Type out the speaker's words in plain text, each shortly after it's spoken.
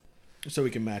So we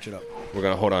can match it up. We're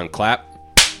gonna hold on. Clap.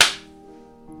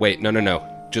 Wait,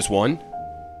 no. Just one?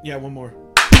 Yeah, one more.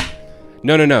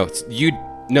 No.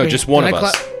 Wait, just one can of I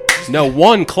us. No,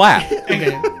 one clap.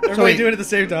 Okay. Everybody do it at the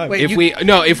same time. Wait,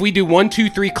 If we do 1, 2,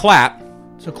 3, clap.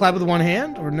 So clap with one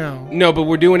hand or no? No, but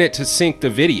we're doing it to sync the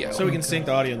video. So we can sync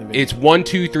the audio in the video. It's 1,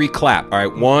 2, 3, clap. All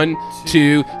right, 1,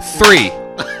 2, 3.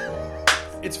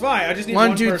 It's fine. I just need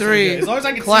 1, 2, 3. As long as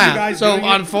I can clap. see you guys so doing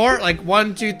on it. 4, like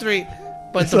 1, 2, 3.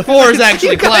 But the 4 is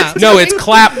actually clap. No, it's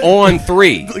clap on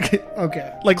 3.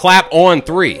 Okay. Clap on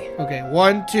 3. Okay.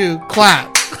 1, 2,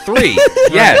 clap. 3.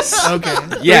 Yes. Okay.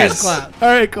 Yes. Please clap. All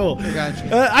right, cool.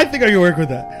 Gotcha. I think I can work with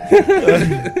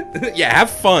that. Yeah, have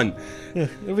fun.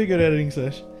 It'll be a good editing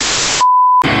session.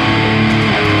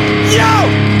 Yo!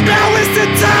 Now is the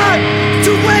time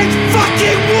to wage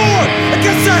fucking war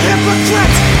against the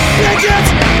hypocrites, bigots,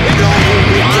 and all who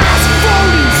recast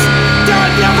phonies! There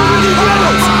are never any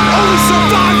winners, only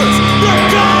survivors! No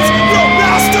gods, no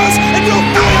masters, and no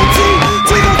loyalty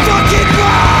to the fucking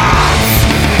gods!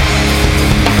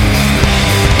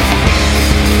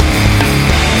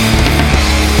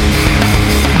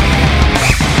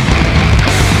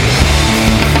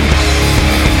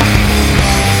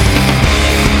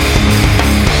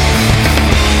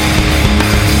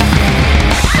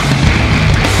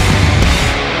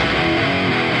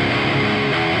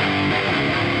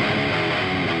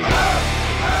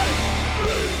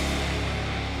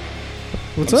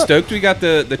 What's I'm up? stoked we got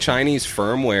the Chinese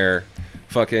firmware,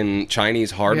 fucking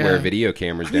Chinese hardware Yeah. video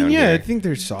cameras I mean, down yeah, I here. think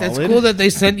they're solid. That's cool that they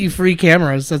sent you free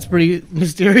cameras. That's pretty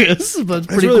mysterious, but It's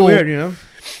pretty really cool. weird, you know?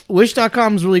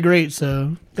 Wish.com is really great,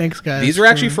 so thanks, guys. These are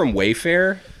actually from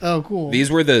Wayfair. Oh, cool. These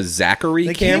were the Zachary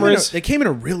They cameras. came in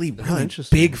a really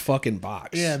interesting. big fucking box.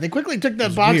 Yeah, they quickly took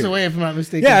that box weird. away, if I'm not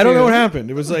mistaken. Yeah, I don't too. know what happened.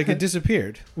 It was like it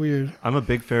disappeared. Weird. I'm a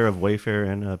big fan of Wayfair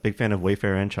and a big fan of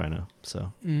Wayfair and China.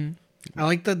 So I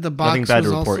like that the nothing box bad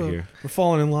was to report also here. We're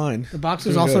falling in line. the box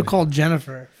was Doing also good. called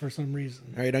Jennifer for some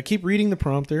reason. All right, I keep reading the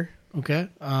prompter. Okay.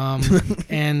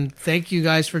 And thank you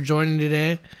guys for joining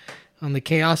today on the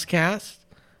Chaos Cast.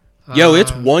 Yo,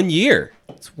 it's 1 year.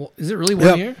 Is it really 1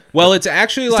 Yep. year? Well, it's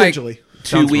actually like Essentially. 2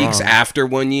 Sounds weeks wrong. after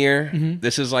 1 year. Mm-hmm.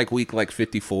 This is like week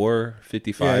 54,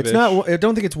 55. Yeah, it's not. I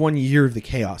don't think it's 1 year of the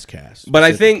Chaos Cast. But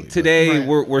I think specifically, today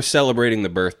Right. we're celebrating the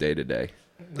birthday today.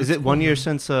 Is it 1 year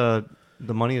since the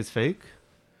money is fake?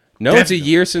 No, it's a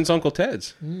year since Uncle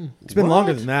Ted's. it's been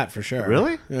longer than that for sure.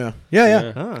 Really? Yeah.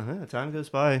 Yeah. Oh, yeah, time goes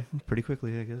by pretty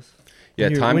quickly, I guess. Yeah,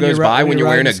 When you're- time when goes you're ri- by when you're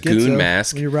wearing a riding schizo, goon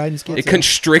mask. When you're riding schizo. It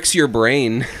constricts your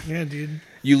brain. Yeah, dude.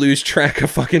 You lose track of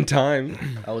fucking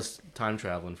time. I was time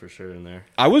traveling for sure in there.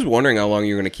 I was wondering how long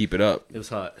you were going to keep it up. It was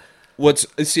hot.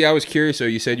 I was curious. So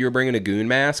you said you were bringing a goon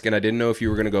mask, and I didn't know if you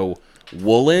were going to go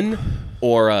woolen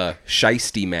or a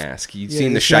shiesty mask. You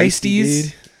seen the shiesties?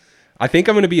 dude. I think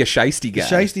I'm going to be a shiesty guy.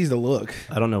 Shiesty's the look.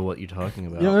 I don't know what you're talking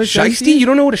about. You know what a Shiesty? You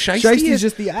don't know what a shiesty Shiesty's is?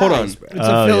 just the Hold on. eyes, bro. It's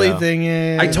a Oh, Philly yeah. thing.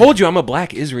 Yeah. I told you I'm a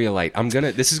black Israelite.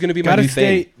 This is going to be my Gotta new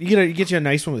stay. thing. You get you a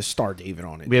nice one with Star David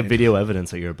on it. We have dude. video evidence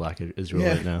that you're a black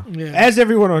Israelite now. Yeah. As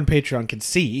everyone on Patreon can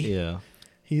see, Yeah.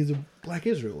 he's a black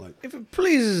Israelite. If it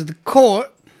pleases the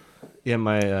court. Yeah,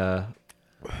 my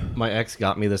ex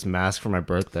got me this mask for my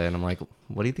birthday, and I'm like,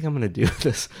 what do you think I'm going to do with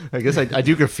this? I guess I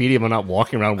do graffiti, I'm not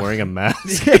walking around wearing a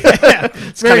mask.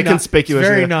 It's kind of conspicuous.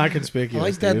 Very yeah. not I conspicuous.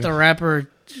 like that dude. the rapper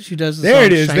she does. The There song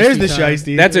it is. There's the Shiesty Time.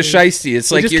 shiesty. That's a shiesty. It's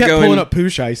They like just you're kept going. pulling up poo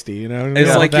shiesty. You know,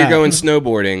 It's All like that. you're going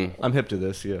snowboarding. I'm hip to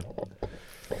this, yeah.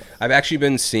 I've actually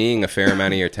been seeing a fair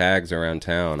amount of your tags around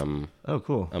town. Oh,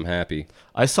 cool. I'm happy.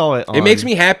 I saw it on... It makes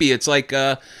me happy. It's like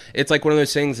one of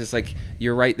those things. It's like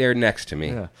you're right there next to me.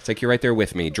 Yeah. It's like you're right there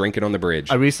with me, drinking on the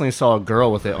bridge. I recently saw a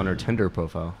girl with it on her Tinder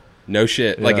profile. No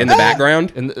shit. Like Yeah. in the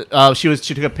background. And she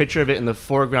took a picture of it in the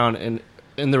foreground, and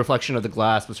in the reflection of the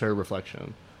glass was her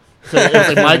reflection. So it was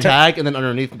like my tag, and then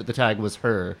underneath the tag was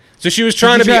her. So she was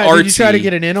trying to be artsy. Did you try to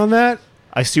get an in on that?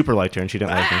 I super liked her, and she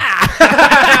didn't like me.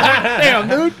 Damn,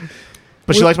 dude.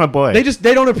 But she likes my boy.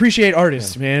 They don't appreciate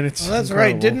artists, man. It's Well, that's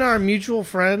incredible. right. Didn't our mutual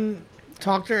friend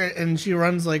talk to her and she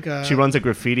runs like a. She runs a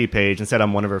graffiti page and said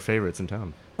I'm one of her favorites in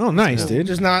town. Oh, nice, dude.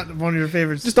 Just not one of your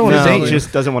favorites. Just don't wanna No, date she you.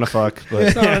 just doesn't want to fuck. But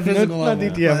It's not on a not, physical not level.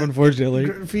 DTF, but unfortunately.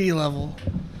 graffiti level.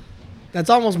 That's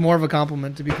almost more of a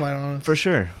compliment, to be quite honest. for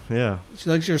sure, yeah, She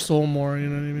likes your soul more. You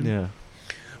know what I mean? yeah.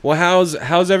 Well,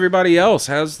 how's everybody else?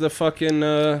 How's the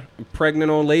fucking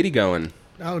pregnant old lady going?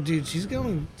 Oh, dude, she's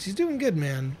doing good,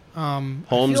 man. I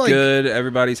Home's feel like good.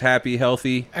 Everybody's happy,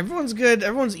 healthy. Everyone's good.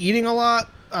 Everyone's eating a lot.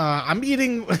 I'm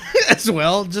eating as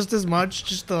well, just as much,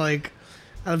 just to like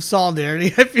out of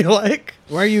solidarity. I feel like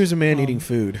Why are you as a man eating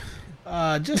food?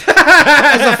 just as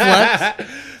a flex.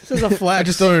 Just as a flex. I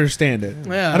just don't understand it.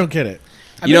 Yeah. I don't get it.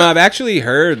 You know, I've actually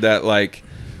heard that, like,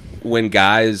 when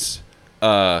guys,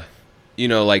 you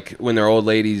know, like, when their old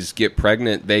ladies get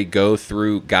pregnant, they go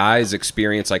through, guys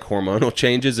experience, like, hormonal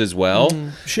changes as well.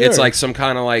 Sure. It's, like, some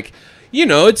kind of, like, you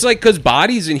know, it's, like, because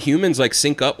bodies and humans, like,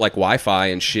 sync up, like, Wi-Fi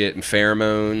and shit and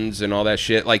pheromones and all that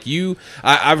shit. Like,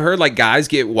 I've heard, like, guys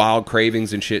get wild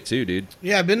cravings and shit, too, dude.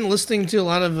 Yeah, I've been listening to a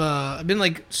lot of.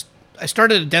 I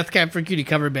started a Death Cab for Cutie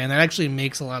cover band. That actually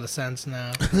makes a lot of sense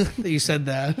now that you said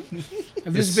that.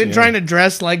 I've just been trying to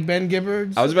dress like Ben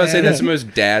Gibbard. I was about to say, that's the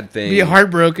most dad thing Be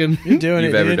heartbroken. You're doing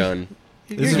you've it, ever dude. done.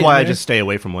 This is why I just stay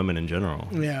away from women in general.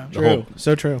 Yeah. The whole True.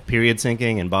 So true. period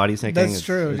syncing and body syncing. That's is-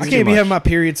 true. it's I too can't be much. having my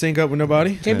period sync up with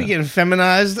nobody. Can't be getting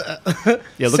feminized. Yeah,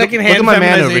 look Secondhand at my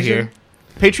man over feminization. here.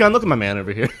 Patreon, look at my man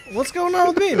over here. What's going on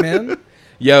with me, man?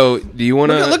 Yo, do you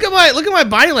want to... Look at my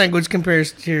body language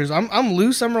compares to yours. I'm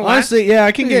loose. I'm relaxed. Honestly, yeah,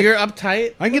 I can get You're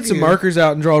uptight. I can get Look some at you. markers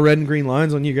out and draw red and green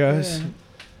lines on you guys. Yeah.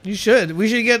 You should. We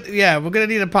should get. Yeah, we're gonna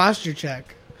need a posture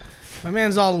check. My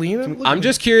man's all lean. Look I'm at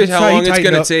just curious That's how how you long it's tighten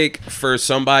going to up. take for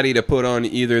somebody to put on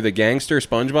either the gangster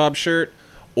SpongeBob shirt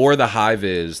or the high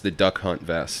vis, the duck hunt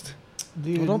vest.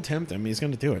 Dude. Well, don't tempt him. He's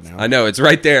going to do it now. I know, it's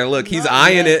right there. Look, he's Not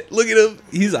eyeing yet. it. Look at him.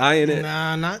 He's eyeing it.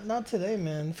 Nah, not today,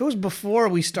 man. If it was before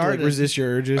we Like, started, resist your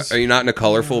urges. Are you not in a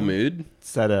colorful mood?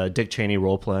 It's that Dick Cheney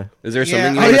role play. Is there Yeah,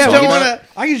 something you I want to just talk don't about? wanna-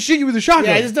 I can shoot you with a shotgun.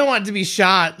 Yeah, I just don't want it to be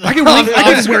shot. I can off, wing- I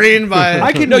can- off screen by.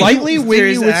 I can No, you- lightly wing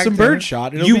serious you with some actor.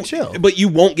 birdshot and it'll be chill. But you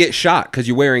won't get shot because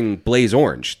you're wearing blaze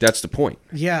orange. That's the point.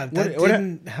 Yeah, that what-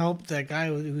 didn't help that guy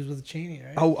who was with Cheney,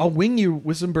 right? I'll wing you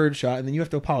with some birdshot and then you have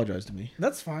to apologize to me.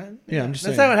 That's fine. Yeah, I'm just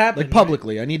that's saying. how it happened. Like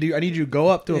publicly, I need you to go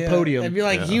up to right? a podium. I'd be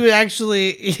like, you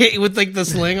actually with like the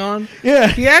sling on. Yeah.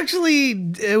 He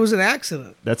actually, it was an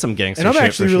accident. That's some gangster And I'm shit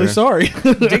actually for really sure. sorry.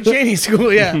 Dick Cheney's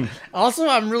cool, yeah. Also,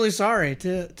 I'm really sorry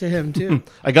to him too.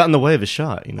 I got in the way of his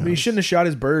shot, you know. I mean, he shouldn't have shot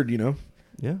his bird, you know.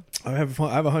 Yeah. I have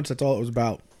a hunch that's all it was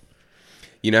about.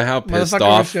 You know how pissed Motherfucker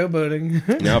off? was showboating.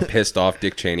 You know how pissed off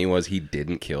Dick Cheney was? He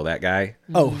didn't kill that guy.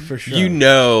 Oh, for sure. You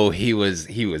know he was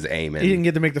aiming. he didn't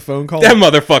get to make the phone call. That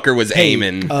motherfucker was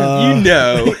aiming. you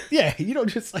know. Yeah, you don't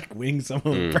just like wing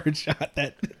someone with birdshot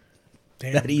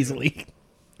that easily.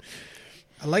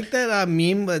 I like that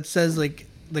meme that says like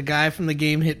the guy from the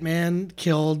game Hitman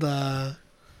killed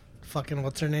fucking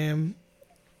what's her name?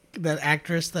 That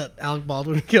actress that Alec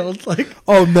Baldwin killed, like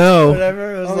Oh no!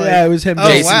 whatever. It was Oh, like, yeah, it was him.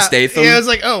 Jason Statham? Yeah, it was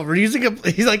like, oh, we're using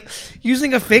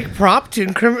using a fake prop to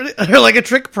incriminate, or like a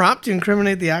trick prop to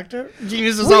incriminate the actor.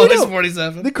 Genius is Well, you always know,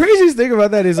 47. The craziest thing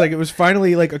about that is like it was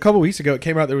finally like a couple weeks ago. It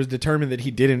came out that it was determined that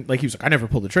he didn't like. He was like, I never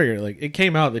pulled the trigger. Like it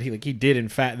came out that he did in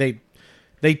fact. The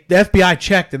FBI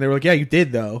checked and they were like, yeah, you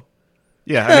did though.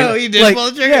 Yeah. I Oh, mean, he did Like, pull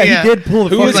the trigger. yeah, he did pull the.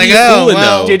 Who fucking- was like, he oh, fooling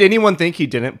well. though? did anyone think he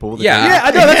didn't pull the Yeah. trigger? Yeah,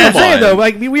 I know that's what I'm Come saying on. though.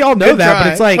 Like we all know Good that, try.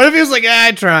 but it's like what if he was like,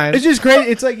 I tried? it's just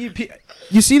crazy. It's like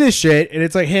you see this shit and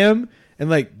it's like him and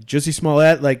like Jussie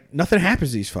Smollett. Like nothing happens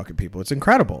to these fucking people. It's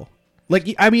incredible. Like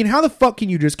I mean, how the fuck can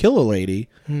you just kill a lady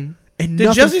and Did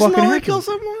nothing Jussie fucking Smollett happens? kill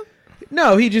someone?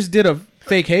 No, he just did a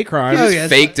fake hate crime. Oh, yeah.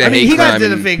 Faked a I mean, hate he got crime. did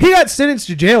a and- fake- He got sentenced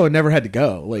to jail and never had to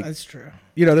go. Like That's true.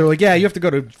 you know, they were like, yeah, you have to go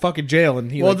to fucking jail,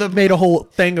 and he Well, like, made a whole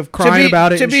thing of To crying be,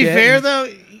 about it. to and be shit. fair, though,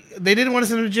 they didn't want to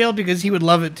send him to jail because he would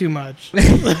love it too much. So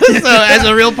as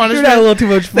a real Dude, punishment, had a little too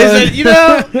much fun. they said, you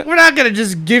know, we're not gonna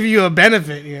just give you a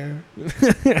benefit here.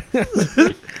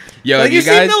 Yo, Like you you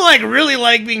seem guys. to like really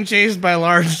like being chased by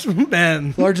large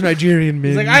men. Large Nigerian men.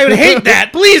 He's like, I would hate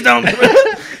that. Please don't.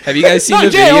 Have you guys seen Not the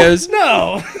jail. videos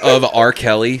No. of R.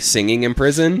 Kelly singing in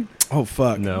prison? Oh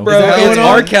fuck, No. Bro, that it's going on?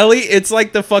 R. Kelly. It's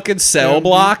like the fucking cell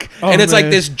block, Oh, and it's like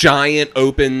man. this giant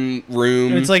open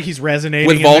room And it's like he's resonating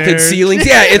with in vaulted there. ceilings.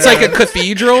 Yeah, it's like a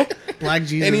cathedral, Black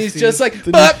Jesus. and he's dude. just like,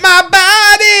 "But my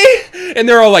body," and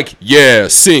they're all like, "Yeah,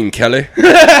 sing, Kelly."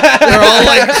 they're all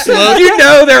like slow. You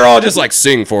know, they're all just like,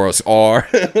 "Sing for us, R."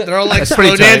 They're all like pretty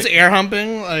slow dance, tight. air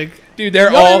humping. Like Dude,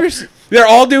 they're Y'all all ever s- they're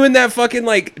all doing that fucking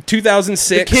like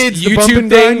 2006 The kids, the bump YouTube and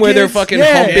thing grind where they're kids? fucking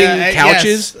Yeah. humping yes,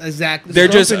 couches. exactly. They're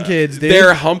just Bumping kids, dude.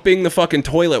 they're humping the fucking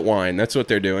toilet wine. That's what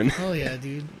they're doing. Oh yeah,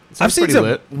 dude. I've seen pretty some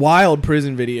lit. wild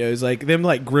prison videos, like them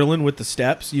like grilling with the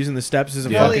steps, using the steps as a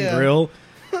Hell fucking yeah. grill,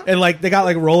 and like they got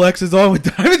like Rolexes on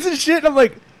with diamonds and shit. And I'm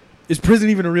like, is prison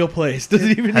even a real place? Does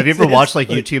it even? Have you ever exist? watched like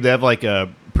YouTube? They have like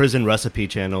prison recipe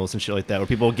channels and shit like that where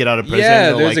people get out of prison. Yeah,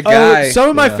 and there's like, a guy. Some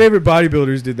of my Yeah. favorite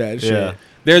bodybuilders did that shit. Yeah.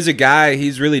 There's a guy.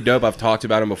 He's really dope. I've talked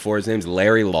about him before. His name's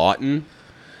Larry Lawton.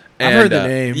 I've heard the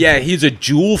name. Yeah, he's a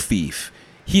jewel thief.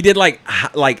 he did like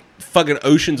fucking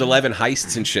Ocean's 11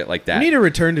 heists and shit like that. We need to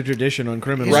return to tradition on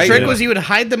criminals. His Right. trick Yeah. was he would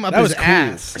hide them up That his was cool.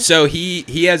 ass. So he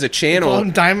has a Call channel.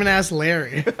 him Diamond Ass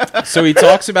Larry. So he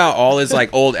talks about all his like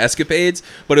old escapades,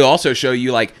 but he'll also show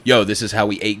you like, yo, this is how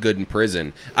we ate good in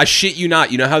prison. I shit you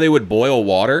not. You know how they would boil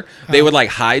water? They would like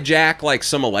hijack like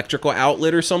some electrical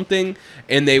outlet or something,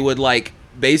 and they would like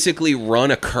basically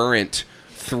run a current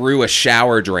through a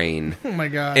shower drain, Oh my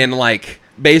god. and like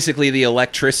basically the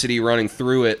electricity running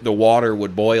through it, the water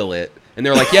would boil it. And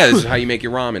they're like, yeah, this is how you make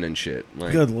your ramen and shit.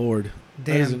 Like, Good lord.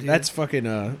 Damn, dude. That's fucking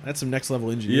that's some next level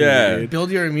engineering. Yeah. dude.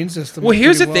 Build your immune system. Well, up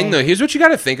here's the pretty thing, well. though. Here's what you got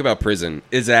to think about prison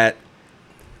is that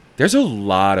there's a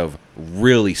lot of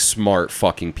really smart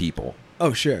fucking people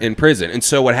Oh sure. in prison. And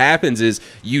so what happens is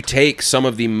you take some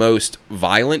of the most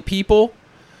violent people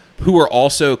who are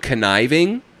also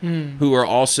conniving, who are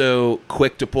also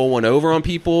quick to pull one over on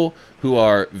people, who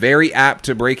are very apt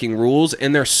to breaking rules,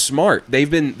 and they're smart.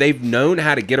 They've known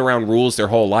how to get around rules their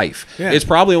whole life. Yeah. It's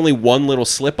probably only one little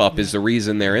slip up is the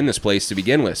reason they're in this place to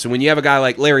begin with. So when you have a guy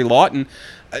like Larry Lawton,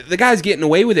 the guy's getting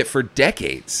away with it for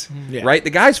decades, Yeah. right? The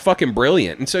guy's fucking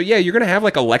brilliant. And so, yeah, you're going to have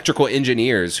like electrical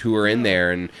engineers who are in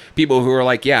there and people who are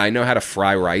like, yeah, I know how to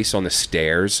fry rice on the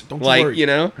stairs. Don't you like, worry. you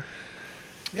know,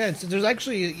 Yeah, there's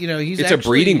actually, he's it's actually, a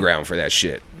breeding ground for that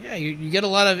shit. Yeah, you get a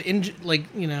lot of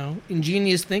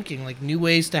ingenious thinking, like new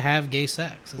ways to have gay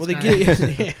sex. well, they It's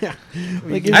get kinda- yeah.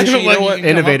 Like, Actually, you know what? can come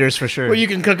Innovators up- for sure. Where you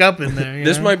can cook up in there.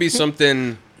 This might be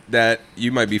something that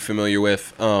you might be familiar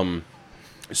with.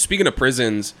 Speaking of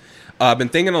prisons, I've been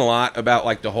thinking a lot about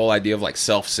like the whole idea of like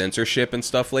self-censorship and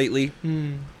stuff lately.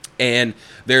 And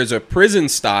there's a prison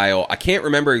style, I can't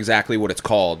remember exactly what it's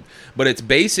called, but it's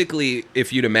basically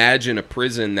if you'd imagine a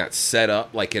prison that's set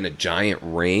up like in a giant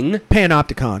ring,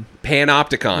 Panopticon.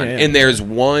 panopticon, Yeah, yeah. and there's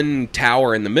one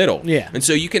tower in the middle. Yeah. And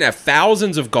so you can have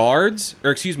thousands of guards,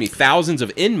 or excuse me, thousands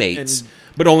of inmates, And-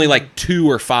 but only like 2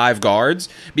 or 5 guards,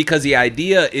 because the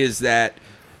idea is that,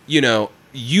 you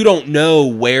don't know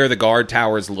where the guard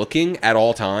tower is looking at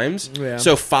all times. Yeah.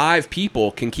 So 5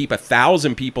 people can keep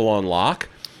 1,000 people on lock.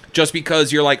 Just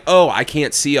because you're like, oh, I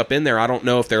can't see up in there. I don't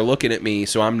know if they're looking at me,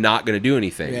 so I'm not going to do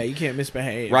anything. Yeah, you can't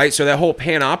misbehave. Right? So that whole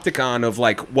panopticon of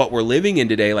like what we're living in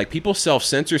today, like people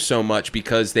self-censor so much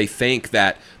because they think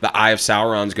that the Eye of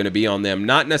Sauron's going to be on them,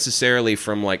 not necessarily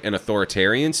from like an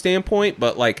authoritarian standpoint,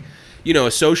 but like,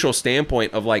 a social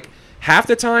standpoint of like half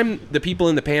the time the people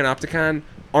in the panopticon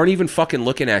aren't even fucking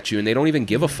looking at you and they don't even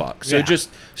give a fuck. So Yeah. just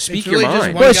speak really your just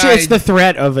mind. one- Well, guy- it's the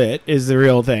threat of it is the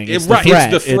real thing. It's the Right,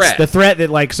 threat. it's the threat. It's the threat that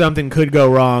like something could go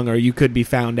wrong, or you could be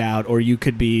found out, or you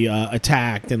could be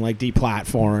attacked and like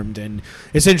deplatformed and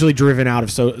essentially driven out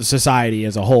of society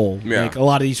as a whole. Yeah. Like a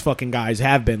lot of these fucking guys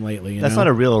have been lately. That's not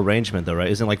a real arrangement, though, right?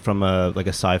 Isn't it like from a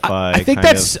sci-fi? I think kind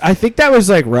that's. I think that was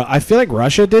like. I feel like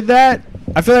Russia did that.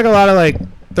 I feel like a lot of like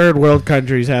third world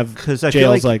countries have 'Cause I feel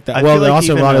jails like- like that. I Well, feel like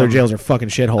also a even, lot of their um, jails are fucking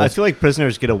shitholes. I feel like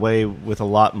prisoners get away with a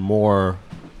lot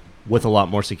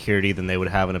more security than they would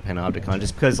have in a panopticon,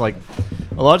 just because like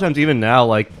a lot of times even now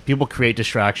like people create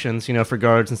distractions for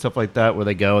guards and stuff like that where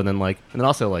they go and then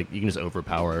also like you can just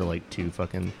overpower like 2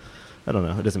 fucking, I don't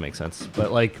know, it doesn't make sense,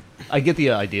 but like I get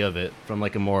the idea of it from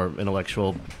like a more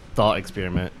intellectual thought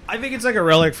experiment. I think it's like a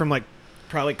relic from like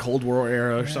probably Cold War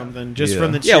era or something. Just Yeah.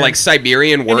 from the Yeah, sheer- like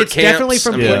Siberian and work it's camps. definitely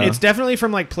from Yeah. it's definitely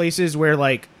from like places where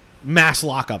like mass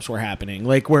lockups were happening,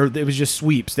 like where it was just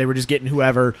sweeps. They were just getting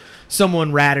whoever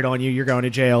someone ratted on you, you're going to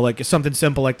jail, like something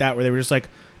simple like that, where they were just like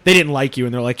they didn't like you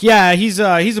and they're like, yeah, he's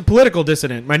a political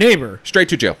dissident, my neighbor, Straight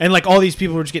to jail. and like all these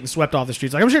people were just getting swept off the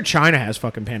streets. Like I'm sure China has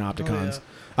fucking panopticons.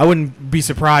 I wouldn't be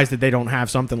surprised that they don't have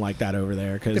something like that over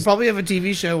there. They Because probably have a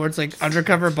TV show where it's like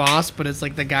Undercover Boss, but it's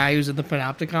like the guy who's in the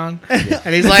Panopticon,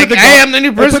 and he's like, the "Hey, guard- I'm the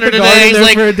new they put prisoner the guard today." in He's there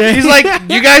like, for a day. "He's like,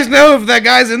 you guys know if that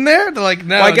guy's in there?" They're like,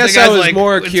 "No." Well, I The guess guy's I was like,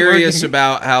 more "It's curious working."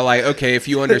 about how, like, okay, if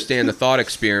you understand the thought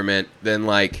experiment, then,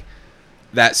 like,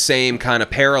 that same kind of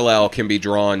parallel can be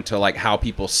drawn to, like, how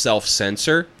people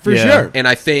self-censor. for Yeah. sure, And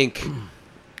I think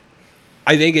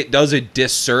it does a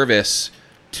disservice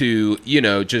to,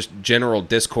 just general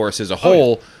discourse as a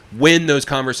whole when those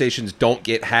conversations don't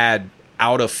get had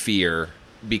out of fear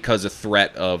because of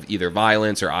threat of either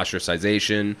violence or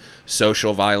ostracization,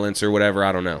 social violence or whatever.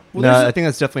 I don't know. No, I think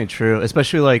that's definitely true.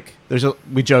 Especially like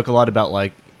we joke a lot about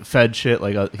like Fed shit,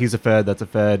 like he's a Fed, that's a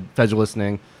Fed, Feds are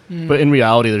listening. But in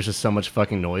reality, there's just so much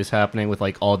fucking noise happening with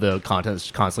like all the content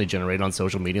that's constantly generated on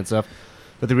social media and stuff.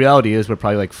 But the reality is, we're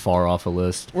probably like far off a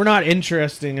list. we're not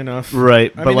interesting enough.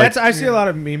 Right, I but mean, like I see a lot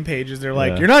of meme pages. They're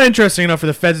like, Yeah. "You're not interesting enough for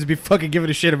the feds to be fucking giving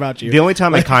a shit about you." the only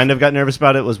time I kind of got nervous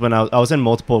about it was when I was in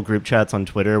multiple group chats on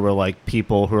Twitter where like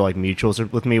people who are like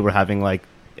mutuals with me were having like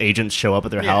agents show up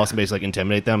at their house and basically like,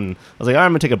 intimidate them. And I was like, all right,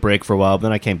 I'm gonna take a break for a while. But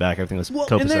then I came back. Everything was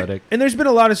copacetic. and there's been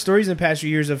a lot of stories in the past few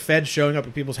years of feds showing up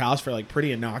at people's house for like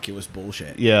pretty innocuous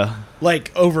bullshit. Yeah,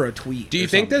 Like over a tweet. Do you or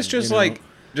think that's something, just you know? like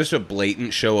just a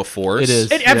blatant show of force? it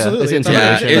is. It absolutely It's is.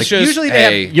 intimidation. Yeah, Like, it's just usually they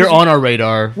have- hey, you're on our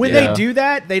radar. When Yeah. they do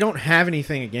that, they don't have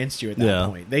anything against you at that Yeah.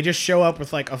 point. They just show up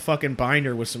with like a fucking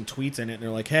binder with some tweets in it, and they're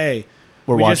like, "Hey,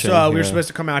 We're we watching, we were yeah. supposed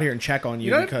to come out here and check on you,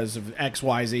 You know- because of X,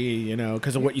 Y, Z. You know,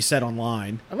 because of what you said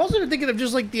online." I've also been thinking of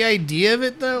just like the idea of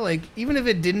it though. Like even if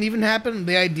it didn't even happen,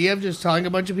 the idea of just telling a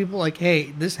bunch of people like,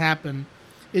 "Hey, this happened,"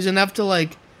 is enough to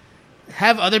like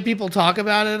have other people talk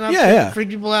about it enough Yeah, to yeah. freak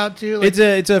people out too. Like,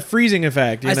 It's a freezing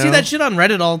effect. You I know? see that shit on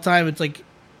Reddit all the time. It's like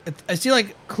I see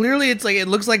like clearly it's like it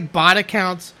looks like bot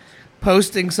accounts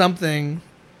posting something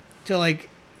to like.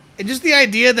 And just the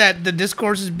idea that the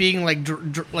discourse is being like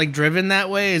driven that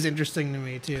way is interesting to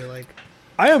me too. Like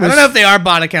I don't know if they are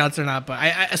bot accounts or not, but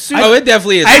I assume. Oh, it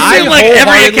definitely is. I assume like every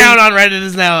wholeheartedly- account on Reddit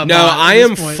is now a No, bot I at am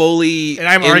this point. fully And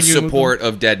I'm in arguing with support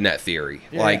of dead net theory.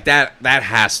 Yeah. Like that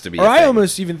has to be. Or a I thing.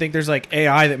 almost even think there's like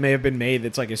AI that may have been made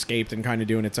that's like escaped and kind of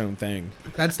doing its own thing.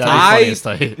 That's That'd be tough. funny as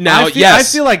tight. Now, I feel, yes,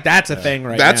 I feel like that's a thing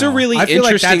right that's now. a really I feel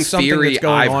like interesting that's something theory that's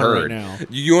going I've on heard. right now.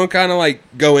 You want to kind of like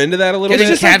go into that a little Getting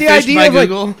bit? It's just like the catfished idea by of like,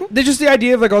 Google. there's just the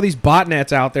idea of like all these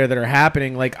botnets out there that are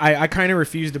happening. Like I kind of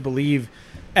refuse to believe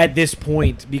at this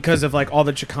point because of like all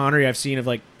the chicanery I've seen of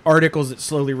like articles that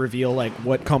slowly reveal like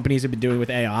what companies have been doing with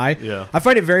AI. Yeah. I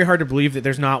find it very hard to believe that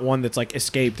there's not one that's like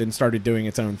escaped and started doing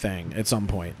its own thing at some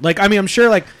point. Like I mean, I'm sure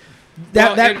like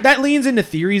that Well, that leans into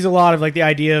theories a lot of like the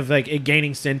idea of like it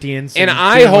gaining sentience. And doing I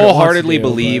what it wants to wholeheartedly do,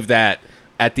 believe but- that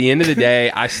at the end of the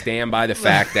day, I stand by the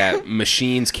fact that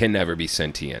machines can never be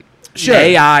sentient. Sure.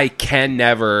 AI can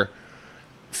never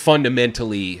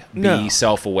fundamentally be No.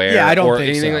 self-aware. Yeah, I don't or think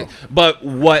anything so. like. But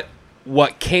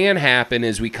what can happen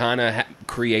is we kind of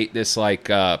create this like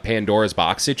Pandora's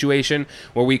box situation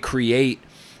where we create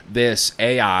this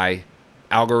AI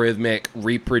algorithmic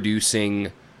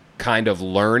reproducing kind of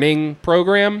learning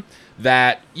program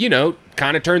that, you know,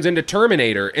 kind of turns into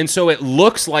Terminator. And so it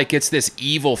looks like it's this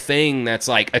evil thing that's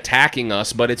like attacking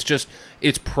us, but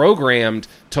it's programmed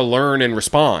to learn and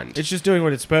respond. it's just doing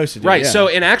what it's supposed to do. Right. yeah. So,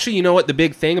 and actually, you know what? The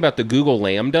big thing about the Google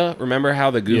Lambda, remember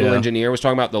how the Google Yeah. engineer was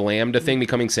talking about the Lambda thing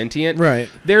becoming sentient? Right.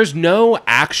 There's no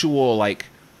actual, like,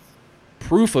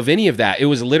 proof of any of that. It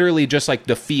was literally just, like,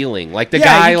 the feeling. Like, the yeah,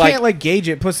 guy, you like, can't like gauge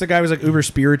it. Plus, the guy was like uber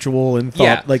spiritual and thought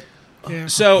Yeah. like Yeah.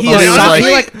 so, he Oh, it was assigned,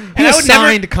 like- he I would never-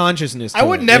 assigned consciousness. To I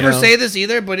would it, never you know? say this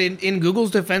either, but in Google's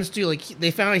defense too, like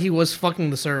they found out he was fucking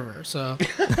the server, so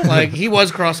like he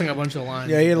was crossing a bunch of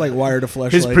lines. Yeah, he had like wired a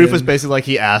flashlight. His proof was in. basically like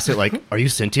he asked it, like, "Are you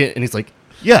sentient?" And he's like,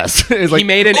 "Yes." It's like, he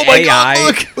made an "Oh my God, AI.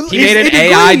 look!" He made an it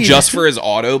AI agreed. just for his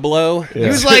auto blow. He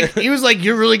was like,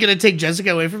 "You're really gonna take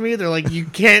Jessica away from me?" They're like, "You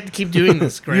can't keep doing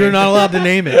this, Greg." You're not allowed to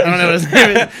name it. I don't know what his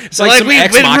name is. It's like some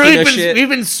Ex Machina shit. We've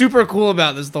been super cool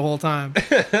about this the whole time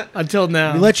until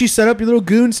now. We let you set up your little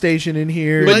goon station in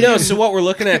here. But no, so what we're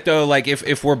looking at though, like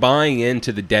if we're buying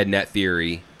into the dead net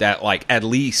theory that like at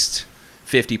least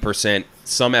 50%,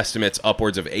 some estimates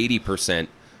upwards of 80%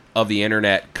 of the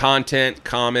internet content,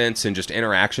 comments, and just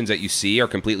interactions that you see are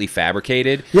completely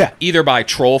fabricated. Yeah. Either by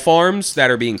troll farms that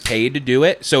are being paid to do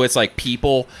it, so it's like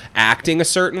people acting a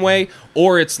certain way,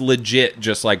 or it's legit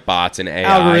just like bots and AI.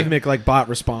 algorithmic like bot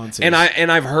responses. And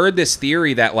I've heard this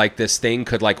theory that like this thing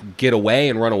could like get away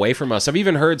and run away from us. I've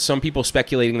even heard some people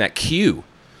speculating that Q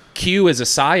as a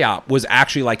psyop was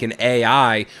actually like an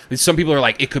AI. Some people are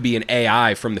like it could be an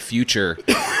AI from the future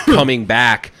coming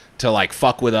back to like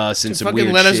fuck with us and some fucking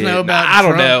weird let us shit. know about I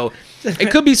don't Trump. know.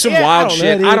 It could be some Yeah, I wild don't know,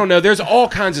 shit. dude. I don't know. There's all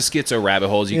kinds of schizo rabbit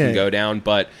holes you Yeah. can go down,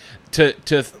 but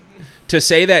to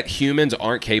say that humans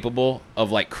aren't capable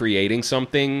of like creating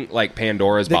something like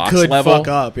Pandora's that box could level, fuck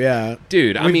up. Yeah,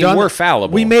 dude. I We've mean, done- we're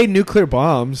fallible. We made nuclear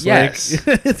bombs. Yes.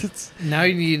 Like, it's- Now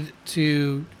you need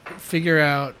to figure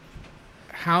out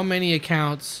how many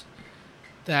accounts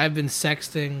that I've been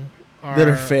sexting That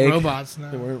are fake. robots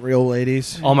now. they weren't real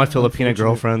ladies. all my Filipina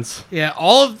girlfriends. Yeah,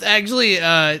 all of actually,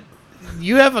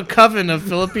 you have a coven of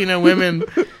Filipino women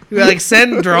who like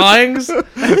send drawings,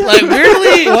 like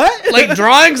weirdly, What? like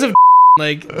drawings of,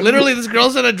 like literally, this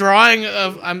girl sent a drawing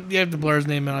of. You have to blur his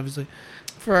name out, obviously.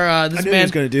 For I this knew he man,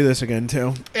 was going to do this again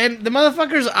too. and the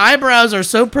motherfucker's eyebrows are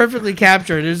so perfectly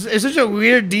captured. It's such a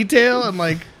weird detail. I'm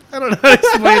like, I don't know how to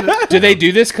explain it. Do they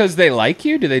do this because they like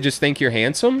you? Do they just think you're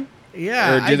handsome?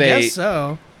 Yeah, Or do I they- guess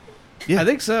so. Yeah. I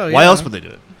think so. Why yeah. else would they do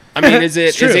it? I mean, is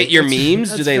It's it true. your memes?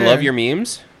 Do that's they fair. love your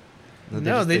memes?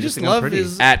 No, they just think I'm love pretty.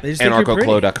 his. At They just think you're pretty.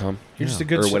 anarchoclo.com. You're just a Yeah.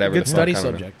 good, Or whatever good the fuck, study I don't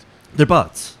know. subject. They're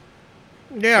bots.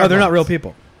 Yeah, Oh, they're not real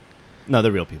people. No,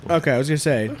 they're real people. Okay, I was going to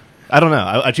say. I don't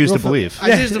know. I choose to believe.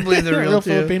 I choose to believe they're real too.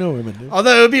 Filipino women. Dude.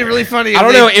 Although it would be really funny. I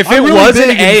don't know if it I'm really was an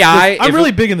big in the- AI. I'm if really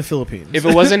it, big in the Philippines. if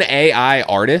it was an AI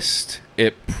artist,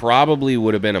 it probably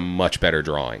would have been a much better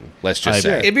drawing. Let's just I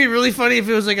say. It'd be really funny if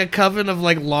it was like a coven of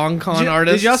like long con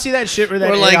artists. Did y'all see that shit where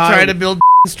that Or like AI try to build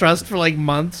trust for like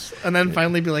months and then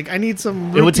finally be like, I need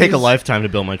some. It would take a rupees. lifetime to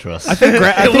build my trust. I think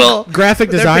It will.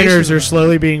 graphic They're designers patient. are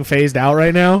slowly being phased out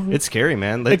right now. It's scary,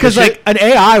 man. Because the shit- like an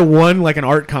AI won like an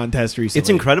art contest recently. it's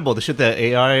incredible. The shit that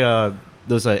AI,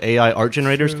 those AI art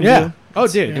generators can Yeah. do. Oh,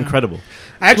 dude. Incredible.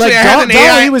 Actually, Like I had an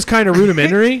DALL-E AI. was kind of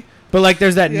rudimentary, but like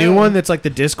there's that new Yeah. one that's like the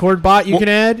Discord bot you can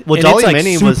add. Well, and it's, DALL-E like,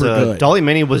 Mini super was good. DALL-E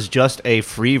Mini was just a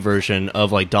free version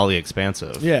of like DALL-E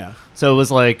Expansive. Yeah. So it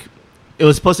was like it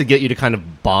was supposed to get you to kind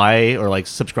of buy or like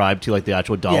subscribe to like the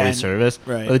actual DALL-E Yeah, service.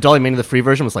 right. But the DALL-E Mini, the free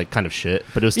version, was like kind of shit,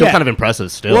 but it was still Yeah. kind of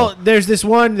impressive. Still, Well, there's this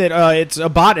one that it's a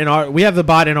bot in our. We have the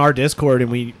bot in our Discord,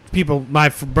 and my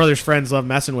brother's friends love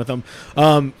messing with them.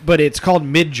 But it's called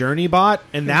Mid Journey Bot,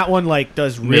 and that one like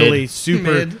does really Mid.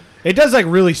 super. Mid. It does like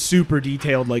really super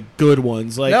detailed, like good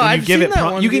ones. Like No, when you I've give seen it,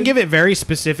 that one, you can dude. give it very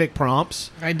specific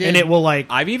prompts. I did. and it will like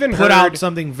I've even put heard out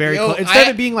something very Yo, instead I-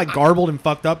 of being like garbled and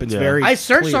fucked up. It's Yeah. very. I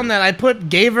searched clear. on that. I put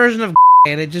gay version of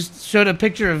and it just showed a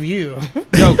picture of you.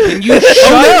 Yo, can you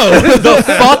shut the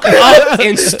fuck up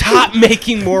and stop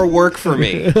making more work for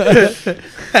me?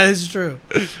 That is true.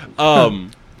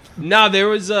 No, there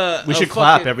was a. we a should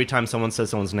clap fucking- every time someone says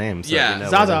someone's name. So Yeah. we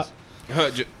know what Zaza.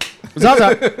 it is.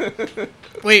 Zaza.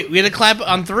 Wait, we had to clap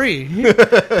on three. Is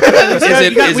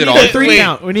it? Is we it need all? a three Wait.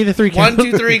 count. We need a three One,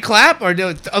 count. 2, 3, clap, or do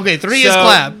it? Okay, three is So-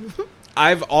 clap.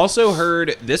 I've also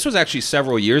heard this was actually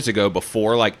several years ago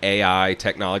before like AI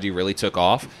technology really took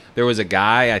off. There was a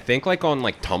guy, I think like on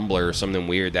like Tumblr or something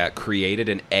weird, that created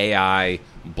an AI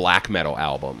black metal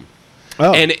album.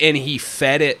 Oh. And he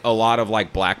fed it a lot of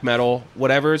like black metal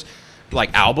whatever's like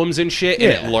albums and shit,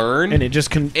 and Yeah. it learned And it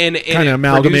just and kind it of produced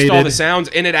amalgamated all the sounds,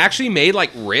 and it actually made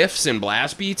like riffs and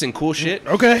blast beats and cool shit.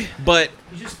 Okay. But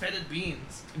You just fed it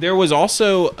beans. there was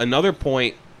also another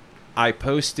point. I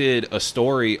posted a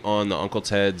story on the Uncle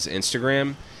Ted's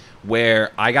Instagram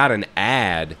where I got an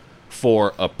ad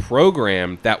for a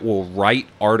program that will write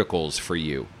articles for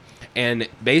you. And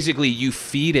basically you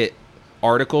feed it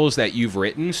articles that you've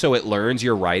written so it learns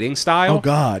your writing style. Oh,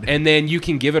 God. And then you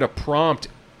can give it a prompt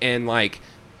and like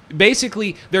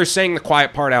basically they're saying the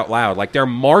quiet part out loud. Like they're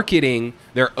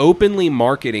openly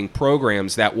marketing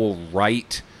programs that will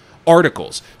write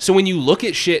articles. So when you look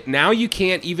at shit, now you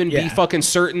can't even be Yeah. fucking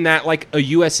certain that like a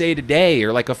USA Today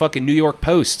or like a fucking New York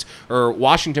Post or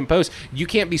Washington Post, you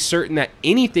can't be certain that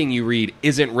anything you read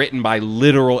isn't written by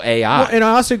literal AI. Well, and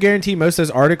I also guarantee most of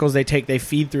those articles they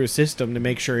feed through a system to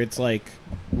make sure it's like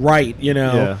right, you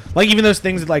know. Yeah. Like even those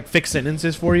things that like fix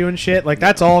sentences for you and shit, like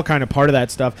that's all kind of part of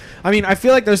that stuff. I mean, I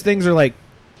feel like those things are like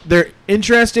they're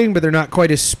interesting, but they're not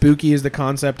quite as spooky as the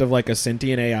concept of like a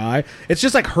sentient AI. It's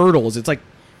just like hurdles. It's like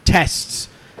tests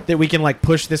that we can like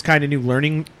push this kind of new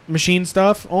learning machine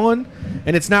stuff on,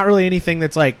 and it's not really anything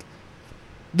that's like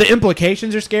the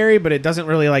implications are scary, but it doesn't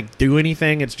really like do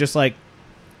anything. It's just like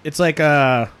it's like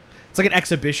an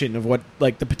exhibition of what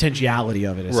like the potentiality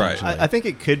of it is. Right. I think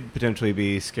it could potentially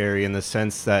be scary in the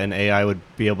sense that an AI would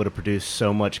be able to produce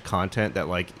so much content that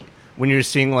like when you're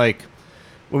seeing like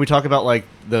when we talk about like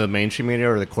the mainstream media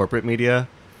or the corporate media,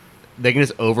 they can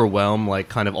just overwhelm like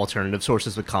kind of alternative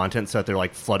sources with content so that they're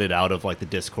like flooded out of like the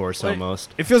discourse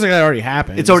almost. It feels like that already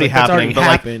happened. It's already like, that's happening, but, like,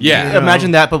 happened, yeah. you know?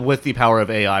 Imagine that, but with the power of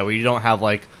AI, where you don't have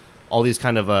like all these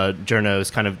kind of journos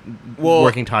kind of Well,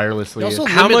 working tirelessly, You also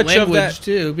How limit much of language that-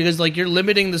 too, because like you're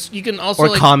limiting this. You can also or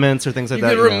like, comments or things like you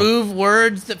that. can you know. remove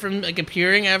words that from like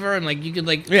appearing ever, and like you could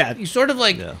like Yeah. you sort of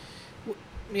like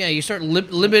Yeah. you start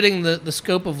limiting the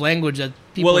scope of language that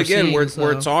people Well, are again, seeing, we're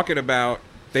so. talking about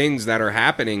things that are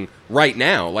happening right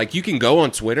now. Like you can go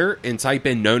on Twitter and type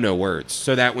in no words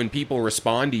so that when people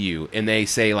respond to you and they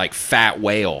say like fat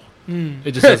whale,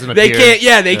 It just doesn't they appear. can't.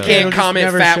 Yeah, they It'll can't just comment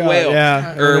never fat show up, whale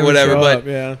yeah. It'll or never whatever. show But up,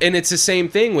 yeah. and it's the same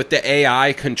thing with the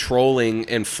AI controlling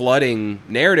and flooding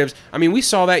narratives. I mean, we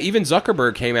saw that even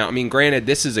Zuckerberg came out. I mean, granted,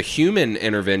 this is a human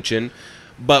intervention,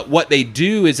 but what they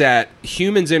do is that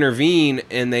humans intervene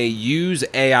and they use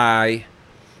AI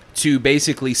to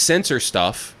basically censor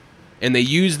stuff. And they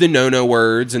use the no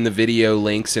words and the video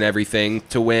links and everything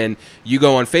to when you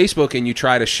go on Facebook and you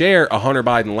try to share a Hunter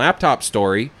Biden laptop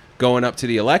story going up to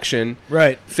the election,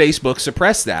 Right. Facebook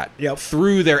suppressed that Yep.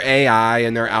 through their AI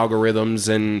and their algorithms.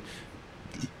 And,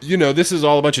 you know, this is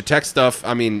all a bunch of tech stuff.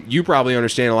 I mean, you probably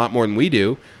understand a lot more than we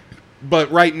do.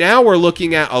 But right now we're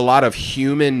looking at a lot of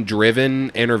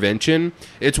human-driven intervention.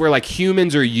 It's where, like,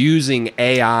 humans are using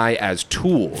AI as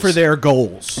tools. For their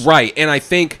goals. Right, and I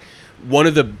think one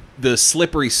of the the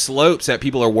slippery slopes that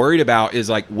people are worried about is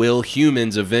like, will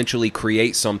humans eventually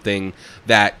create something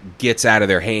that gets out of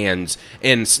their hands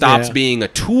and stops Yeah. being a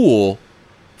tool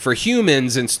for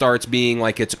humans and starts being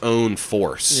like its own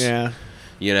force? Yeah.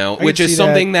 You know, can which is see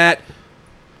something that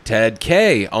Ted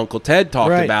K, Uncle Ted,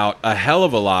 talked Right. about a hell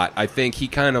of a lot. I think he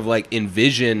kind of like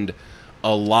envisioned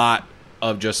a lot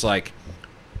of just like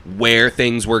where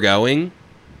things were going,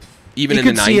 even You in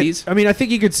the could see it- 90s. I mean, I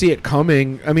think you could see it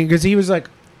coming. I mean, because he was like,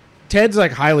 Ted's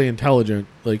like highly intelligent.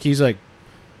 Like he's like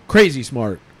crazy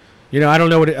smart. You know, I don't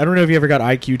know if he ever got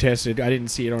IQ tested. I didn't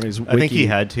see it on his wiki. I think he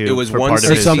had to. It was for part of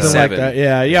or his, something like 167.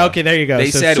 that. Yeah. Okay, there you go.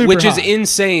 They So said, super which is high.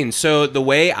 insane. So the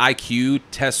way IQ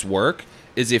tests work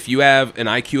is if you have an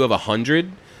IQ of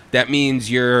 100, that means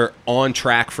you're on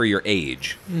track for your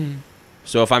age.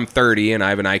 So if I'm 30 and I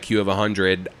have an IQ of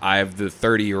 100, I have the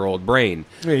 30-year-old brain.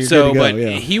 Yeah, you're So, good to go, but yeah.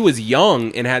 he was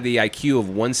young and had the IQ of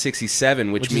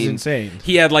 167, which Which is means insane.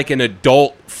 he had like an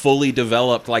adult, fully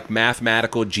developed, like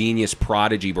mathematical genius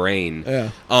prodigy brain.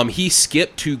 Yeah. He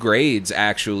skipped 2 grades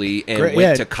actually and Gra- went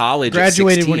yeah, to college.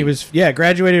 graduated at 16. when he was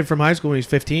graduated from high school when he was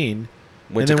 15.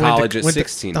 Went and to then college at went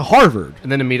 16. to Harvard.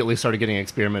 and then immediately started getting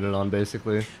experimented on,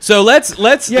 basically. So let's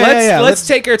Yeah. let's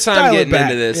take our time Dial it getting back.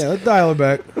 into this. Yeah, let's dial it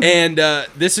back. And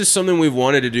this is something we've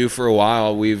wanted to do for a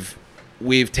while. We've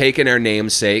taken our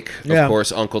namesake, Yeah. of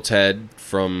course, Uncle Ted,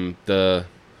 from the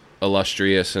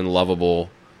illustrious and lovable,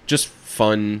 just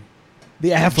fun.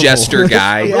 The affable Jester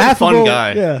guy. The Really fun affable-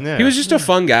 guy. Yeah. He was just a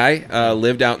fun guy.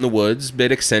 Lived out in the woods,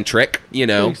 bit eccentric, you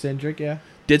know. Eccentric, yeah,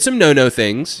 Did some no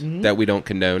things that we don't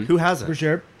condone. Who hasn't? for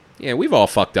sure. Yeah, we've all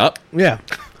fucked up. Yeah,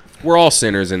 We're all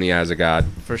sinners in the eyes of God.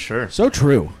 For sure. so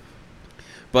true.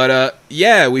 But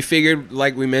yeah, we figured,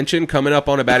 like we mentioned, coming up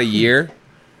on about a year.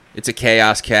 It's a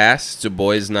chaos cast. It's a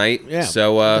boys' night. Yeah.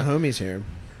 So the homies here.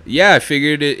 yeah, I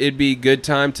figured it'd be a good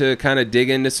time to kind of dig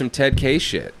into some Ted K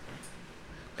shit.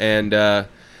 And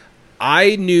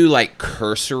I knew like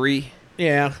cursory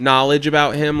Yeah, knowledge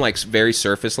about him, like very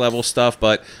surface level stuff,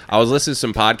 but I was listening to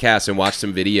some podcasts and watched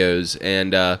some videos,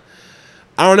 and I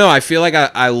don't know, I feel like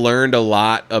I learned a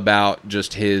lot about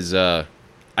just his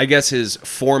I guess his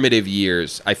formative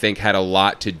years, I think, had a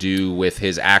lot to do with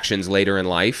his actions later in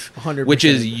life, 100%. which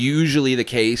is usually the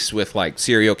case with like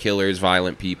serial killers,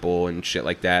 violent people, and shit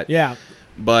like that. yeah.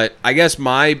 But I guess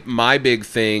my big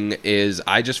thing is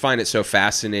I just find it so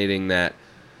fascinating that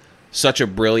such a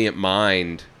brilliant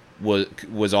mind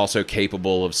was also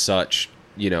capable of such,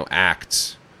 you know,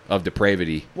 acts of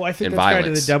depravity Well, I think and that's kind of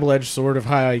violence. the double-edged sword of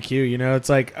high IQ. You know, it's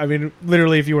like, I mean,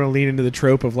 literally, if you want to lean into the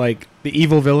trope of like the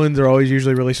evil villains are always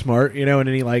usually really smart. You know, in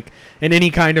any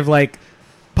kind of like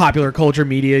popular culture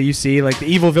media you see, like the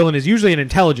evil villain is usually an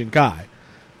intelligent guy.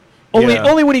 Yeah.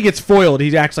 Only when he gets foiled,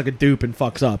 he acts like a dupe and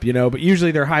fucks up. You know, but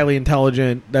usually they're highly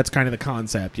intelligent. That's kind of the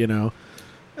concept. You know,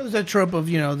 It was that trope of,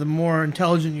 the more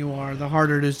intelligent you are, the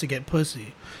harder it is to get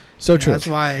pussy. so true. That's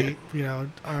why,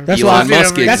 That's Elon why.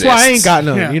 Musk That's why I ain't exists. got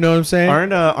none. Yeah. You know what I'm saying?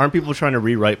 Aren't people trying to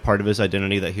rewrite part of his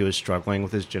identity that he was struggling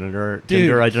with his gender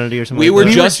identity or something? We like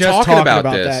were that? just talking about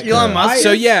this. that. Elon Musk?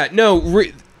 So yeah, no,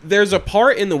 there's a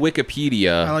part in the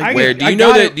Wikipedia I like where it. do you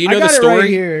know the story? Right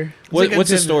here. What's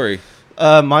the story?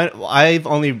 I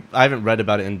haven't read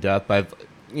about it in depth.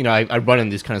 I run in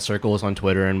these kind of circles on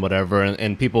Twitter and whatever,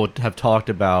 and people have talked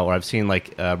about, or I've seen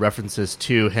like references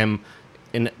to him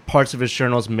in parts of his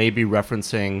journals, maybe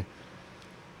referencing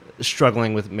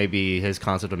struggling with maybe his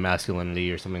concept of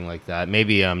masculinity or something like that.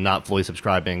 Maybe not fully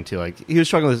subscribing to like he was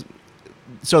struggling with.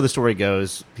 So the story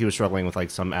goes, he was struggling with like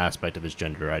some aspect of his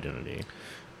gender identity.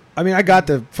 I mean, I got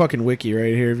the fucking wiki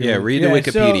right here. if you Yeah, want. read the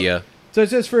Wikipedia. So it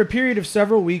says, for a period of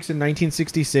several weeks in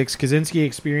 1966, Kaczynski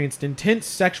experienced intense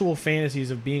sexual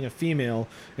fantasies of being a female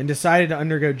and decided to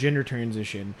undergo gender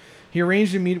transition. He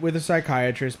arranged to meet with a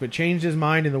psychiatrist, but changed his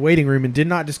mind in the waiting room and did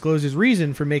not disclose his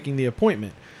reason for making the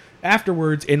appointment.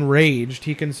 Afterwards, enraged,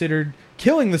 he considered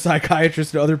killing the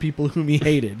psychiatrist and other people whom he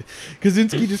hated.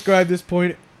 Kaczynski described this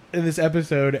point in this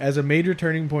episode as a major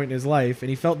turning point in his life, and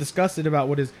he felt disgusted about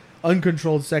what his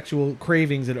uncontrolled sexual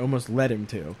cravings had almost led him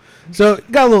to. So,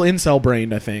 got a little incel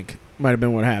brained, I think. Might have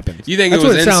been what happened. You think That's it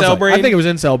was what sounds incel like. brain? I think it was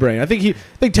incel brain. I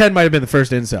think Ted might have been the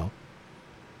first incel.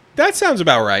 That sounds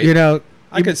about right. You know,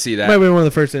 I he could see that. Might have been one of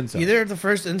the first incels. Either the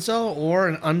first incel or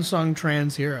an unsung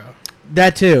trans hero.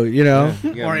 That too, you know.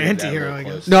 You gotta Or move that anti-hero, real I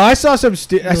close. guess. No, I saw some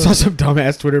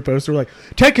dumbass Twitter post where like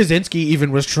Ted Kaczynski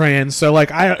even was trans, so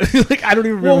like I don't even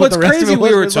remember Well, what what's the rest crazy of it we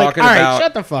was. were It's like, talking all right, about-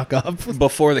 shut the fuck up.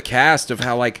 Before the cast of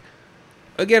how like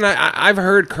again I've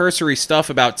heard cursory stuff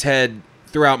about Ted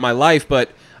throughout my life, but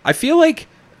I feel like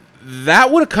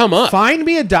that would have come up. Find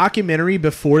me a documentary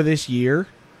before this year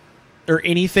or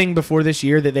anything before this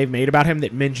year that they've made about him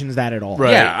that mentions that at all.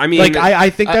 Right. Yeah, I mean, Like I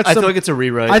think that's I some, feel like it's a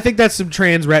rewrite. I think that's some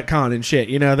trans retcon and shit.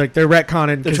 You know, like they're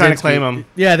retconning. They're trying to Kaczynski. claim him.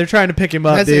 Yeah, they're trying to pick him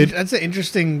up, That's dude. that's an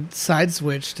interesting side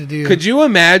switch to do. could you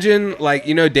imagine, like,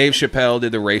 you know, Dave Chappelle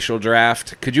did the racial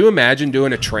draft? Could you imagine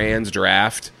doing a trans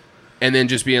draft and then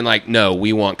just being like, no,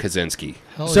 we want Kaczynski?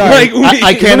 Hell Sorry. yeah. Like,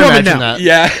 I can't the woman imagine now. that.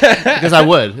 yeah. Because I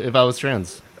would if I was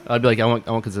trans. I'd be like, I want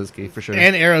Kaczynski for sure.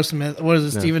 And Aerosmith. What is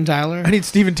it? Yeah. Steven Tyler. I need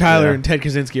Steven Tyler Yeah. and Ted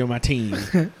Kaczynski on my team.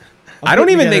 I don't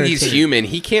even think together a he's team. human.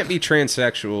 He can't be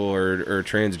transsexual or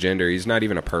transgender. He's not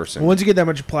even a person. Well, once you get that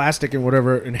much plastic and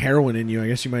whatever and heroin in you, I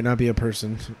guess you might not be a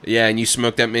person. Yeah, and you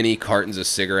smoke that many cartons of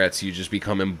cigarettes, you just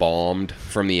become embalmed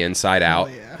from the inside out,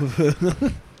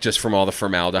 just from all the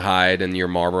formaldehyde and your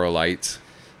Marlboro Lights.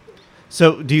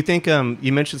 So, do you think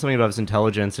you mentioned something about his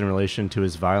intelligence in relation to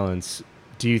his violence?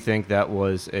 Do you think that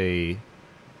was a,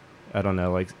 I don't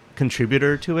know, like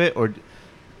contributor to it, or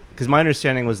because my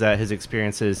understanding was that his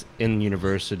experiences in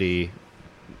university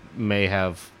may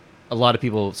have a lot of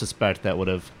people suspect that would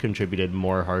have contributed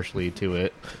more harshly to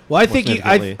it. Well, I More think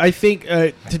significantly. I think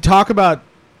to talk about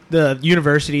the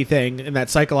university thing and that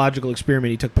psychological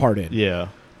experiment he took part in, Yeah.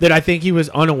 that I think he was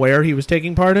unaware he was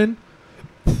taking part in.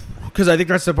 Because I think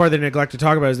that's the part they neglect to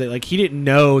talk about is that like he didn't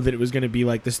know that it was going to be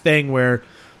like this thing where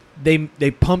they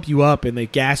pump you up and they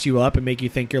gas you up and make you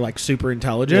think you're like super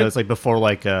intelligent. Yeah, it's like before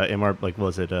like MR, like what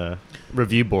was it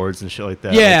review boards and shit like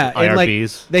that. Yeah, like and like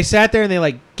IRBs. they sat there and they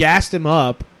like gassed him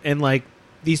up and like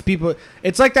these people.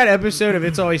 It's like that episode of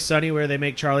It's Always Sunny where they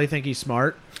make Charlie think he's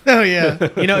smart. Oh yeah.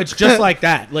 You know, it's just like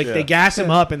that. Like they gas him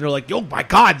up and they're like, "Oh my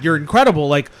god, you're incredible!"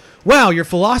 Like, "Wow, your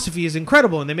philosophy is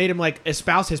incredible," and they made him like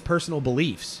espouse his personal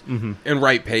beliefs. And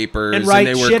write papers, And write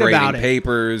they were shit grading about it.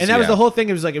 papers. And that was yeah. the whole thing.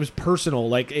 It was personal.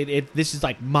 Like this is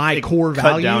like my core cut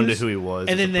values. down to who he was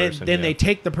And as then a person, then yeah. they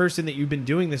take the person that you've been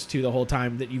doing this to the whole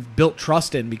time, that you've built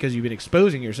trust in because you've been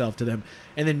exposing yourself to them,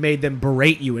 and then made them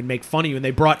berate you and make fun of you. And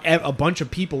they brought a bunch of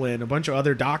people in, a bunch of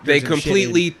other doctors. They and shit in.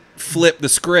 completely flipped the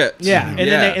script. Yeah, and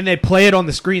then they play it on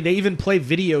the screen. They even play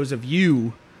videos of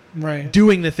you Right.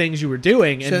 doing the things you were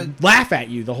doing and So- laugh at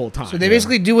you the whole time. So they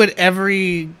basically do what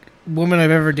every woman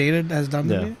I've ever dated has done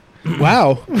to Yeah. me.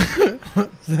 wow.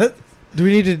 Do we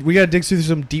need to? We got to dig through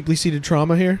some deeply seated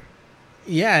trauma here.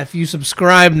 Yeah, if you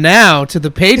subscribe now to the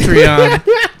Patreon,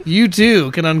 you too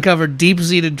can uncover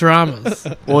deep-seated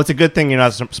traumas. Well, it's a good thing you're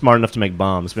not smart enough to make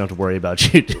bombs. We don't have to worry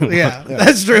about you. Too much. Yeah,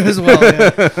 that's true as well.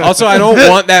 Yeah. Also, I don't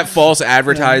want that false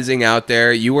advertising out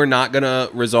there. You are not going to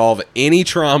resolve any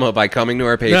trauma by coming to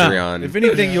our Patreon. If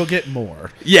anything, you'll get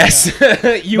more. Yes.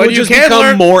 you But will you just can become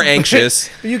learn- more anxious.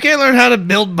 You can't learn how to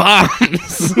build bombs.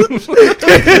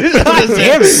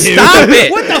 Stop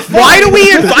it. What the fuck? Why do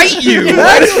we invite you?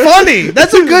 That's funny.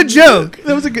 That's a good joke.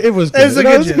 That was a good. It was. That was a That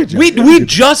good was a joke. good joke. We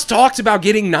just talked about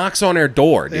getting knocks on our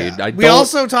door, dude. Yeah. I We don't-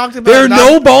 also talked about There are not-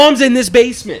 no bombs in this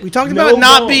basement. We talked No about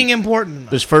not bombs. being important enough.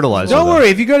 There's fertilizer. Don't though. worry.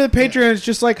 If you go to the Patreon, it's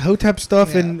just like Hotep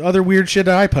stuff and other weird shit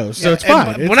that I post. So Yeah, it's and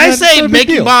fine. It's when I not- say it's not a big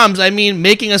making deal. bombs, I mean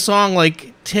making a song like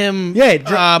Tim like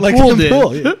Pool Tim did.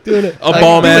 Pool, yeah, doing it. A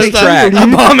bomb ass just track. A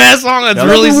bomb ass song that's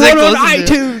really Number sick one to on listen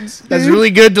to. iTunes. That's dude. really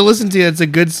good to listen to. It's a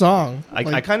good song.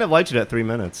 I kind of liked it at 3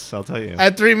 minutes. I'll tell you.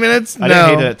 At 3 minutes, I no.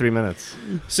 didn't hate it at 3 minutes.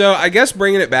 So I guess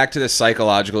bringing it back to the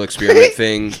psychological experiment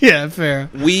thing, Yeah, fair.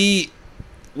 we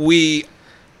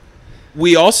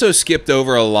also skipped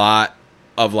over a lot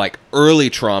of like early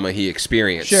trauma he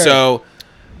experienced. Sure. So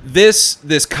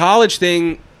this college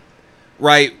thing,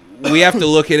 right? We have to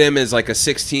look at him as like a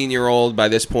 16-year-old. By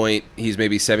this point, he's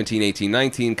maybe 17, 18,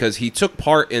 19 because he took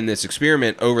part in this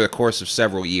experiment over the course of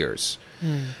several years.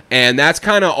 And that's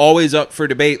kind of always up for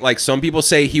debate. Like some people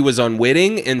say he was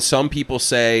unwitting, and some people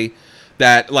say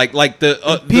that like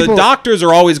the People- doctors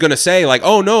are always going to say like,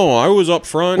 "Oh no, I was up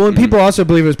front." Well, and people also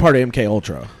believe it was part of MK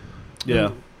Ultra.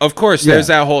 Yeah. Of course, Yeah. there's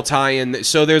that whole tie-in.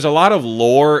 So there's a lot of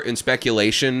lore and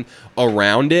speculation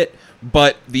around it.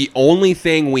 But the only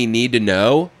thing we need to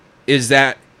know is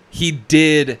that he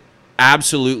did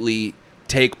absolutely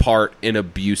take part in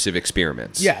abusive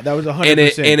experiments. Yeah, that was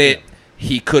 100%. And it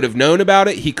he could have known about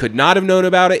it. He could not have known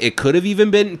about it. It could have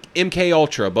even been MK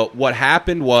Ultra. But what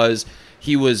happened was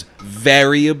he was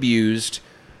very abused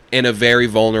in a very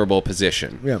vulnerable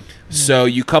position. Yeah. So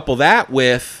you couple that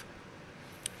with,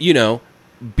 you know,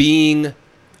 being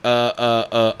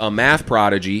a math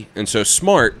prodigy and so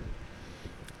smart,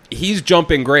 he's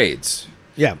jumping grades.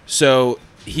 Yeah. So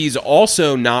he's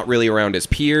also not really around his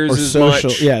peers Or as social,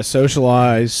 much. yeah,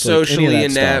 socialized, like, any of Socially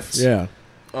that inept. stuff. Yeah.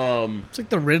 It's like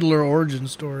the Riddler origin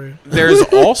story. There's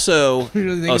also You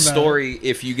really think a about story,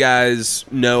 if you guys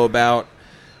know about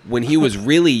when he was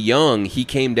really young, he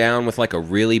came down with like a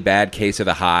really bad case of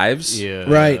the hives. Yeah.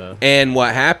 Right. And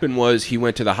what happened was he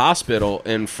went to the hospital,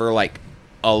 and for like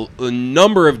a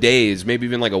number of days, maybe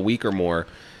even like a week or more,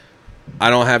 I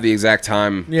don't have the exact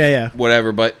time,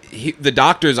 whatever, but the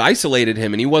doctors isolated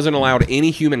him, and he wasn't allowed any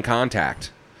human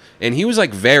contact. And he was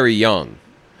like very young.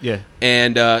 Yeah.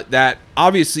 And that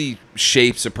obviously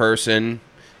shapes a person,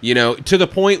 you know, to the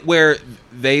point where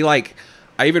they like,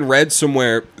 I even read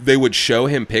somewhere they would show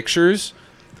him pictures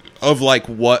of like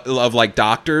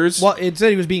doctors. Well, it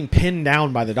said he was being pinned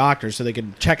down by the doctors so they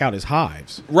could check out his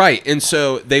hives. Right. And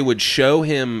so they would show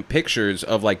him pictures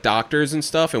of like doctors and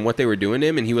stuff and what they were doing to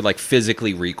him, and he would like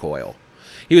physically recoil.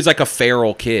 He was like a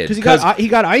feral kid. Because he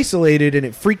got isolated and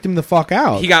it freaked him the fuck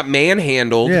out. He got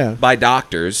manhandled by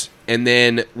doctors, and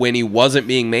then when he wasn't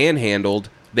being manhandled,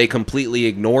 they completely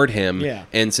ignored him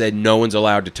and said no one's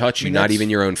allowed to touch you, not even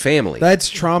your own family. That's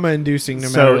trauma-inducing no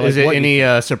matter So like, is it what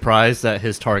any surprise that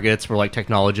his targets were like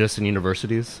technologists and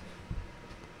universities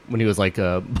when he was like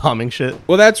bombing shit?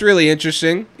 Well, that's really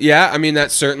interesting. Yeah, I mean,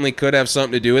 that certainly could have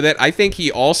something to do with it. I think he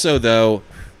also, though,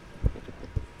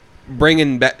 bringing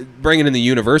in the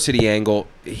university angle,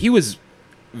 he was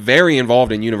very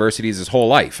involved in universities his whole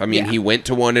life. I mean, he went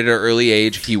to one at an early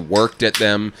age. He worked at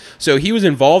them. So he was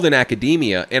involved in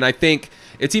academia. And I think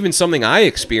it's even something I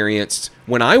experienced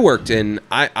when I worked in,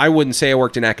 I wouldn't say I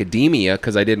worked in academia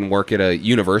because I didn't work at a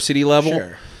university level.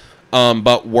 Sure.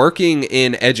 But working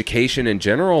in education in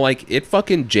general, like, it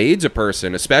fucking jades a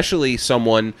person, especially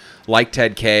someone like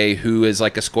Ted Kaye, who is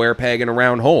like a square peg in a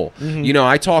round hole. Mm-hmm. You know,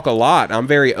 I talk a lot. I'm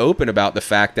very open about the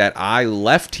fact that I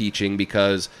left teaching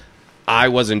because I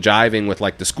wasn't jiving with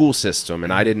like the school system,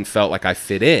 and I didn't felt like I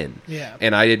fit in. Yeah.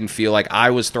 And I didn't feel like I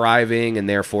was thriving, and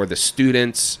therefore the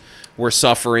students were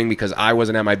suffering because I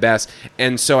wasn't at my best.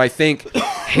 And so I think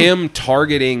him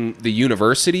targeting the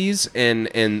universities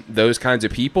and those kinds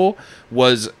of people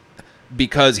was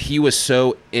because he was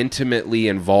so intimately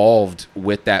involved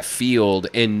with that field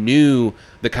and knew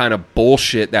the kind of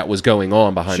bullshit that was going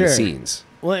on behind the scenes.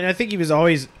 Well, and I think he was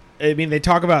always, I mean, they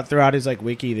talk about throughout his like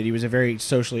wiki that he was a very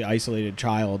socially isolated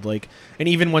child, like, and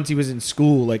even once he was in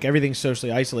school, like, everything's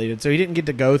socially isolated, so he didn't get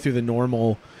to go through the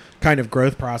normal kind of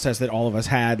growth process that all of us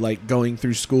had, like going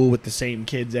through school with the same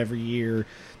kids every year,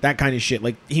 that kind of shit.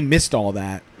 Like, he missed all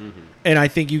that. Mm-hmm. And I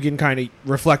think you can kind of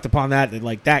reflect upon that, and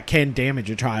like that can damage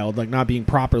a child, like not being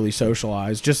properly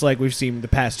socialized, just like we've seen the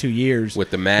past 2 years with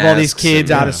the with all these masks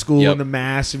kids and- out of school Yep. and the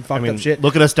masks and fucked I mean, up shit.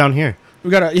 look at us down here. We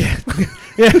got a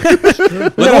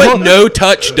Look what no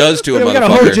touch does to a we got a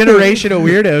whole motherfucker. generation of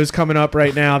weirdos coming up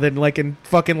right now that like in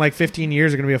fucking like 15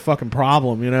 years are gonna be a fucking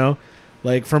problem, you know,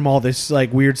 like from all this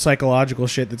like weird psychological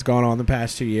shit that's gone on the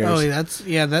past 2 years. Oh, that's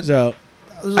So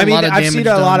there's I mean, lot of I've damage seen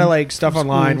a lot done of like stuff in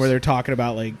online schools. where they're talking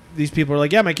about like these people are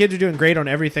like, yeah, my kids are doing great on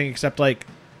everything except like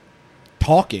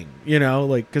talking, you know,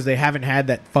 like because they haven't had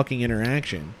that fucking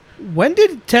interaction. When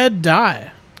did Ted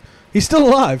die? He's still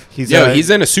alive. He's He's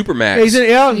in a supermax. Yeah, he's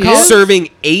out in He Col- is? serving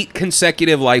 8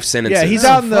 consecutive life sentences. Yeah, he's Oh,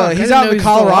 out in the fuck. I he's didn't out know in the he was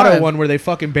still Colorado alive. one where they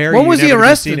fucking bury When you, was he never to be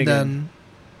arrested seen again.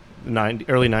 then?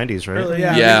 early 90s, right? Early,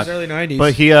 Yeah. yeah, early 90s.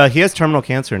 But he has terminal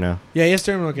cancer now. Yeah, he has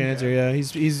terminal cancer. Yeah,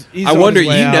 he's I on wonder, his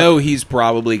way you out. know, he's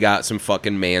probably got some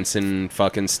fucking Manson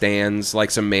fucking stands,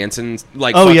 like some Manson,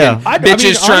 like Oh, fucking yeah.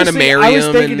 bitches trying to honestly, marry I was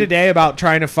him. thinking and- today about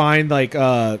trying to find like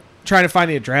trying to find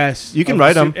the address. You can of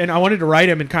write the him. and I wanted to write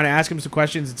him and kind of ask him some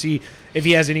questions and see if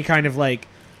he has any kind of like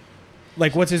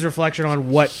what's his reflection on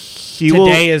what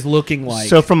today is looking like.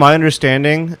 So, from my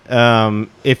understanding,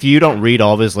 if you don't read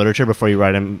all of his literature before you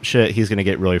write him shit, he's gonna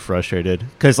get really frustrated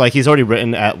because, like, he's already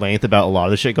written at length about a lot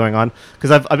of the shit going on. Because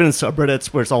I've been in subreddits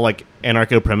where it's all like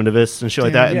anarcho-primitivists and shit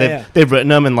like that, and Yeah, they've written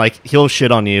them, and like he'll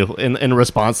shit on you in a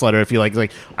response letter if you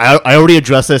like I already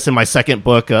addressed this in my second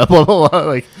book, blah blah blah.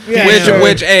 Like, Yeah,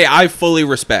 which, hey, I fully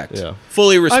respect. Yeah.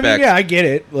 Fully I respect. mean, yeah, I get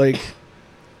it. Like,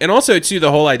 And also, too,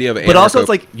 the whole idea of but also it's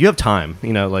like you have time,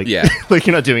 you know, like Yeah. like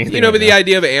you're not doing anything. you know, right but the now.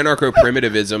 idea of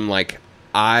anarcho-primitivism, like,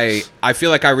 I feel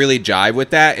like I really jive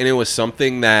with that, and it was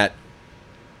something that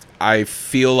I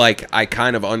feel like I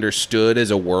kind of understood as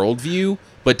a worldview,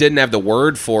 but didn't have the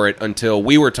word for it until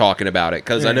we were talking about it.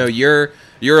 Because I know you're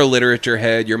a literature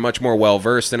head, you're much more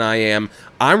well-versed than I am.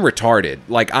 I'm retarded.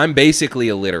 Like, I'm basically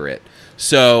illiterate.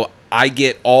 So I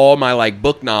get all my, like,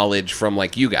 book knowledge from,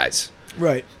 like, you guys.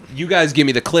 right. You guys give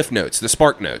me the cliff notes, the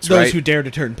spark notes, Those right? who dare to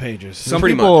turn pages. Some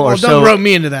pretty people much. are Well, so Doug wrote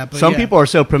me into that. But some yeah. people are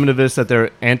so primitivist that they're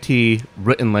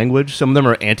anti-written language. Some of them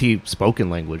are anti-spoken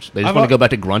language. They just I've want to al- go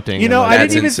back to grunting. You and, know, like, I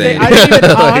That's didn't even insane. think.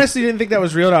 I honestly didn't think that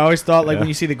was real. I always thought, like, when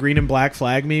you see the green and black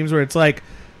flag memes, where it's like,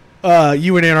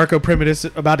 you an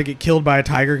anarcho-primitivist about to get killed by a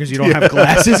tiger because you don't have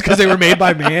glasses because they were made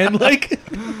by man. Like,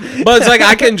 But it's like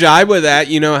I can jibe with that.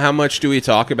 You know, how much do we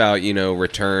talk about, you know,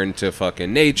 return to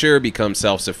fucking nature, become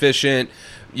self-sufficient,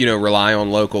 you know, rely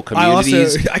on local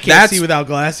communities. I can't see without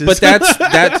glasses.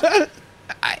 But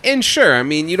and sure, I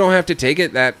mean, you don't have to take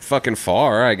it that fucking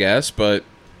far, I guess, but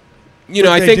you know,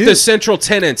 But I they think do. the central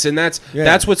tenets, and that's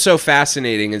Yeah. what's so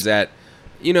fascinating, is that,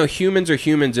 you know, humans are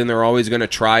humans, and they're always going to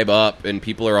tribe up, and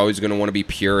people are always going to want to be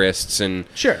purists, and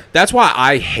Sure. that's why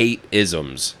I hate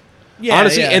isms. Yeah,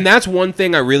 Honestly, yeah. and that's one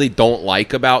thing I really don't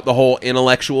like about the whole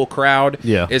intellectual crowd.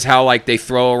 Yeah. Is how like they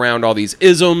throw around all these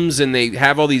isms, and they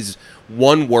have all these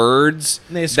one words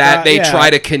They that they yeah. try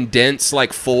to condense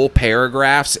like full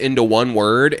paragraphs into one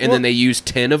word, and Well- then they use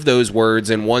 10 of those words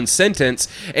in one sentence,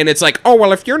 and it's like, oh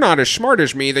well, if you're not as smart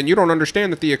as me, then you don't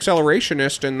understand that the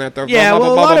accelerationist and that the Yeah, blah blah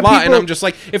well, a blah lot blah of blah. And people- I'm just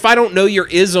like, if I don't know your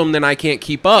ism, then I can't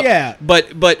keep up. Yeah.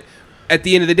 But at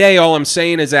the end of the day, all I'm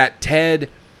saying is that Ted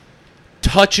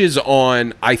touches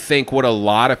on, I think, what a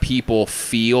lot of people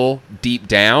feel deep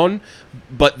down,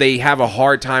 but they have a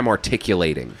hard time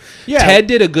articulating. Yeah. Ted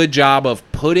did a good job of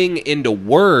putting into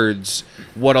words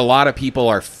what a lot of people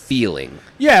are feeling.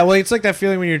 Yeah, well, it's like that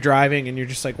feeling when you're driving and you're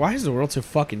just like, why is the world so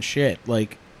fucking shit?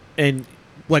 Like, and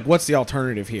like, what's the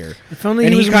alternative here? If only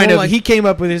And he he was kind more of like, he came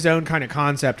up with his own kind of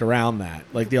concept around that,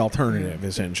 like the alternative,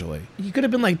 essentially. he could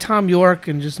have been like Tom York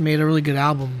and just made a really good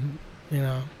album, you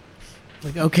know.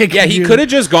 Like, okay, Yeah, he could have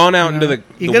just gone out into the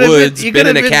He could've woods, he been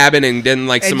in could've a cabin, and done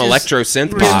like and some just- electro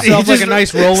synth Made pop. He himself like a just-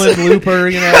 nice Roland looper,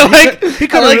 you know. Like, He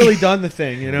could have like- really done the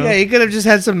thing, you know. Yeah, he could have just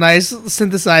had some nice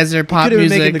synthesizer pop could have been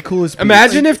making music. the coolest. beats.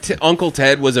 Imagine if Uncle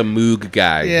Ted was a Moog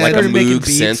guy, Yeah. like a Started making Moog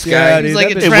beats, synth yeah, guy. dude. He's like a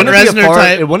It It Trent wouldn't, be a Reznor far,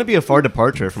 type. it wouldn't be a far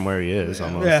departure from where he is.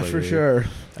 Almost, yeah, like, for sure.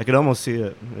 I could almost see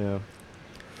it. Yeah,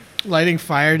 Lighting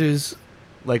fire to his.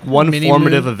 like one Mini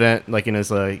formative moon. event, like in his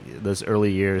those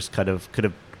early years, could have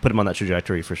put him on that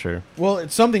trajectory for sure. Well,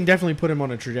 it's something definitely put him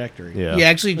on a trajectory. Yeah, He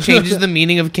actually changes the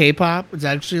meaning of K-pop. It's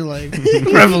actually like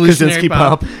revolutionary Kaczynski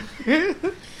pop.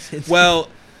 pop. Well,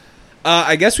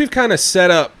 I guess we've kind of set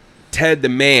up Ted the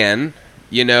man.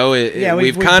 You know, Yeah,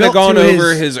 we've we've kind of built gone to over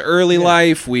his- his early yeah.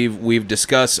 life. We've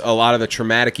discussed a lot of the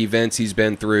traumatic events he's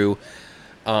been through.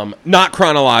 Not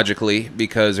chronologically,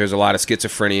 because there's a lot of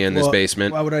schizophrenia in this Well,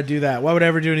 basement. Why would I do that? Why would I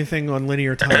ever do anything on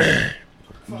linear time?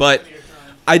 But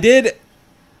I did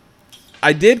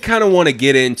kind of want to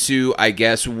get into, I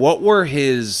guess, what were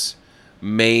his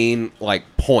main like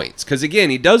points, because again,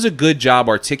 he does a good job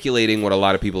articulating what a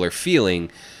lot of people are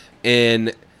feeling,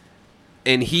 and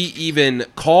he even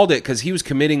called it, because he was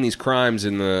committing these crimes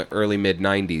in the early mid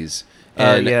 90s,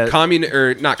 and yeah.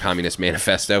 not Communist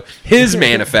Manifesto, his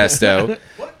manifesto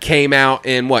came out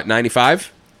in what,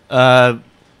 95?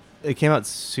 It came out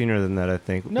sooner than that, I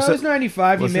think. No, So- it was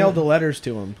 95. He was mailed it? the letters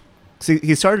to him. See,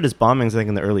 he started his bombings, I think,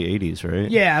 in the early '80s, right?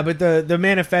 Yeah, but the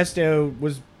manifesto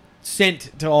was sent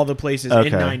to all the places Okay.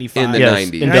 in 95. In the Yes,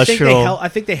 90s. And industrial. I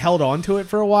think they held on to it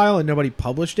for a while and nobody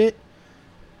published it.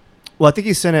 Well, I think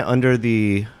he sent it under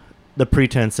the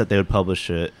pretense that they would publish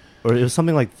it, or it was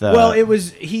something like that. Well, it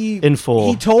was In full.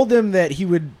 He told them that he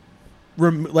would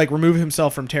remove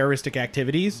himself from terroristic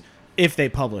activities if they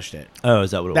published it. Oh,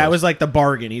 is that what it was? That was like the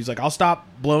bargain. He's like, I'll stop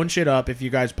blowing shit up if you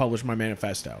guys publish my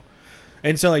manifesto.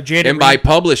 And so like Janet And by Reed-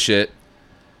 publish it,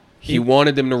 he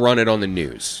wanted them to run it on the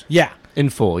news. yeah. in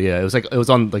full. Yeah, it was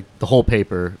on like the whole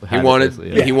paper. He had it, wanted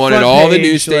basically, yeah. he wanted Front all the page,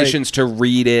 news like- stations to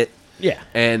read it Yeah.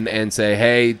 and say,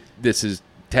 "Hey, this is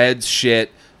Ted's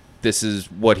shit. This is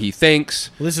what he thinks."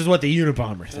 Well, this is what the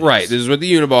Unabomber thinks. Right. This is what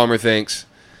the Unabomber thinks.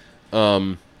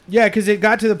 Yeah, because it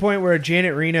got to the point where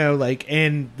Janet Reno, like,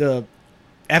 and the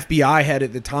FBI head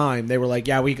at the time, they were like,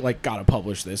 "Yeah, we like gotta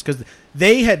publish this," because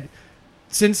they had,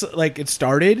 since like it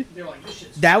started,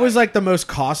 that was like the most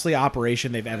costly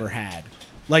operation they've ever had.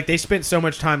 Like they spent so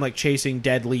much time like chasing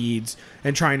dead leads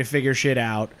and trying to figure shit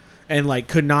out, and like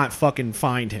could not fucking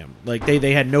find him. Like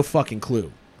they had no fucking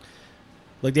clue.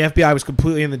 Like the FBI was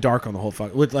completely in the dark on the whole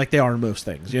fuck, like they are in most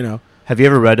things, you know. Have you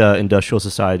ever read Industrial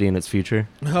Society and Its Future?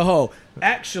 Oh,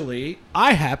 actually,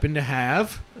 I happen to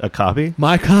have A copy?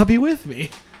 my copy with me,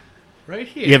 right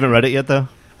here. You haven't read it yet, though.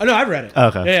 Oh no, I've read it. Oh,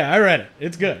 okay. Yeah, I read it.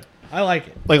 It's good. I like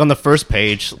it. Like on the first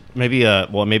page, maybe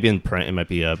maybe in print it might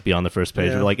be beyond the first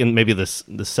page, Yeah. but like in maybe the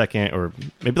second or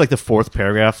maybe like the fourth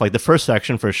paragraph, like the first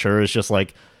section for sure is just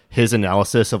like his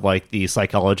analysis of like the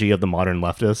psychology of the modern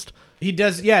leftist. He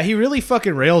does. Yeah, he really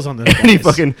fucking rails on this. And he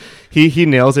fucking he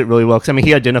nails it really well. 'Cause, I mean,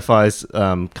 he identifies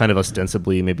kind of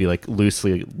ostensibly, maybe like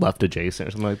loosely left adjacent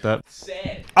or something like that.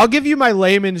 I'll give you my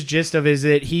layman's gist of is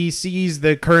that he sees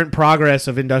the current progress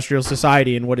of industrial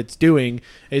society and what it's doing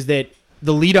is that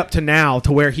the lead up to now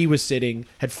to where he was sitting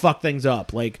had fucked things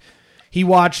up. Like he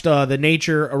watched the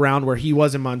nature around where he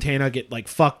was in Montana get like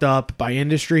fucked up by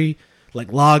industry,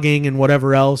 like logging and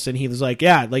whatever else, and he was like,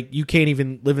 yeah, like you can't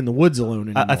even live in the woods alone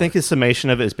anymore. I think his summation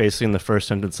of it is basically in the first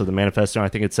sentence of the manifesto. I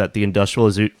think it's that the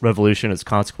Industrial Revolution, its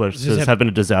consequences have been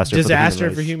a disaster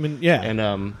for the human race. yeah.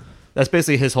 And that's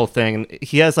basically his whole thing. And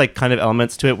he has like kind of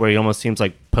elements to it where he almost seems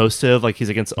like positive, like he's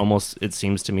against almost, it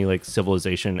seems to me, like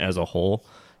civilization as a whole.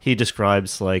 He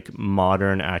describes like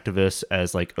modern activists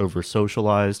as like over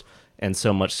socialized, and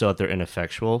so much so that they're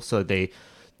ineffectual. So they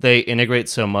integrate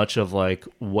so much of like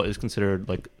what is considered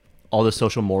like all the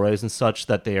social mores and such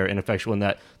that they are ineffectual, and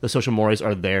that the social mores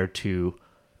are there to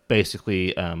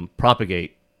basically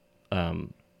propagate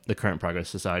the current progress of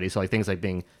society. So like things like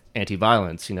being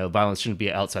anti-violence, violence shouldn't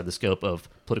be outside the scope of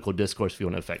political discourse if you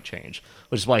want to affect change,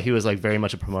 which is why he was like very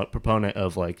much a proponent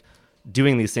of like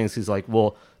doing these things. He's like,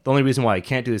 well, the only reason why I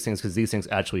can't do these things because these things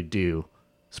actually do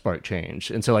spark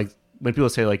change. And so like when people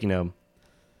say like,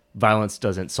 violence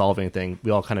doesn't solve anything,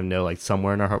 we all kind of know like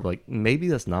somewhere in our heart, we're like, maybe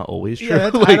that's not always true. Yeah,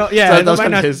 like, that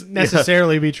might not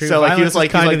necessarily be true. So like he was like,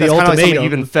 kind of the that's kind of like something ultimatum.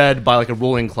 you've been fed by like a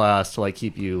ruling class to like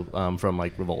keep you from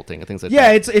like revolting and things like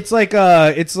Yeah, that.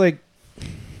 it's like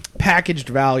packaged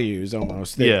values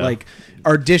almost that like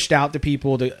are dished out to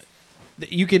people to.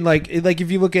 You can like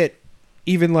if you look at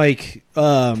even like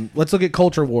let's look at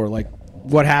culture war, like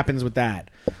what happens with that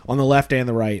on the left and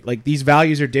the right. Like these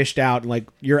values are dished out, and like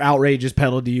your outrage is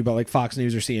peddled to you by like Fox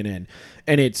News or CNN,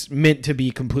 and it's meant to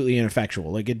be completely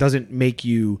ineffectual. Like it doesn't make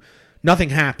you. Nothing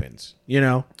happens, at the end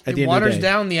of the day. It waters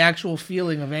down the actual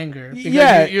feeling of anger. Because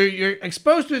Yeah. you're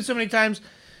exposed to it so many times,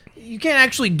 you can't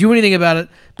actually do anything about it.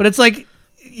 But it's like,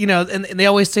 and they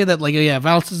always say that, like,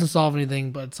 violence doesn't solve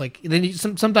anything. But it's like, then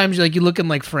sometimes you look in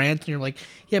like France and you're like,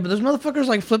 yeah, but those motherfuckers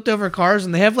like flipped over cars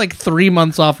and they have like 3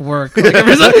 months off work. Like,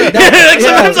 sometimes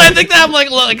I think that I'm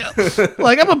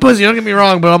like I'm a pussy. Don't get me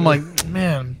wrong, but I'm like,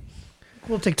 man,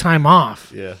 we'll take time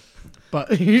off. Yeah.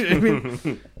 But I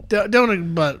mean,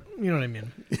 don't. But you know what I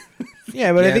mean.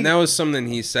 Yeah, but I think and that was something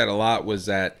he said a lot, was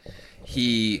that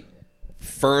he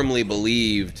firmly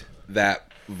believed that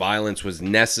violence was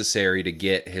necessary to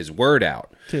get his word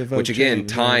out. To evoke Which again,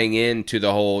 change, tying into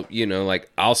the whole, like,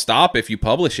 I'll stop if you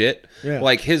publish it. Yeah.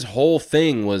 Like his whole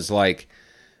thing was like,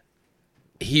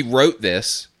 he wrote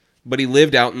this, but he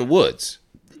lived out in the woods.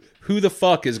 Who the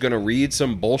fuck is going to read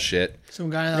some bullshit Some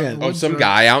guy out in the of woods some or-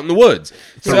 guy out in the woods?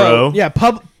 Thoreau. yeah,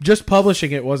 just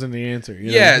publishing it wasn't the answer.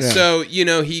 So,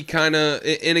 he kind of,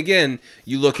 and again,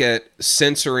 you look at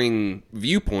censoring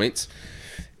viewpoints.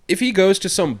 If he goes to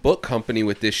some book company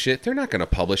with this shit, they're not going to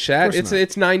publish that.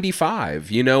 It's 95.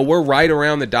 We're right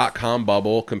around the .com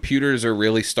bubble. Computers are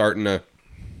really starting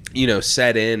to,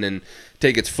 set in and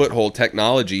take its foothold.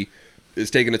 Technology is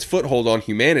taking its foothold on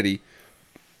humanity.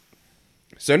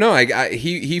 So no,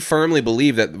 he firmly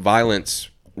believed that violence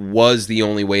was the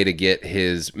only way to get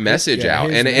his message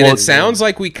out, and it sounds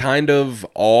like we kind of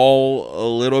all a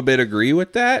little bit agree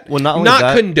with that. Well, not only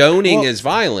that- condoning his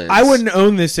violence. I wouldn't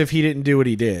own this if he didn't do what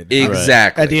he did.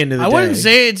 exactly At the end of the I day, wouldn't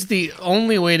say it's the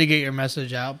only way to get your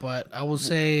message out, but I will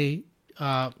say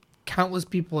countless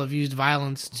people have used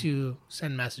violence to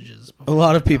send messages. a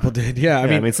lot of people did. Yeah, I I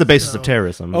mean, mean, it's the basis of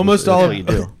terrorism. almost That's all what of you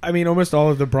do. I mean, almost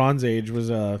all of the Bronze Age was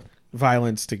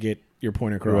violence to get your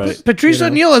point across. Right. Patrice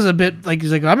O'Neill is a bit like,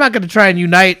 he's like, I'm not going to try and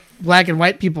unite black and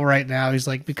white people right now. He's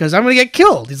like, because I'm going to get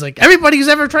killed. He's like, everybody who's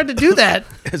ever tried to do that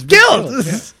is killed.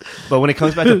 But when it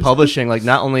comes back to publishing, like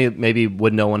not only maybe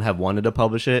would no one have wanted to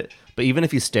publish it, but even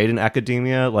if he stayed in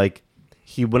academia, like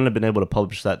he wouldn't have been able to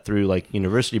publish that through like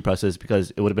university presses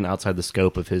because it would have been outside the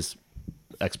scope of his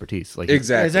expertise. Like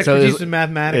exactly. His So expertise it- in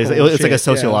mathematics. it's like a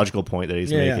sociological point that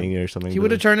he's Yeah, making or something. He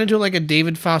would have turned into like a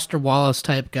David Foster Wallace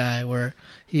type guy where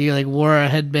he like wore a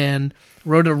headband,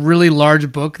 wrote a really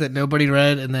large book that nobody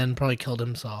read, and then probably killed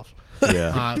himself.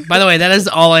 Yeah. By the way, that is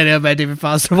all I know about David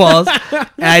Foster Wallace. And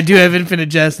I do have Infinite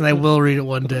Jest, and I will read it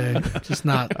one day. Just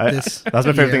not this. That was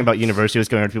my favorite year. thing about university, was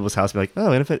going around to people's house and be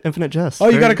like, oh, Infinite Jest. Oh,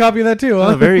 you got a copy of that too, huh?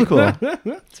 Oh, very cool.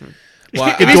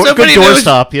 Well, It'd be so Good funny if it was-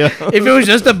 doorstop, yeah. If it was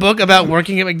just a book about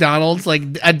working at McDonald's, like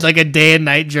a day and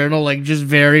night journal, like just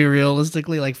very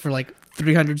realistically, like for like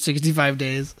 365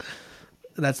 days,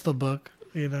 that's the book,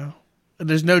 And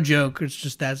there's no joke. It's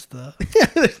just that's the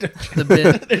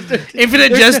bit.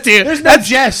 Infinite Jest 2. There's no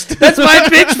jest. That's my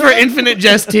pitch for Infinite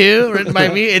Jest 2, written by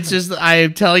me. It's just I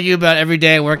tell you about every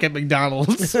day I work at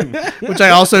McDonald's, which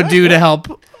I also do to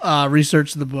help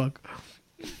research the book.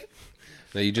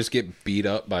 now you just get beat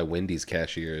up by Wendy's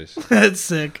cashiers. That's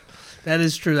sick. That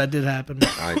is true. That did happen.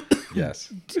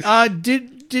 Yes.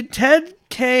 Did Ted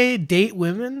K date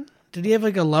women? Did he have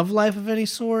like a love life of any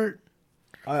sort?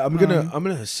 I'm gonna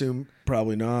assume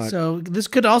probably not. So this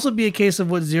could also be a case of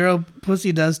what Zero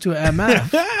Pussy does to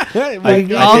MF.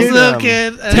 Like, also, did,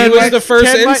 kid. He was the first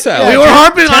Ted might- incel. yeah, we were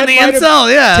harping Ted on the might have-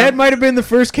 incel, yeah. Ted might have been the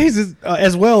first case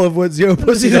as well of what Zero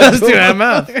Pussy does does to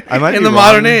MF I might in be the wrong.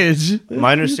 modern age.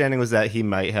 My understanding was that he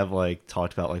might have like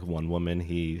talked about like one woman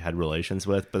he had relations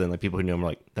with, but then like people who knew him were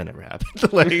like, that never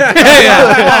happened. Like,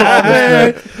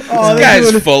 Oh, This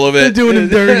guy's full of They're it. doing him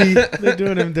dirty. They're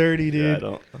doing him dirty, yeah,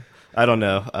 dude. I don't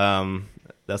know.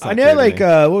 That's not I clear know, to like, me.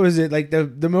 what was it? Like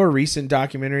the more recent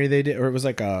documentary they did, or it was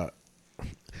like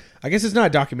I guess it's not a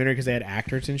documentary because they had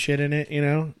actors and shit in it. You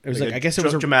know, it was like a I guess it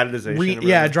was a dramatization. or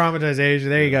yeah, whatever. dramatization.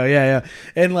 There you go. Yeah.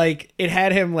 And like it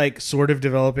had him like sort of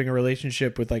developing a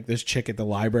relationship with like this chick at the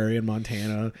library in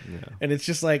Montana, and it's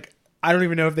just like I don't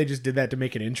even know if they just did that to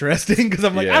make it interesting because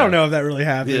I'm like I Yeah. don't know if that really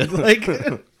happened. Like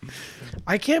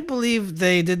I can't believe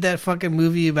they did that fucking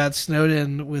movie about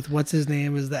Snowden with what's his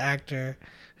name as the actor.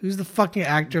 Who's the fucking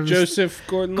actor? Of this- Joseph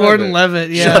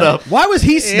Gordon-Levitt. Yeah. Shut up. why was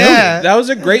he Snowden? Yeah. That was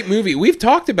a great movie. We've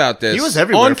talked about this. He was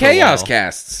everywhere on for a Chaos while.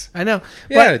 Casts. I know.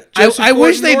 Yeah, But Joseph I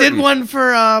wish they did Gordon-Norton.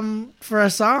 one for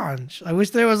Assange. I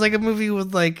wish there was like a movie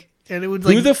with like and it would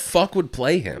like Who the fuck would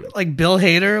play him? like Bill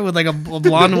Hader with like a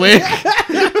blonde wig.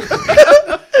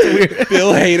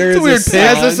 Bill Hader is Weird pick.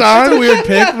 That's a weird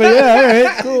pick, but yeah, all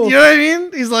right, cool. You know what I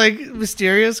mean? He's like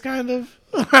mysterious kind of.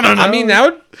 I don't know. I mean, that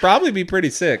would probably be pretty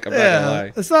sick. I'm not gonna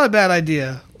lie. it's not a bad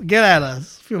idea. Get at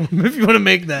us if you want to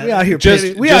make that. We out here, Just,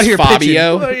 pitching. We just out here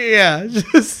Fabio. Oh, yeah,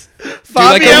 just Do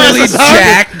Fabio like a really Assange.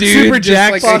 jack dude, Super just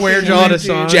jack, like a square jawed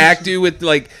Assange. jack dude with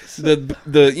like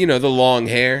the you know the long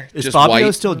hair, Is just Fabio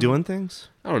white. still doing things?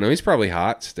 I don't know. He's probably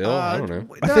hot still. I don't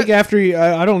know. I think after he,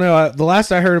 I don't know. The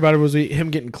last I heard about it was him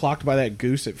getting clocked by that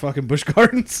goose at fucking Busch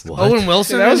Gardens. Owen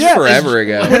Wilson. That was is- forever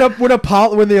ago.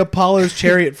 When the Apollo's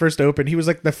chariot first opened, he was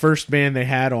like the first man they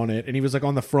had on it, and he was like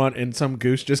on the front, and some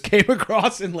goose just came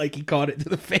across and like he caught it to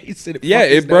the face. And Yeah,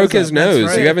 fucked it broke his up. nose.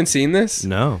 right. You haven't seen this?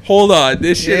 No. Hold on,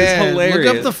 this shit Yeah, is hilarious.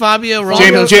 look up the Fabio roller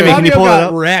Jamie, coaster. can you Fabio pull that got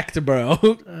up? wrecked, bro.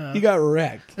 He got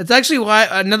wrecked. It's actually why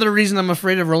another reason I'm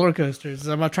afraid of roller coasters. Is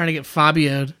I'm not trying to get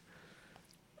Fabio'd.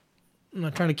 I'm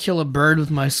not trying to kill a bird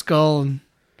with my skull and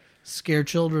scare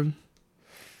children.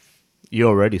 You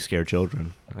already scare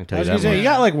children. I can tell I was you gonna that say much. you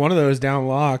got like one of those down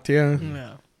locked. Yeah,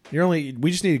 Yeah,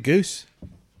 we just need a goose.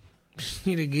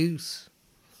 need a goose.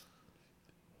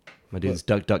 My dude's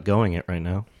duck going it right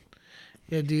now.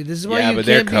 Yeah, dude, this is why yeah, you but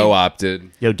they're can't be-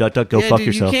 co-opted. Yo, duck, go yeah, fuck dude,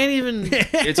 yourself. You can't even.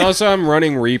 It's also I'm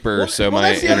running Reaper, so my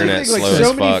that's the other internet's thing, slow like, as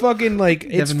so many fuck. fucking like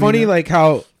it's Devin funny Mina. like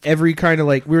how every kind of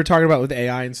like we were talking about with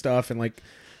AI and stuff and like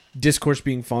discourse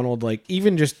being funneled, like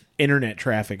even just internet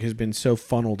traffic has been so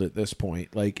funneled at this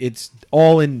point. Like it's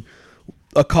all in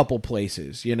a couple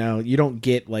places, you know. You don't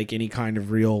get like any kind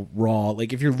of real raw,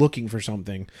 like if you're looking for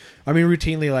something. I mean,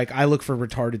 routinely, like I look for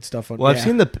retarded stuff on. Well, yeah.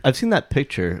 I've seen that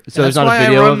picture. So That's there's not why a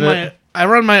video I of run it. I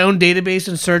run my own database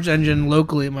and search engine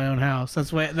locally at my own house.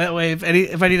 That way,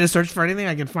 if I need to search for anything,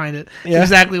 I can find it Yeah.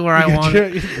 exactly where I want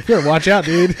it. You better watch out,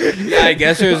 dude. Yeah, I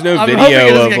guess there's no I'm hoping it video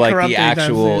doesn't of get like corrupted the anytime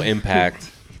actual soon. impact.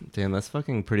 Damn, that's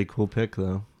fucking pretty cool pic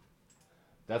though.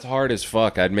 That's hard as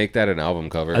fuck. I'd make that an album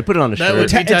cover. I'd put it on a That shirt.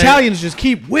 would- Ita- Italians just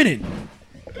keep winning.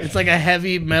 It's like a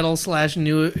heavy metal /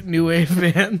 new wave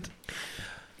band.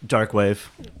 Dark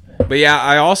wave. But yeah,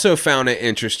 I also found it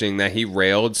interesting that he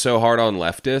railed so hard on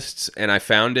leftists, and I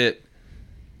found it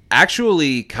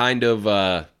actually kind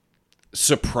of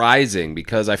surprising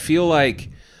because I feel like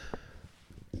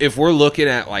if we're looking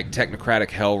at like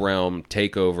technocratic hell realm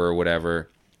takeover or whatever,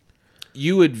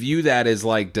 you would view that as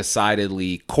like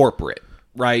decidedly corporate,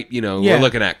 right? You know, Yeah. we're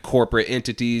looking at corporate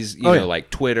entities, you Oh, know, yeah. like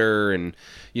Twitter and,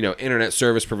 you know, internet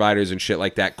service providers and shit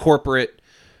like that. Corporate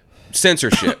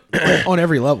censorship. On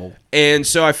every level. And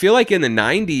so I feel like in the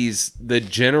 90s, the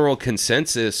general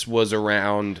consensus was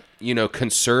around, you know,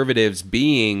 conservatives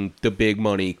being the big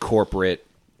money corporate,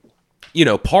 you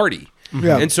know, party.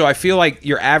 Yeah. And so I feel like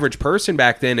your average person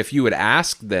back then, if you would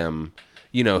ask them,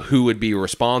 you know, who would be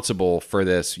responsible for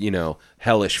this, you know,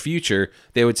 hellish future,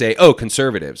 they would say, oh,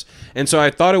 conservatives. And so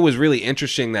I thought it was really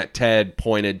interesting that Ted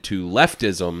pointed to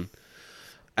leftism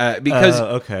because,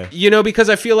 okay. you know, because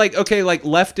I feel like, okay, like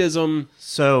leftism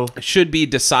So should be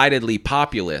decidedly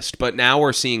populist, but now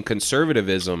we're seeing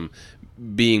conservatism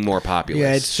being more populist.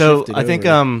 Yeah, it's So shifted I think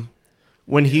over.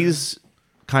 when he's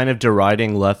kind of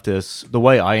deriding leftists, the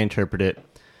way I interpret it,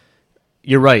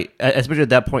 you're right. Especially at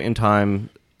that point in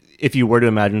time, if you were to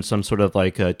imagine some sort of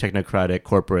like a technocratic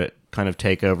corporate kind of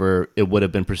takeover, it would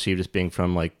have been perceived as being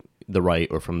from like the right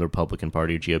or from the Republican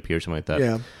Party or GOP or something like that.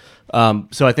 Yeah.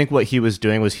 So I think what he was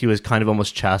doing was he was kind of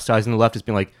almost chastising the leftists,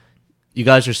 being like, you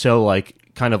guys are so like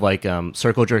kind of like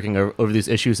circle jerking over these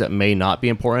issues that may not be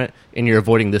important, and you're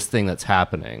avoiding this thing that's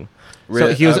happening.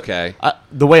 Really? So he was, Okay.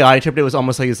 The way I interpreted it was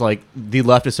almost like he's like the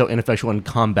left is so ineffectual in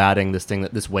combating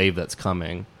this wave that's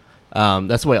coming.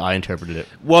 That's the way I interpreted it.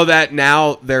 Well, that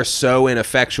now they're so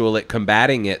ineffectual at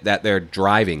combating it that they're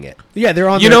driving it. Yeah, they're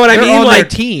on. You know what I they're mean? on Like-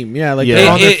 their team. Yeah, like Yeah.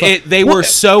 they're on their They Well, were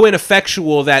so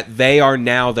ineffectual that they are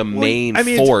now the main I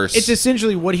mean, force. It's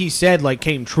essentially what he said. Like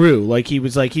came true. Like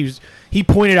he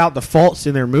pointed out the faults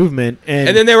in their movement, and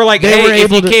and then they were like, they "Hey, were if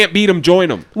able you to- can't beat them, join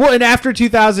them." Well, and after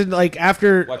 2000, like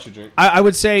after, Watch your drink. I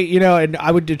would say, and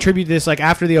I would attribute this like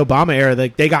after the Obama era,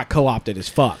 like they got co-opted as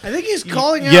fuck. I think he's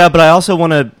calling out. Yeah, but I also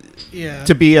want Yeah.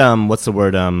 to be what's the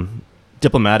word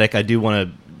diplomatic. I do want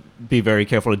to be very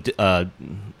careful to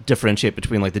differentiate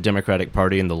between like the Democratic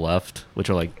Party and the left, which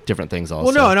are like different things also.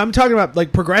 Well, no, and I'm talking about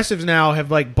like progressives now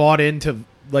have like bought into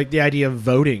like the idea of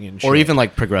voting and shit. or even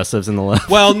like progressives in the left.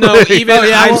 Well, no, even Oh,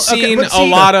 yeah, I've well, okay, seen but a see,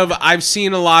 lot of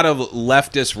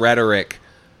leftist rhetoric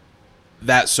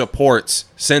that supports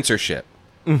censorship.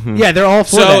 yeah, they're all for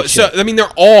So, that so shit. I mean,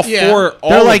 they're all Yeah. for all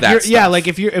They're like, of that stuff. yeah, like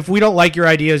if we don't like your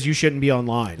ideas, you shouldn't be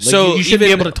online. Like, So you shouldn't be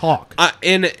even- able to talk.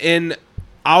 And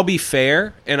I'll be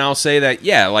fair, and I'll say that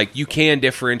like you can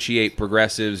differentiate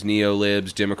progressives,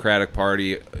 neo-libs, Democratic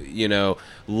Party,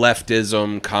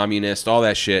 leftism, communist, all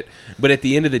that shit. But at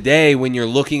the end of the day, when you're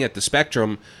looking at the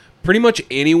spectrum, pretty much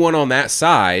anyone on that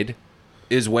side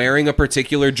is wearing a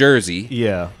particular jersey.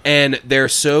 Yeah. And they're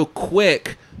so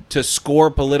quick to score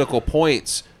political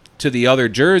points to the other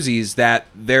jerseys that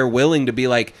they're willing to be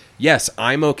like, yes,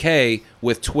 I'm okay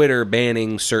with Twitter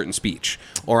banning certain speech,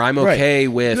 or I'm Right. okay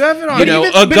with You have it on- a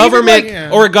but even government like-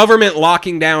 yeah. or a government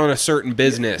locking down a certain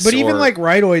business. But even or- like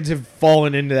rightoids have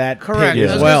fallen into that Correct. pit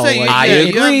I as was well. gonna say, Like, I you have-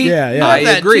 agree. Yeah, yeah. you have I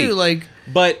that agree. Too, like,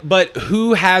 But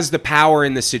who has the power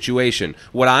in the situation?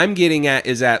 What I'm getting at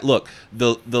is that look,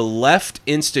 the left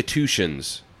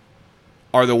institutions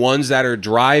are the ones that are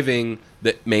driving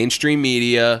the mainstream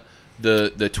media,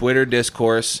 the Twitter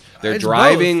discourse. They're It's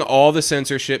driving all the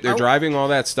censorship. They're I- driving all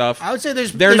that stuff. I would say They're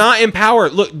there's- not in power.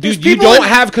 Look, there's dude, you people don't in-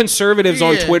 have conservatives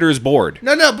on Yeah. Twitter's board.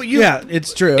 no, but you. yeah,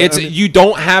 it's true. It's I mean, you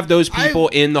don't have those people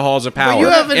in the halls of power. you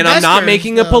have and I'm not investors,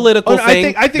 making a though. political I thing.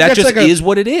 think that that's just like is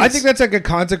what it is. I think that's like a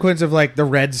consequence of like the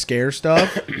Red Scare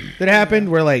stuff that happened,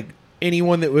 where like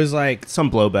anyone that was like,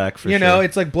 Some blowback for you sure. know,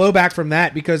 it's like blowback from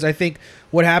that, because I think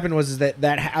what happened was is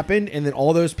that happened, and then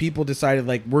all those people decided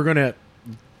like we're gonna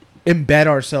embed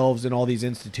ourselves in all these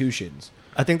institutions.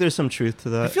 I think there's some truth to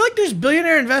I that. feel like there's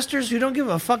billionaire investors who don't give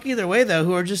a fuck either way, though,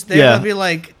 who are just there Yeah. to be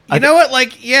like, I you know what,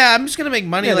 like, yeah, I'm just gonna make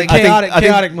money. Yeah, like, the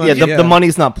chaotic money. Yeah, Yeah. the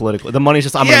money's not political. The money's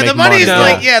just I'm Yeah, gonna the make money. money's No,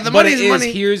 like, yeah, the but money's it is,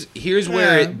 money. Here's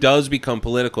where Yeah. it does become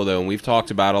political, though, and we've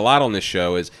talked about a lot on this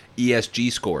show, is ESG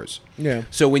scores. Yeah.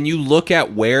 So when you look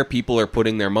at where people are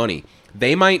putting their money,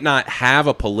 they might not have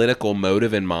a political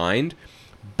motive in mind,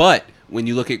 but when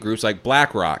you look at groups like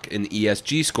BlackRock and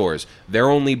ESG scores, they're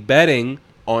only betting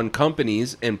on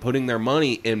companies and putting their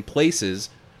money in places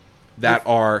that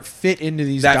are Fit into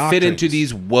these that doctrines. fit into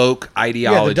these woke yeah,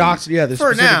 ideologies. the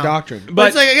For specific now. doctrine. But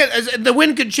it's like, again, the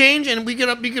wind could change, and we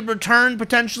could return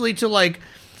potentially to like.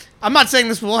 I'm not saying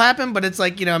this will happen, but it's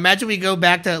like, you know, imagine we go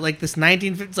back to like this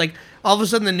 1950s, like all of a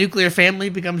sudden the nuclear family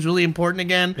becomes really important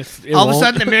again. It All of a won't.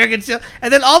 sudden Americans,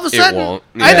 and then all of a sudden, won't.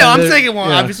 I know, Yeah, I'm the- saying it won't.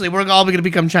 yeah. Obviously, we're all going to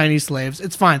become Chinese slaves.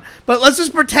 It's fine, but let's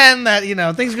just pretend that, you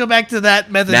know, things go back to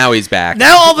that method. Now he's back.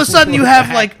 Now all of a sudden you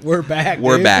have like, We're back.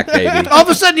 We're dude. back, baby. all of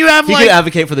a sudden you have You like. could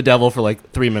advocate for the devil for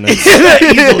like 3 minutes. You know what I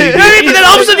mean? But then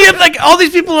all of a sudden you have like all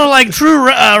these people are like true.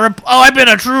 I've been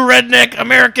a true redneck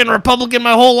American Republican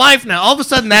my whole life now. All of a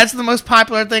sudden that's the most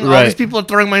popular thing. All Right. these people are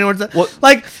throwing minorities. What-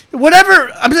 Like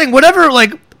whatever I'm saying, whatever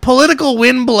like political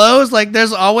wind blows, like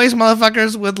there's always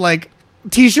motherfuckers with like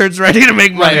T-shirts ready to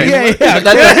make money. Right. Yeah, yeah. You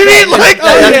know what I mean? Like,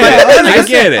 I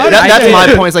get it. That's I my get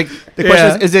it. point. It's like the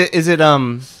question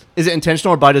Yeah. is it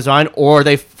intentional or by design, or are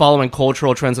they following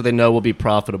cultural trends that they know will be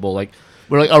profitable? Like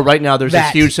we're like, oh, right now there's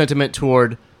That. this huge sentiment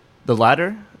toward the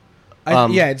latter.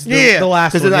 Yeah, it's Yeah. the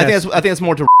last Because one. I yes. think it's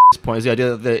more to point is the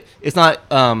idea that it's not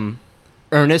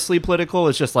earnestly political.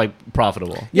 It's just like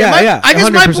profitable. yeah, yeah. I guess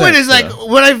my 100%. point is like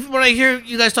when I hear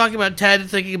you guys talking about Ted and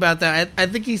thinking about that, I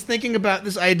think he's thinking about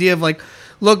this idea of like,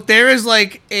 look, there is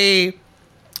like a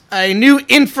new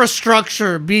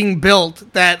infrastructure being built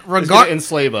that It's going regard to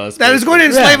enslave us. that is going to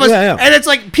basically. enslave us, Yeah, yeah. and it's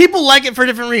like people like it for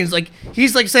different reasons. Like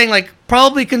he's like saying like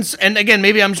probably and again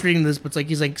maybe I'm just reading this, but it's like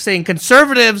he's like saying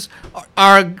conservatives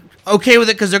are okay with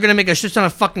it because they're going to make a shit ton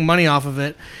of fucking money off of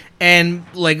it, and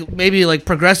like maybe like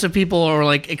progressive people are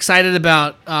like excited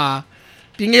about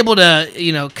being able to,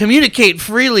 you know, communicate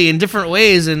freely in different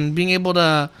ways and being able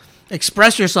to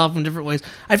express yourself in different ways.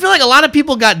 I feel like a lot of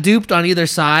people got duped on either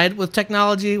side with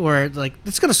technology, where it's like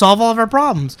it's going to solve all of our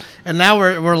problems, and now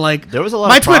we're like, There was a lot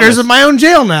my of Twitter's promise. in my own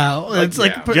jail now. It's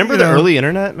like, yeah. Do you remember the early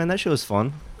internet? Man, that shit was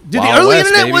fun. dude, the Wild early West,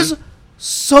 internet baby. was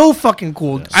so fucking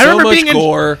cool. I So remember much being in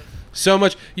gore. So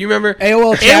much. You remember?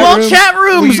 AOL AOL chat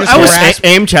rooms. We just I was harass-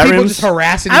 AIM chat people rooms. just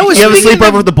harassing. I was each You have a speaking sleepover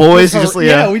of- with the boys. You other. just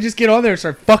Yeah, we just get on there and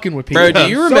start fucking with people. Bro, do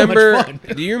you So much remember? fun.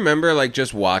 Do you remember like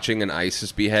just watching an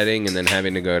ISIS beheading and then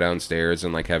having to go downstairs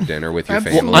and like have dinner with your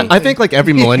Absolutely. family? I think like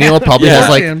every millennial probably Yeah. has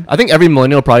like. Yeah. I think every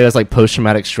millennial probably has like post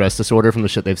traumatic stress disorder from the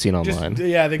shit they've seen online.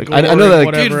 Yeah, the Like, I know that,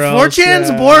 like, Dude,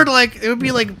 4chan's board, like, it would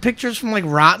be like pictures from like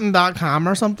rotten.com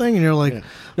or something, and you're like,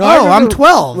 No, I oh, I'm remember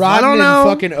 12. I Rotten don't and know.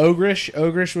 fucking Ogrish.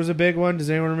 Ogrish was a big one. Does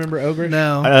anyone remember Ogrish?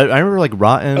 No. I remember like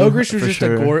Rotten. Ogrish was for just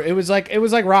sure. a gore. It was like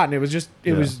Rotten. It was just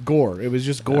Yeah. was gore. It was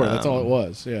just gore. That's all it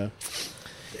was. Yeah.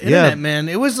 Internet, Yeah. man.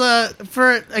 It was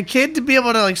for a kid to be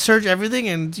able to like search everything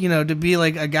and, you know, to be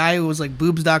like a guy who was like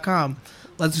boobs.com.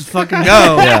 Let's just fucking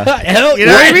go. Yeah. Hell, You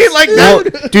know what I mean? Like, Well,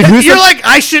 that, dude, who's you're the, like,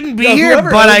 I shouldn't be No, here, whoever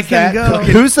but I owns can that go.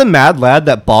 who's the mad lad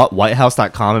that bought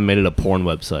WhiteHouse.com and made it a porn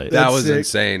website? that That's was sick.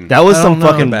 insane. That was I some don't know.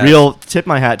 fucking Bad. real. Tip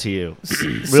my hat to you.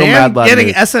 Real Sam mad lad getting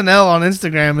move. SNL on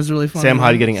Instagram is really funny. Sam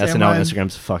Hyde getting Sam SNL on Hyde. Instagram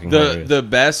is fucking the hilarious. the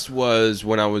best was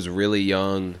when I was really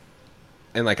young,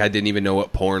 and like I didn't even know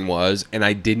what porn was, and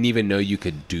I didn't even know you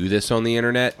could do this on the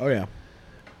internet. Oh yeah.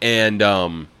 And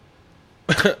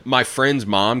my friend's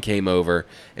mom came over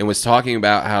and was talking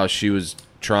about how she was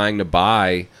trying to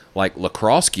buy like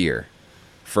lacrosse gear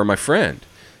for my friend.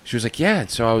 She was like, yeah,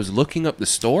 so I was looking up the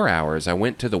store hours. I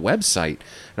went to the website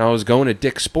and I was going to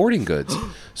Dick's Sporting Goods.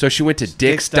 So she went to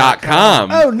Dick's.com.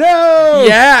 Oh no.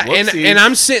 Yeah, Whoopsies. and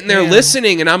I'm sitting there Damn.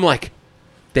 listening and I'm like,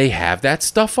 they have that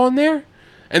stuff on there?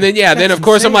 And then then That's of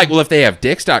course I'm insane. like, well, if they have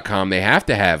Dick's.com, they have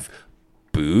to have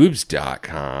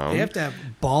boobs.com. They have to have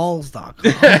balls.com.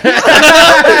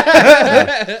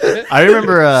 I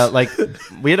remember, like,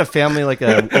 we had a family, like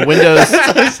a Windows.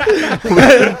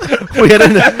 we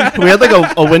had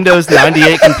like a Windows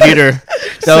 98 computer.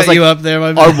 That was Set like you up there,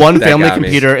 my our one That family got me.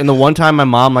 computer. And the one time my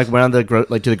mom like went on the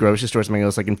to the grocery store or something, I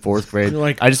was like in 4th grade. You're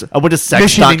like, I went to Mission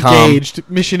sex.com. engaged.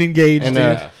 Mission engaged. And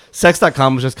dude.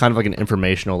 sex.com was just kind of like an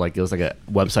informational, like it was like a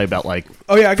website about like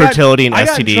Oh yeah, fertility and I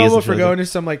got STDs. in trouble and for shit. going to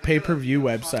some like pay-per-view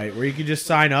website where you could just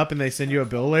sign up and they send you a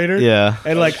bill later. Yeah.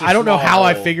 And like I don't know how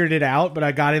I figured it out, but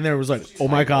I got in there and was like, oh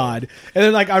my god. And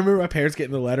then like I remember my parents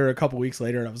getting the letter a couple weeks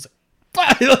later, and I was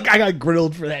like I got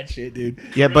grilled for that shit, dude.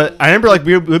 Yeah, but I remember like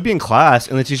we would be in class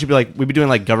and the teacher would be like, we'd be doing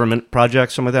like government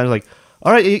projects, something like that. And like,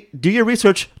 all right, do your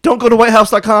research. Don't go to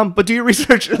whitehouse.com, but do your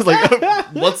research. It's like,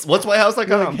 what's whitehouse.com?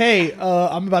 Like, hey,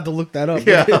 I'm about to look that up.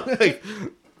 yeah. Like,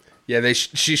 Yeah,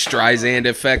 she Streisand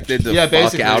affected the Yeah, fuck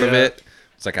basically, out of yeah. it.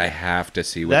 It's like I have to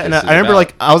see what that, and this is I remember about.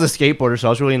 like I was a skateboarder, so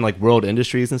I was really in like World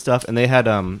Industries and stuff, and they had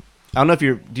I don't know if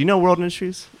do you know World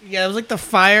Industries? Yeah, it was like the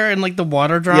fire and like the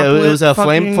water drop. Yeah, it was a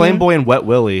Flame Boy and Wet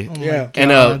Willy. Yeah.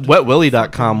 And God.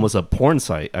 wetwilly.com was a porn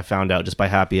site I found out just by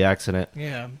happy accident.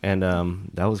 Yeah. And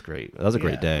that was great. That was a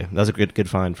great day. That was a good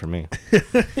find for me.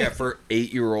 yeah, for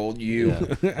 8-year-old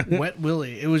you. Wet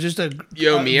Willy. It was just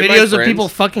Yo, me and my videos of friends- people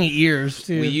fucking ears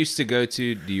too. We used to go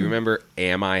to, do you remember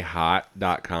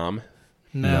amihot.com?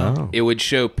 no. It would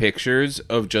show pictures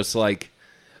of just like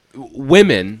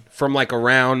women from like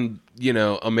around,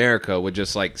 America would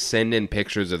just like send in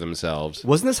pictures of themselves.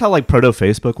 Wasn't this how like proto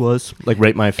Facebook was? Like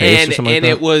Rate My Face or And something like that?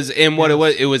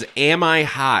 it was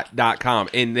amihot.com,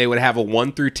 and they would have a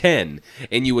 1 through 10,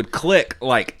 and you would click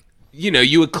like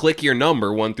you would click your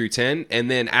number 1 through 10,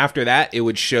 and then after that it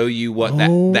would show you what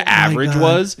Oh the my average God.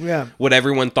 was. Yeah. What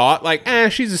everyone thought, like,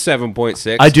 she's a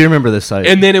 7.6. I do remember this site.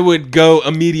 And then it would go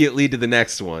immediately to the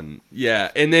next one.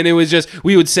 Yeah. And then it was just,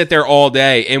 we would sit there all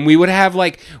day, and we would have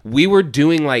we were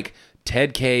doing like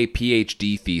Ted K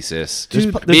PhD thesis, There's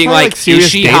being probably, like, serious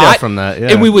is she data hot? from that.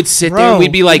 Yeah. And we would sit there and Bro,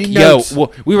 we'd be like, we need yo, notes.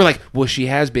 we were like, well, she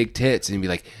has big tits, and he'd be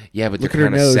like, yeah, but Look they're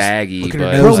at her kind of nose. saggy. Look at her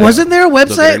But nose. Bro, Like, wasn't there a look at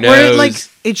her website where it, nose. like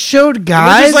it showed We're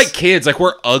guys? just like kids, like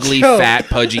we're ugly, Yo. fat,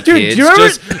 pudgy Dude, do kids. you remember-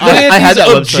 Just I had these that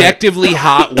website. objectively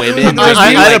hot women. I, just I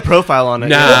being had a like, profile on it.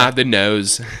 nah, the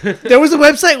nose. there was a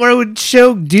website where it would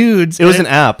show dudes. It was and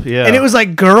an app, yeah. and it was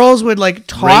like girls would like Rate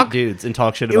talk. dudes and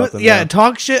talk shit It about was, them. yeah,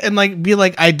 talk shit and like be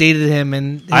like, I dated him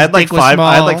and his I had like dick was 5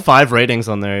 I had small. like 5 ratings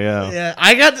on there, yeah. Yeah,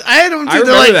 I had them I too.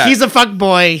 They're remember like, that. he's a fuck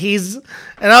boy.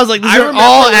 And I was like, these I are remember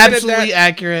all looking at absolutely that.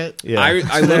 accurate. Yeah. I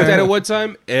looked at it one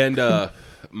time, and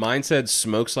mine said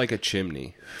 "smokes like a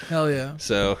chimney." Hell yeah.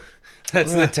 So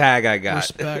that's the tag I got.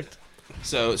 Respect.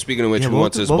 So speaking of which, Yeah, who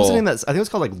wants this what was the bowl? name that I think it was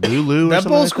called like Lulu or That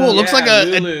something bowl's like cool. that? Looks like a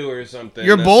Lulu or something.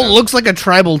 your That bowl sounds- looks like a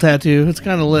tribal tattoo. It's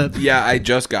kind of lit. Yeah, I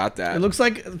just got that. It looks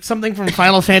like something from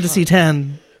Final Fantasy X.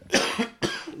 Do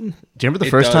you remember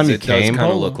the first time you came? It does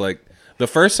kind of look like the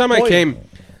first time I came.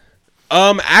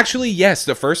 Actually, yes.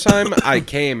 The first time I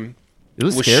came, It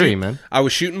was scary, man. I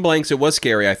was shooting blanks. It was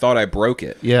scary. I thought I broke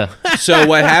it. Yeah. So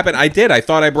what happened? I did. I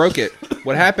thought I broke it.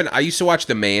 What happened? I used to watch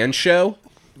The Man Show.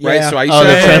 Right. Yeah. So I used Oh, to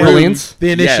the have a room- trampolines?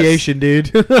 The initiation,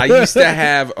 dude. I used to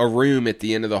have a room at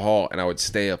the end of the hall, and I would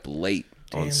stay up late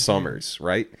on summers,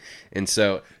 right? And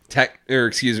so,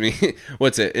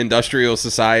 what's it? Industrial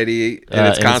society and its in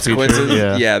its consequences.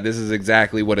 future, yeah. This is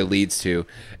exactly what it leads to.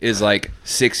 Is like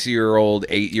 6-year-old,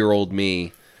 8-year-old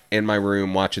me in my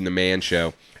room watching The Man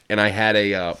Show, and I had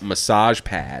a massage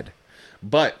pad,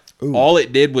 but all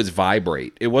it did was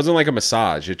vibrate. It wasn't like a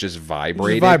massage; it just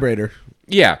vibrated. Vibrator.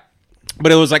 Yeah.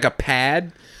 But it was like a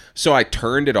pad, so I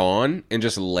turned it on and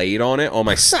just laid on it on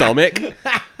my stomach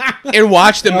and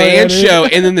watched the Man dude. Show,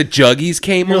 and then the Juggies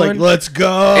came You're on. like, let's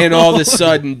go. And all of a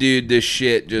sudden, dude, this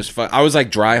shit just I was like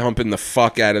dry humping the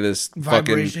fuck out of this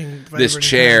Vibrating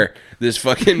chair, this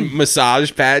fucking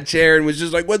massage pad chair, and was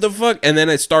just like, what the fuck? And then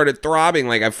it started throbbing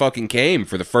like I fucking came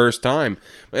for the first time.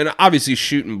 And obviously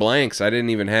shooting blanks. I didn't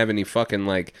even have any fucking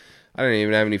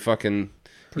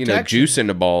Protection. juice in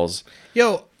the balls.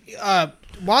 Yo,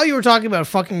 while you were talking about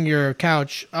fucking your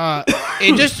couch,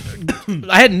 it just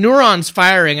I had neurons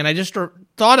firing, and I just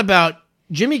thought about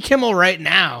Jimmy Kimmel right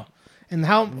now and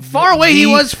how far away he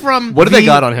was from. What did they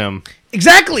got on him?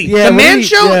 Exactly. Yeah, the what Man do you-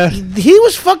 Show. yeah. He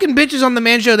was fucking bitches on the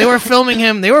Man Show. They were filming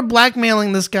him. They were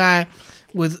blackmailing this guy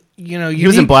with He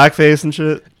was in blackface and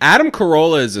shit. Adam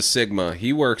Carolla is a Sigma.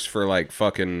 He works for like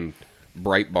fucking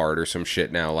Breitbart or some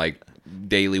shit now, like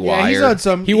Daily Wire. he's on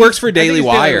some. He works for I think Daily he's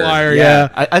Wire. Yeah.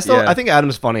 I think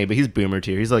Adam's funny, but he's boomer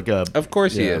tier. He's like a. Of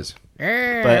course he Yeah. is.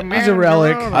 But He's a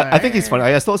relic. I think he's funny.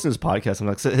 I still listen to his podcast. And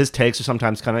like his takes are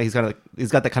sometimes kind of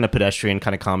he's got that kind of pedestrian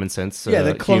kind of common sense. Yeah,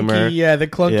 the clunky, humor. the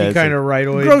clunky Yeah, it's kind like of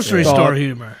right-oid grocery thought. store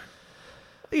humor.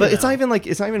 But it's not even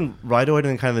rightoid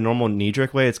in kind of the normal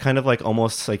knee-jerk way. It's kind of like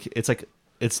almost like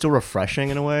it's still refreshing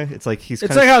in a way. It's like he's. It's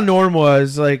kind like of, how Norm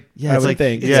was. Like, yeah, I it's would like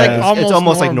think. it's yeah, like it's almost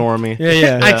almost like Norm. normie.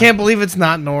 Yeah. I can't believe it's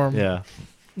not Norm. Yeah.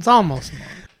 It's almost Norm.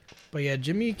 But yeah,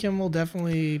 Jimmy Kimmel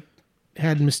definitely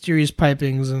had mysterious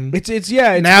pipings, and It's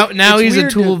now it's he's a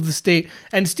weird tool to- of the state.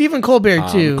 And Stephen Colbert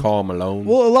too. Carl Malone.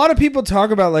 Well, a lot of people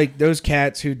talk about like those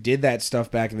cats who did that stuff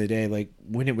back in the day, like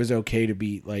when it was okay to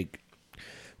be like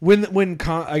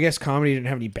I guess comedy didn't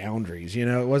have any boundaries, you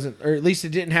know. It wasn't, or at least it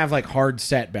didn't have like hard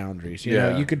set boundaries. You know,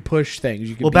 Yeah. you could push things.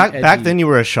 You could Well, be back edgy. then you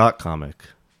were a shock comic.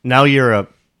 Now you're a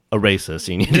racist.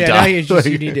 You need to yeah, die. now you just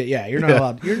you need to you're not Yeah.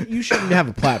 allowed. You shouldn't have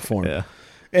a platform. Yeah.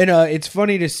 And it's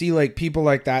funny to see like people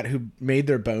like that who made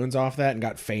their bones off that and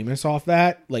got famous off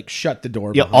that, like shut the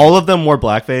door. Yeah, behind all of them wore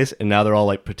blackface, and now they're all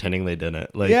like pretending they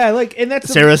didn't. Like yeah, like and that's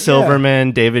Sarah yeah.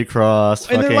 Silverman, David Cross,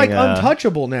 And they're fucking, like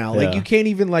untouchable now. Like yeah. you can't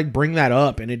even like bring that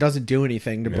up, and it doesn't do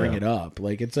anything to bring it up.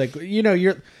 Like it's like you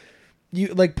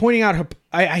like pointing out.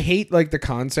 I hate like the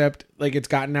concept like it's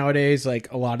gotten nowadays.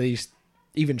 Like a lot of these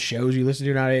even shows you listen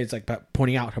to nowadays, it's like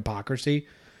pointing out hypocrisy.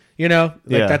 You know,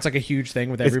 like Yeah. that's like a huge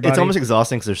thing with It's, everybody. it's almost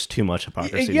exhausting because there's too much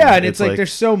hypocrisy. yeah, now. and it's like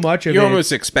there's so much of You it.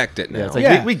 almost expect it now. yeah, it's like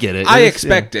Yeah. we get it. I It's-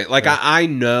 expect yeah. it. Like I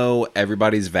know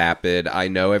everybody's vapid. I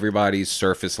know everybody's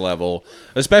surface level,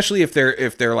 especially if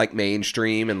they're like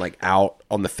mainstream and like out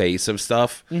on the face of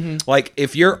stuff. Like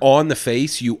if you're on the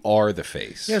face, you are the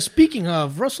face. Yeah, speaking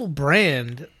of, Russell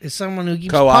Brand is someone who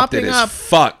keeps Co-opted popping as up.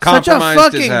 fuck. Such a Compromised as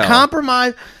fucking hell.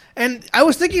 compromise. And I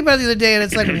was thinking about it the other day, and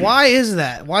it's like, why is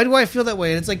that? Why do I feel that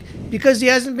way? And it's like, because he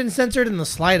hasn't been censored in the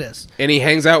slightest. And he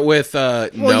hangs out with Noah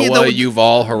the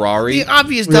Yuval Harari. The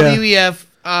obvious Yeah. WEF.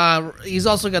 He's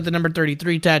also got the number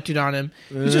 33 tattooed on him.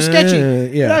 He's just sketchy.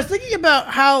 yeah. But I was thinking about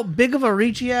how big of a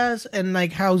reach he has, and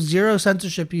like how zero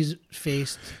censorship he's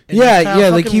faced. And just how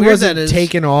like fucking he weird wasn't that is.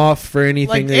 taken off for anything.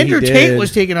 Like that Andrew he Tate did.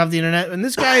 was taken off the internet, and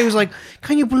this guy was like,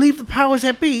 "Can you believe the powers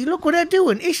that be? Look what they're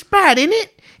doing. It's bad, isn't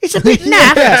it? It's a bit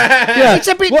naff. Yeah. It's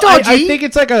a bit Well, dodgy." I think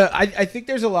it's like I think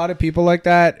there's a lot of people like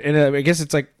that, and I guess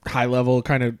it's like high level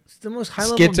kind of it's the most high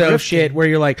level schizo shit where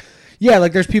you're like, yeah,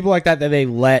 like there's people like that they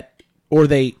let or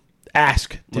they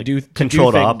ask to Like do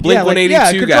controlled things. op. Blink-182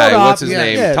 controlled guy, op, what's his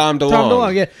name? Tom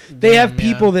DeLonge. Yeah, they have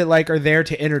people that like are there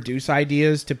to introduce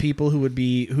ideas to people who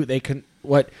they can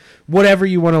whatever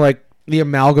you want to like the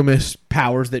amalgamous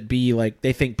powers that be, like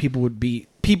they think people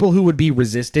who would be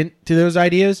resistant to those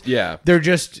ideas. Yeah. They're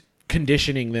just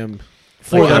conditioning them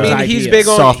for Like, those I mean, ideas. he's big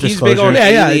on Soft he's big on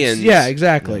disclosure. aliens. Yeah,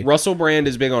 exactly. Russell Brand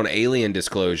is big on alien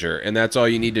disclosure, and that's all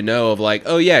you need to know. Of like,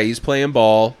 oh yeah, he's playing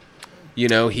ball. You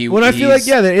know, I feel like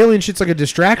the alien shit's like a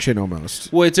distraction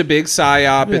almost. Well, it's a big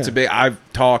psyop. Yeah. It's a big. I've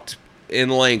talked in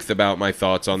length about my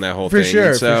thoughts on that whole For thing. sure,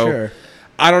 And so, for sure.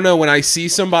 I don't know, when I see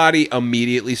somebody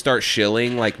immediately start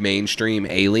shilling like mainstream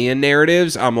alien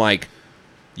narratives, I'm like,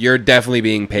 you're definitely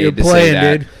being paid You're to playing, say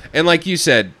that. dude. And like you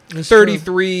said, That's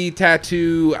 33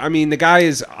 tattoo. I mean, the guy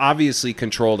is obviously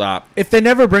controlled op. If they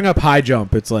never bring up high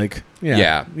jump, it's like,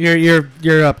 Yeah.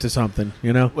 you're up to something,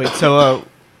 you know? Wait, so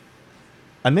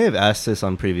I may have asked this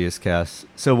on previous casts.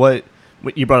 So what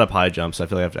you brought up high jump, so I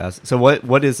feel like I have to ask. So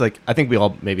what is like? I think we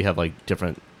all maybe have like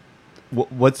different.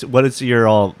 What is your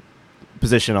all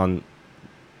position on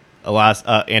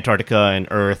Antarctica and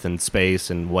Earth and space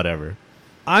and whatever?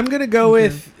 I'm gonna go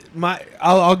with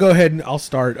I'll go ahead and I'll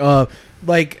start.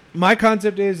 Like my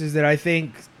concept is that I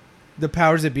think the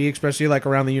powers that be, especially like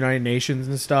around the United Nations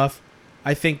and stuff,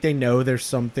 I think they know there's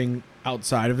something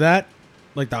outside of that,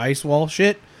 like the ice wall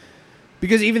shit.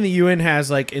 Because even the UN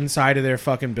has like inside of their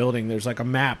fucking building, there's like a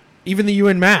map. Even the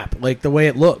UN map, like the way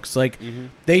it looks, like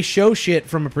they show shit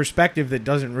from a perspective that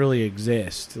doesn't really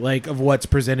exist, like of what's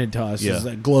presented to us as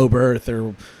like globe Earth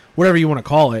or whatever you want to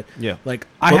call it. Yeah. Like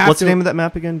What's the name of that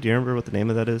map again? Do you remember what the name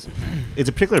of that is? It's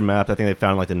a particular map I think they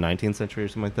found in like the 19th century or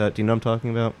something like that. Do you know what I'm talking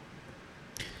about?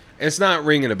 It's not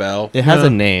ringing a bell. It has No. a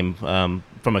name from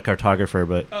a cartographer,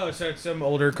 but Oh, so it's some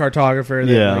older cartographer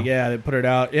that they put it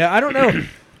out. Yeah, I don't know.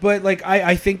 But like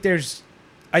I think there's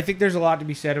a lot to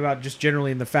be said about just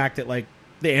generally in the fact that like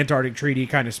the Antarctic Treaty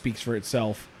kind of speaks for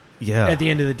itself. yeah. At the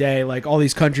end of the day, like all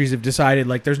these countries have decided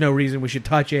like there's no reason we should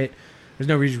touch it. There's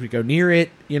no reason we go near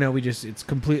it. You know, it's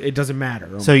complete. It doesn't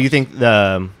matter. So you think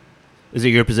is it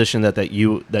your position that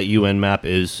UN map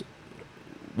is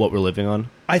what we're living on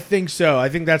I think so. I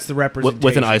think that's the representation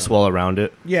with an ice of it. wall around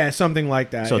it? Yeah, something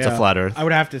like that. So it's a yeah. flat Earth. I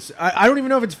would have to. I don't even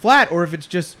know if it's flat or if it's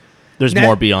just. There's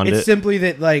more beyond it's it. simply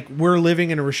that like we're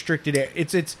living in a restricted area.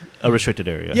 It's A restricted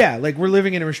area. yeah, like we're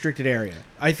living in a restricted area.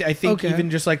 I think Okay. even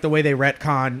just like the way they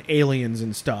retcon aliens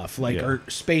and stuff, like Yeah. or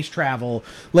space travel.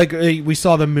 Like we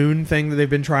saw the moon thing that they've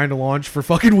been trying to launch for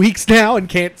fucking weeks now and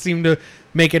can't seem to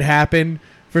make it happen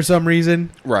for some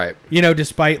reason. Right. You know,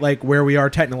 despite like where we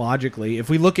are technologically, if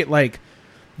we look at like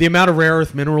the amount of rare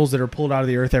earth minerals that are pulled out of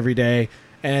the earth every day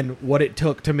and what it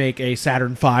took to make a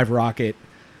Saturn V rocket,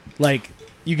 like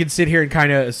you can sit here and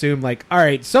kind of assume like, all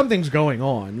right, something's going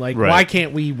on. Like, Right. why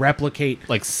can't we replicate?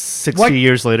 Like 60 What-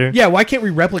 years later? Yeah, why can't we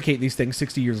replicate these things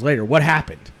 60 years later? What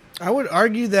happened? I would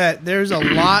argue that there's a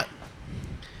lot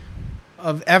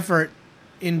of effort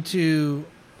into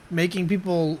making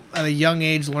people at a young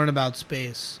age learn about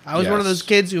space. I was one of Yes. those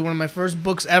kids who one of my first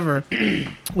books ever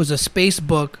was a space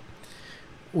book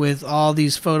with all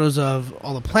these photos of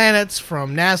all the planets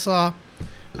from NASA.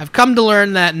 I've come to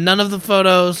learn that none of the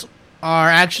photos are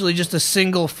actually just a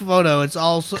single photo. It's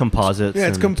also Composites. Yeah,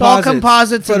 it's and- all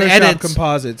composites and Photoshop edits.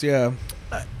 composites. Yeah,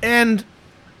 And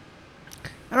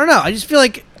I don't know. I just feel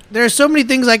like there are so many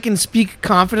things I can speak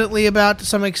confidently about to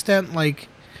some extent. Like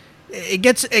it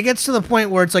gets to the point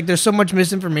where it's like there's so much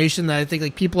misinformation that I think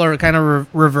like people are kind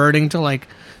of reverting to like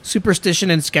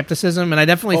superstition and skepticism, and I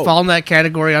definitely Oh, fall in that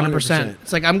category 100%. 100%.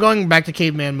 It's like I'm going back to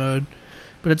caveman mode,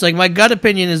 but it's like my gut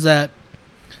opinion is that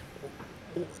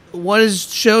what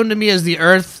is shown to me as the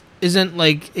Earth isn't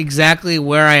like exactly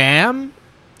where I am.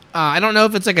 I don't know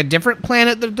if it's like a different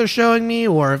planet that they're showing me,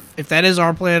 or if that is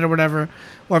our planet or whatever,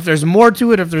 or if there's more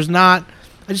to it, if there's not.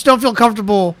 I just don't feel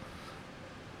comfortable.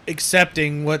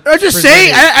 accepting what. Or just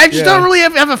say, I just Yeah. don't really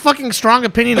have a fucking strong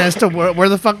opinion as to where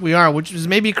the fuck we are, which is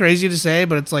maybe crazy to say,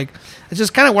 but it's like, it's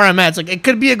just kind of where I'm at. It's like, it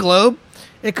could be a globe,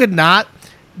 it could not.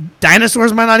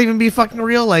 Dinosaurs might not even be fucking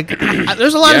real. Like,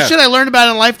 there's a lot of Yeah. shit I learned about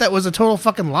in life that was a total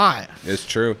fucking lie. It's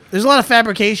true. There's a lot of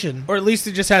fabrication. Or at least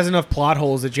it just has enough plot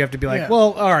holes that you have to be like, Yeah.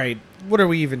 well, all right, what are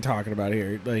we even talking about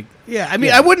here? Like, Yeah, I mean,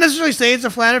 Yeah. I wouldn't necessarily say it's a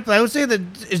flat Earth, but I would say that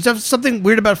it's just something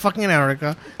weird about fucking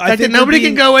Antarctica. I Like that think we're nobody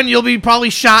being- can go in. You'll be probably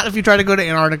shot if you try to go to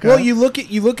Antarctica. well, you look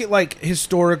at like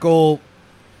historical,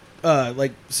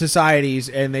 like societies,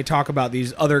 and they talk about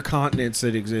these other continents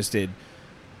that existed,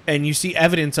 and you see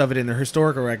evidence of it in their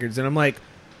historical records, and I'm like,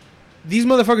 these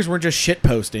motherfuckers weren't just shit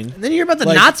posting. and then you hear about the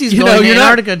Like, Nazis you know, going to you're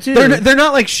not- Antarctica too. They're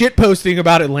not like shit posting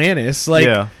about Atlantis. Like,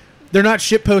 yeah. they're not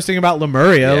shit posting about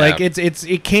Lemuria. Yeah. Like,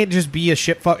 it can't just be a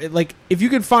shit. Like, if you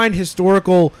can find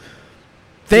historical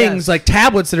things Yes. like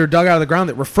tablets that are dug out of the ground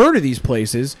that refer to these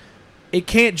places, it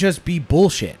can't just be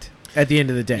bullshit. At the end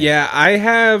of the day, Yeah, I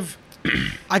have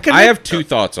I could. I have two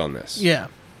thoughts on this. Yeah.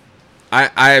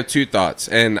 I have two thoughts,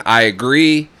 and I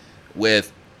agree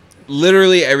with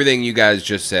literally everything you guys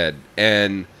just said,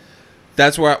 and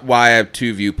that's why I have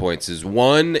two viewpoints. Is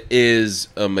one is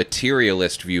a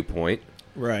materialist viewpoint,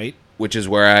 right. which is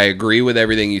where I agree with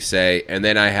everything you say, and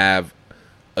then I have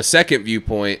a second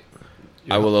viewpoint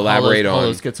I will elaborate all on.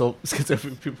 those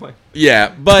schizo people.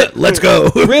 Yeah, but Let's go.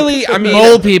 really, I mean,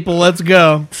 Mole people, let's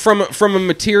go. from a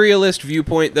materialist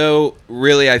viewpoint, though,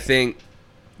 really, I think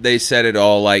they said it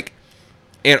all. Like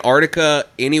Antarctica,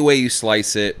 any way you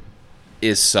slice it,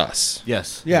 is sus.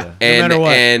 Yes. Yeah. No And matter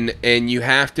what. and you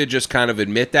have to just kind of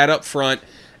admit that up front.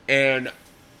 And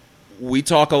we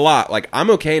talk a lot. Like, I'm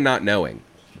okay not knowing.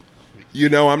 You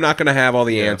know, I'm not going to have all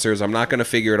the answers. I'm not going to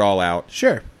figure it all out.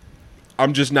 Sure.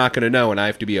 I'm just not going to know, and I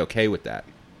have to be okay with that.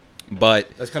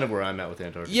 But That's kind of where I'm at with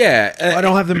Antarctica. yeah, I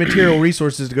don't have the material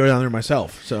resources to go down there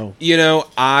myself, so you know,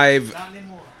 I've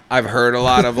heard a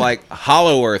lot of like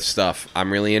Hollow Earth stuff.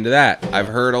 I'm really into that. I've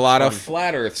heard a lot of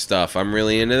Flat Earth stuff. I'm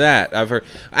really into that. I've heard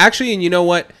actually, and you know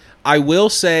what? I will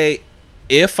say,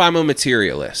 if I'm a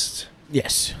materialist,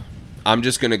 yes. I'm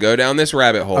just going to go down this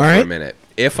rabbit hole All for right. a minute.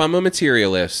 If I'm a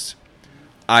materialist,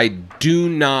 I do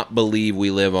not believe we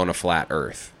live on a flat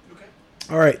Earth.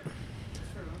 All right.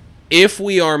 If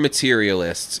we are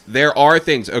materialists, there are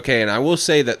things, okay, and I will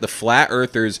say that the flat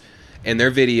earthers and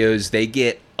their videos, they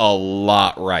get a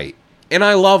lot right. And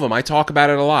I love them. I talk about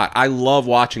it a lot. I love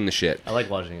watching the shit. I like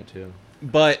watching it too.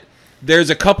 But there's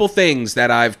a couple things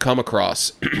that I've come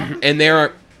across. And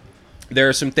there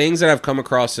are some things that I've come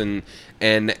across and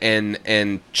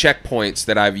checkpoints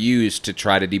that I've used to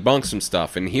try to debunk some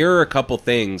stuff. And here are a couple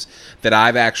things that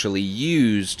I've actually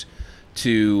used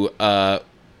to Kind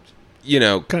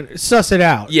of suss it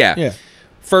out. Yeah. Yeah.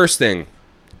 First thing,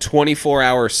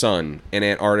 24-hour sun in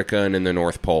Antarctica and in the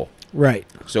North Pole. Right.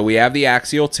 So we have the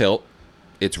axial tilt.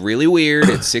 It's really weird.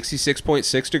 It's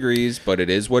 66.6 degrees, but it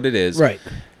is what it is. Right.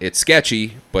 It's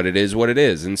sketchy, but it is what it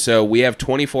is. And so we have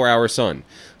 24-hour sun.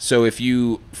 So if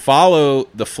you follow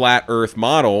the flat Earth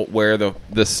model where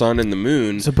the sun and the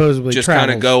moon Supposedly just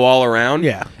kind of travels. go all around,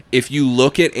 Yeah. if you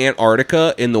look at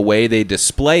Antarctica in the way they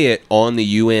display it on the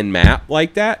UN map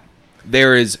like that,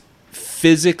 there is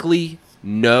physically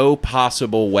no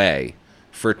possible way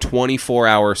for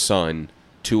 24-hour sun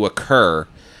to occur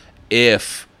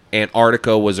if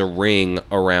Antarctica was a ring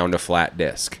around a flat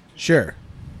disk. Sure.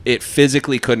 It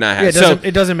physically could not Yeah, happen.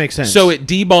 it doesn't make sense. So it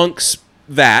debunks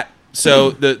that.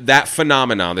 So that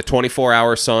phenomenon, the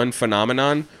 24-hour sun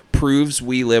phenomenon, proves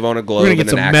we live on a we're globe gonna in get an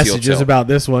some axial messages tilt. about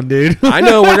this one, dude. I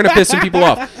know we're gonna piss some people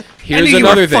off. I Here's knew you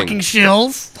another were thing. fucking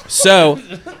shills. So,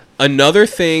 another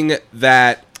thing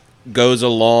that goes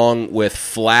along with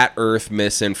flat Earth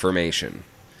misinformation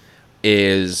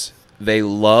is they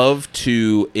love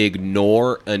to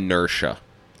ignore inertia.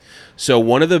 So,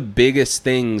 one of the biggest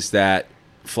things that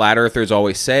flat Earthers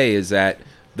always say is that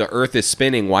the Earth is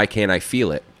spinning, why can't I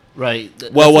feel it? Right.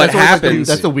 Well, what that's always, like, happens-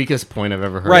 that's the weakest point I've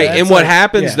ever heard. Right, Yeah, and it's what like-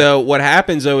 happens yeah. what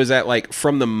happens though is that like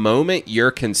from the moment you're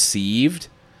conceived,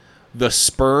 the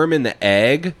sperm and the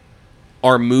egg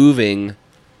are moving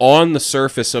on the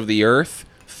surface of the Earth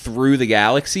through the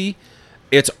galaxy.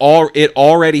 It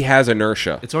already has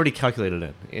inertia. It's already calculated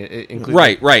in. It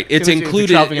includes, Right. It's if you're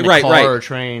included. traveling in a Right, car right. or a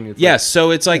train. It's Yes,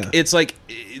 so it's like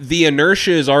the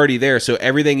inertia is already there. So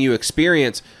everything you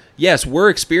experience, yes, we're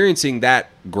experiencing that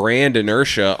grand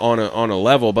inertia on a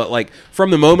level, but like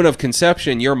from the moment of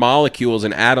conception, your molecules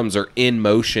and atoms are in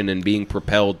motion and being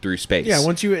propelled through space. Yeah,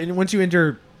 once you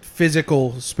enter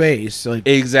physical space, like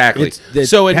Exactly. it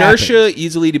So inertia happens.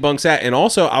 easily debunks that. And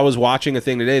also, I was watching a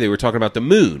thing today. They were talking about the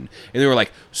moon, and they were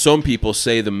like, some people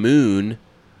say the moon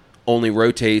only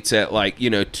rotates at like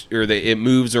it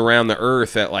moves around the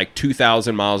Earth at like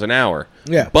 2,000 miles an hour.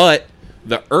 Yeah. But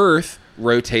the Earth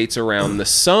rotates around the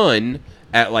sun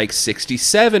at like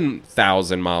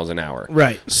 67,000 miles an hour.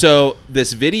 Right. So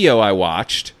this video I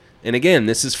watched, and again,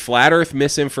 this is flat Earth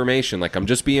misinformation. Like, I'm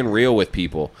just being real with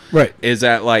people. Right. Is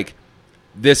that like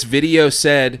this video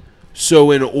said,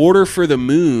 so in order for the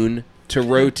moon to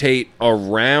rotate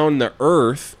around the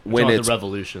Earth when when it's the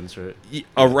revolutions, right?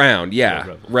 around, yeah,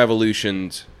 Yeah,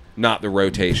 revolutions, not the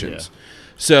rotations.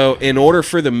 So in order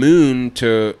for the moon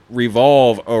to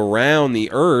revolve around the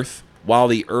Earth while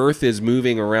the Earth is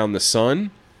moving around the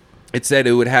sun, it said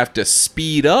it would have to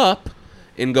speed up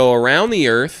and go around the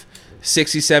Earth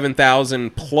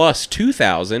 67,000 plus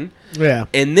 2,000. Yeah.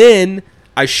 And then,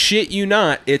 I shit you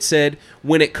not, it said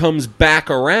when it comes back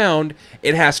around,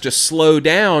 it has to slow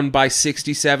down by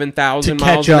 67,000 To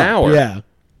miles catch an up. hour. Yeah.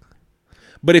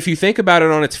 But if you think about it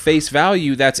on its face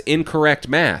value, that's incorrect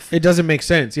math. It doesn't make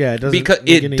sense. Yeah, it doesn't. Because make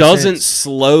it any doesn't sense.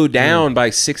 slow down by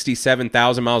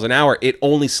 67,000 miles an hour. It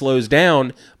only slows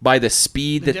down by the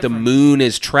speed that the moon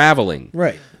is traveling.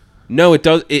 Right. No, it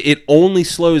does. It only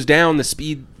slows down the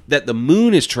speed that the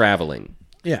moon is traveling.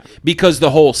 Yeah. Because the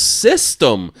whole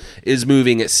system is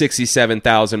moving at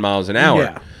 67,000 miles an hour.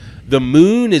 Yeah. The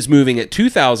moon is moving at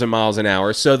 2,000 miles an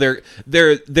hour. So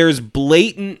there's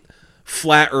blatant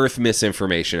flat Earth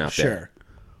misinformation out there. Sure.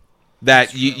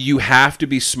 That you have to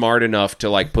be smart enough to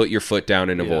like put your foot down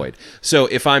and avoid. So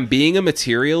if I'm being a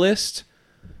materialist,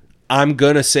 I'm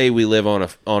gonna say we live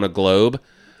on a globe.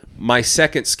 My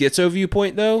second schizo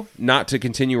viewpoint, though, not to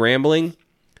continue rambling,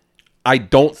 I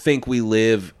don't think we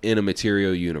live in a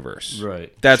material universe.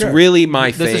 Right. That's really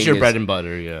my thing. This is your bread and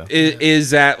butter, yeah.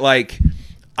 Is that like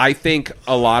I think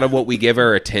a lot of what we give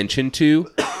our attention to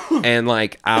and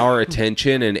like our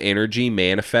attention and energy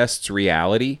manifests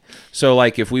reality. So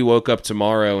like if we woke up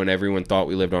tomorrow and everyone thought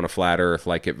we lived on a flat earth,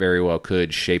 like it very well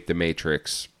could shape the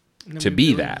matrix to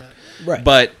be that. Right.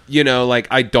 But, you know, like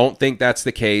I don't think that's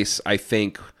the case. I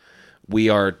think we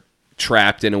are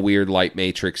trapped in a weird light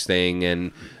matrix thing,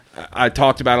 and I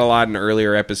talked about it a lot in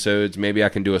earlier episodes. Maybe I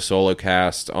can do a solo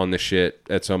cast on the shit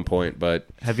at some point, but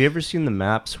Have you ever seen the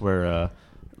maps where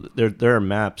there are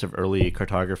maps of early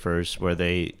cartographers where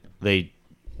they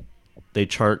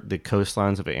chart the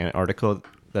coastlines of Antarctica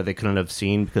that they couldn't have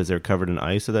seen because they're covered in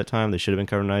ice at that time. They should have been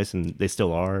covered in ice, and they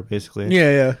still are, basically.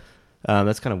 Yeah.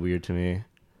 That's kind of weird to me.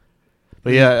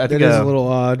 But yeah, I think That is a little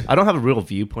odd. I don't have a real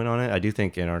viewpoint on it. I do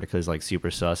think Antarctica is like super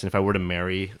sus, and if I were to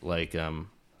marry like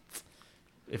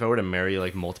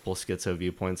multiple schizo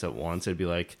viewpoints at once, it'd be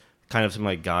like kind of some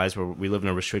like guys where we live in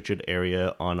a restricted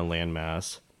area on a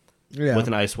landmass with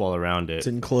an ice wall around it. It's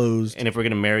enclosed. And if we're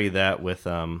going to marry that with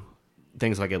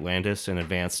things like Atlantis and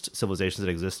advanced civilizations that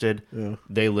existed,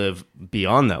 they live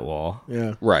beyond that wall.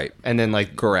 Yeah. right. And then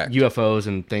like Correct. UFOs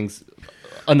and things,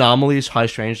 anomalies, high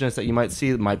strangeness that you might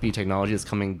see might be technology that's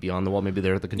coming beyond the wall. Maybe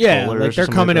they're the controllers. Yeah, like they're or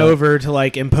something coming like that. over to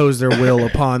like impose their will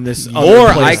upon this. Or other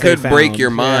I place they could break found. your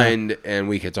Yeah. mind and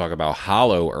we could talk about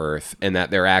Hollow Earth and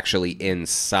that they're actually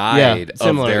inside of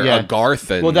similar, their yeah.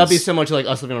 Agarthans. Well, that'd be similar to like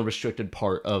us living on a restricted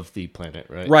part of the planet,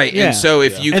 right? Right, Yeah. and so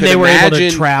if you And could they were able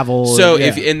imagine, to travel, so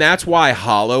yeah. and that's why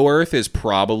Hollow Earth is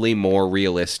probably more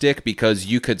realistic because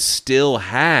you could still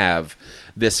have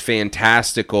this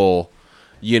fantastical,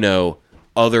 you know,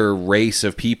 other race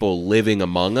of people living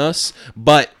among us,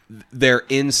 but they're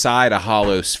inside a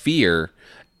hollow sphere.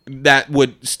 That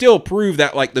would still prove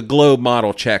that like the globe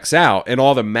model checks out and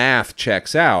all the math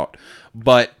checks out,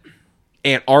 but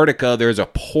Antarctica, there's a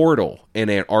portal in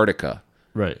Antarctica.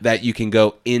 Right. That you can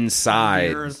go inside.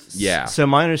 The Earth. Yeah. So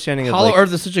my understanding of Hollow like,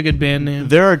 Earth is such a good band name.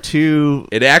 there are two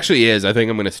It actually is. I think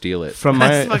I'm going to steal it. from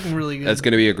That's my fucking really good. That's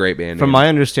going to be a great band from name. my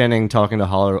understanding, talking to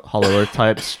Hollow Earth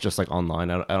types, just like online.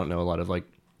 I don't know a lot of like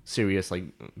serious, like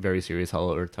very serious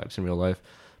Hollow Earth types in real life,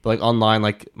 but like online,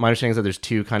 like my understanding is that there's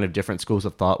two kind of different schools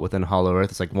of thought within Hollow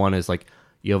Earth. It's like one is like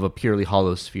you have a purely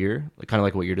hollow sphere, like kind of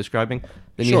like what you're describing.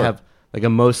 Then you Sure. have like a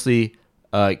mostly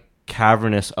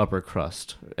cavernous upper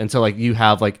crust, and so like you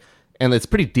have like, and it's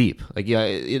pretty deep. Like yeah,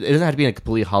 it doesn't have to be in a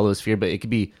completely hollow sphere, but it could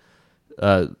be.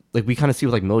 Like we kind of see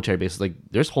with like military bases, like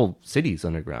there's whole cities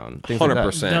underground, things like that.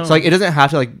 100%. So like it doesn't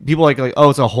have to like people like oh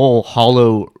it's a whole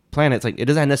hollow planet. It's like it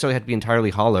doesn't necessarily have to be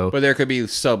entirely hollow. But there could be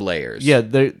sub-layers. Yeah,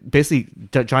 they're basically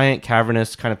giant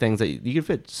cavernous kind of things that you can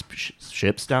fit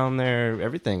ships down there,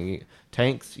 everything,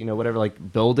 tanks, you know, whatever,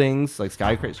 like buildings, like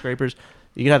skyscrapers.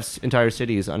 You could have entire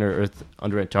cities under Earth,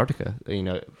 under Antarctica. You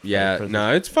know. Yeah, for-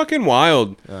 no, it's fucking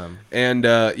wild. And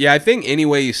yeah, I think any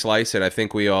way you slice it, I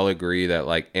think we all agree that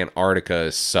like Antarctica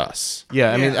is sus.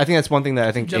 Yeah, I mean, Yeah. I think that's one thing that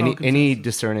I think General any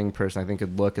discerning person I think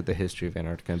could look at the history of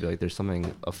Antarctica and be like, "There's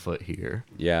something afoot here."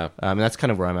 Yeah. And that's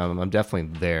kind of where I'm at. I'm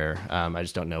definitely there. I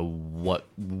just don't know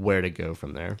where to go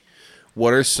from there.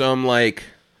 What are some like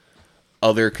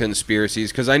other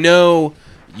conspiracies? Because I know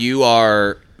you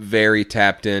are very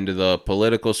tapped into the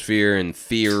political sphere and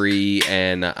theory,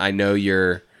 and I know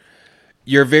you're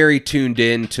very tuned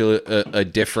in to a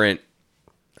different,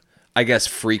 I guess,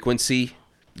 frequency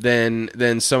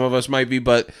than some of us might be.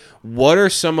 But what are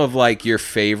some of like your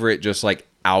favorite, just like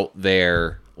out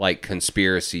there like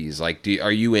conspiracies? Like,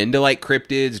 are you into like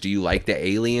cryptids? Do you like the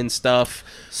alien stuff?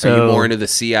 Are So- you more into the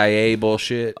CIA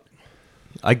bullshit?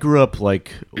 I grew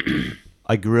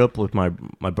up with my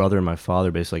brother and my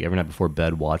father basically like every night before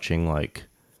bed watching like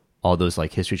all those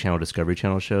like History Channel, Discovery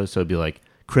Channel shows. So it'd be like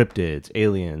cryptids,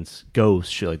 aliens,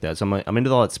 ghosts, shit like that. So I'm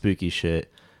into all that spooky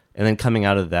shit. And then coming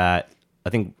out of that, I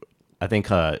think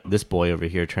this boy over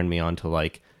here turned me on to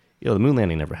like, the moon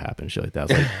landing never happened, shit like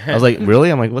that. I was like, really?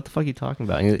 I'm like, what the fuck are you talking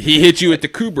about? And He hit you with the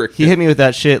Kubrick. he hit me with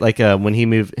that shit like when he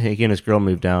and his girl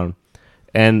moved down,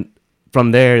 and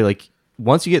from there like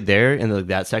once you get there in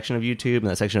that section of YouTube and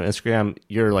that section of Instagram,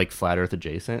 you're like flat Earth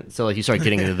adjacent. So like you start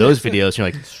getting into those videos, you're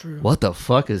like, what the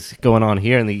fuck is going on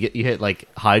here? And then you hit like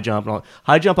high jump and all.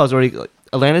 High jump, I was already like,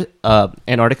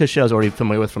 Antarctica shit I was already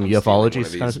familiar with from stealing one ufology.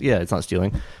 of these. Yeah, it's not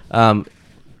stealing.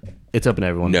 It's open to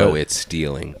everyone. No, but it's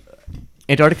stealing.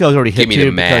 Antarctica was already hit Give me the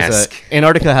too because mask.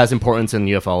 Antarctica has importance in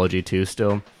ufology too.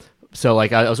 Still, so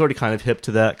like I was already kind of hip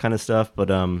to that kind of stuff. But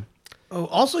Oh,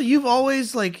 also, you've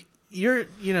always like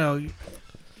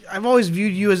I've always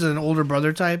viewed you as an older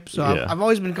brother type, so Yeah. I've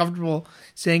always been comfortable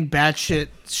saying bad shit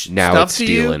Now stuff it's to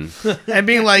stealing. you and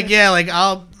being like, yeah, like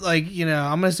I'm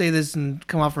gonna say this and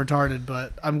come off retarded,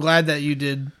 but I'm glad that you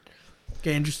did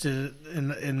get interested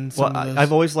in some of those.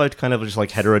 I've always liked kind of just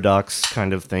like heterodox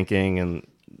kind of thinking, and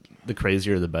the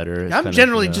crazier the better. It's I'm kind of,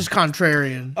 generally you know. just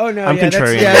contrarian. Oh no, I'm yeah, that's,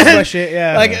 contrarian. yeah, that's my shit.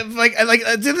 Yeah, Like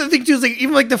the other thing too is like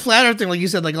even like the flat earth thing, like you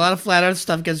said, like a lot of flat earth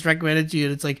stuff gets recommended to you,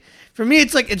 and it's like for me,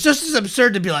 it's like it's just as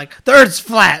absurd to be like the Earth's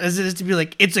flat as it is to be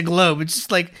like it's a globe. It's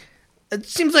just like it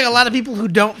seems like a lot of people who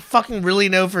don't fucking really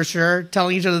know for sure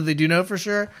telling each other they do know for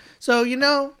sure. So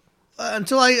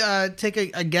until I take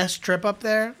a guest trip up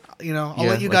there, I'll Yeah,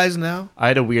 let you like- guys know. I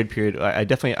had a weird period.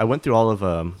 I went through all of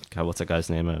God, what's that guy's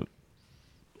name?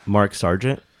 Mike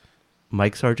Sargent. Do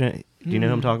you know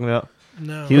who I'm talking about?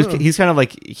 No, He's kind of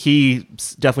like he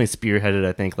definitely spearheaded,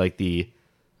 I think, like the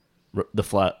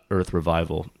flat Earth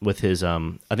revival with his I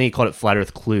think he called it Flat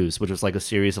Earth Clues, which was like a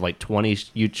series of like 20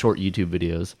 short YouTube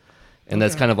videos, and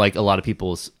that's kind of like a lot of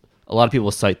people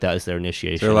cite that as their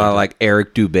initiation. There are a lot of like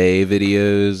Eric Dubé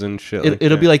videos and shit.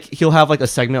 It'll be like he'll have like a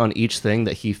segment on each thing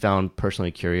that he found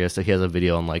personally curious. So he has a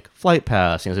video on like flight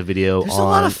paths. He has a video there's on a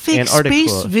lot of fake Antarctica.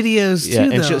 space videos too. Yeah,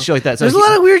 and though. shit like that. So There's a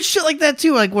lot of weird shit like that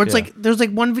too. Like where it's Yeah. like there's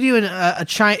like one video in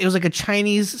it was like a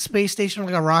Chinese space station,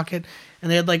 like a rocket, and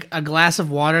they had like a glass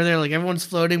of water there. Like everyone's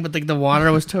floating, but like the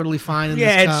water was totally fine. In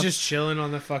yeah, this it's cup. just chilling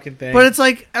on the fucking thing. But it's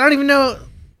like I don't even know.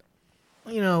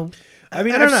 I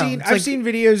mean, I don't I've know. seen It's I've like- seen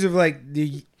videos of like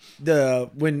the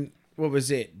when what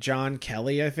was it? John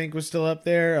Kelly, I think, was still up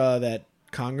there. That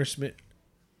congressman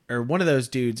or one of those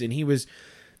dudes, and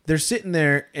they're sitting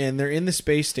there and they're in the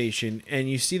space station, and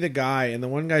you see the guy, and the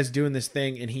one guy's doing this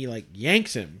thing, and he like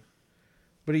yanks him,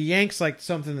 but he yanks like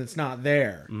something that's not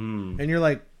there, and you're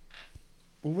like,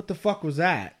 well, what the fuck was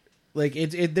that? Like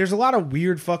there's a lot of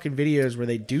weird fucking videos where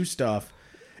they do stuff.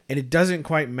 And it doesn't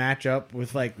quite match up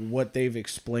with like what they've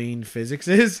explained physics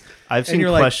is. I've And seen you're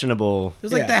like, questionable.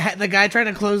 There's like the guy trying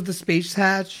to close the space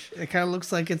hatch. It kind of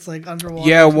looks like it's like underwater.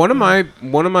 Yeah, one of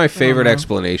my favorite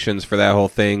explanations for that whole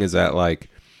thing is that like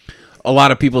a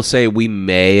lot of people say we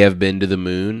may have been to the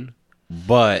moon,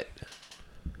 but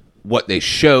what they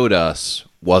showed us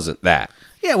wasn't that.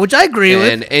 Yeah, which I agree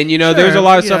with. And there's a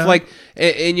lot of stuff yeah. like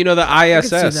and the can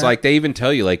see ISS, that. like they even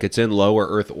tell you like it's in lower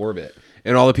Earth orbit.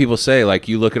 And all the people say, like,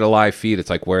 you look at a live feed, it's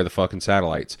like, where are the fucking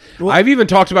satellites? I've even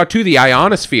talked about, too, the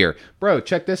ionosphere. Bro,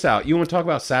 check this out. You want to talk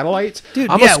about satellites? Dude,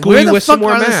 I'm yeah, going to school where you the with fuck some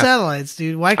more are the math. satellites,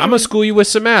 dude? Why I'm can't going to school you with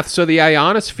some math. So the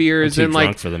ionosphere is too in, like,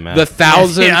 drunk for the math. the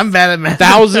thousands, Yeah, I'm bad at math.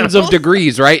 thousands of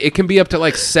degrees, right? It can be up to,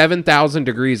 like, 7,000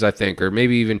 degrees, I think, or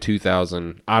maybe even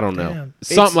 2,000. I don't know. Damn.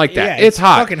 Something like that. Yeah, it's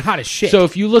hot. fucking hot as shit. So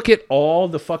if you look at all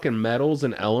the fucking metals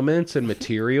and elements and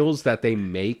materials that they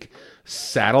make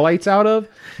satellites out of,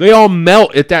 they all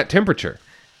melt at that temperature.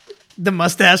 The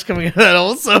mustache coming out of that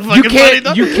hole is so fucking funny.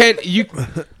 though.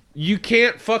 You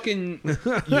can't fucking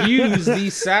use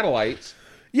these satellites.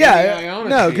 in the yeah, ionosphere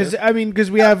no,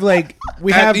 because we have like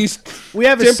we at have these we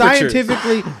have a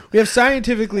temperatures.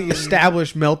 scientifically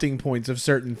established melting points of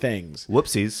certain things.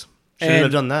 Whoopsies. Shouldn't And-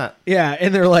 have done that. Yeah,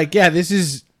 and they're like, yeah, this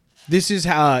is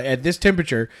how at this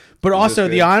temperature, but also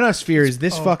the good? ionosphere is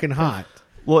this fucking hot.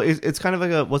 Well, it's kind of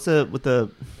like what's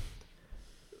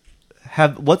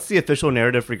the official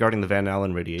narrative regarding the Van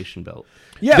Allen radiation belt?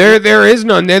 Yeah, There is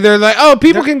none. They're like, oh,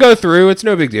 people can go through. It's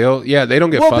no big deal. Yeah, they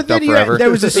don't get Well, but fucked then up you had- forever. there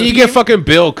was a you get scheme- fucking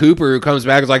Bill Cooper who comes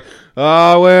back and is like,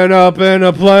 I went up in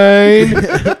a plane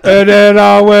and then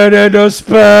I went into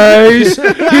space.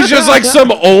 He's just like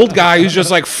some old guy who's just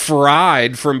like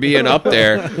fried from being up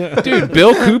there. Dude,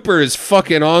 Bill Cooper is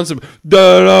fucking awesome.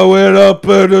 Then I went up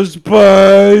into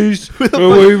space and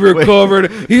we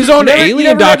recovered. He's on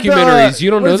alien documentaries.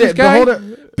 You don't know this guy?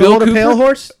 Bill Cooper? Pale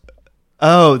Horse?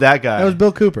 Oh, that guy. That was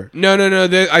Bill Cooper. No.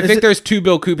 I think there's two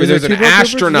Bill Coopers. Is there There's two an Bill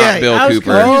Coopers? astronaut Yeah, Bill I was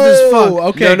Cooper. confused as fuck.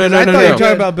 Okay. No, 'cause no, I no, thought you no. were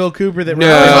talking about Bill Cooper. That No,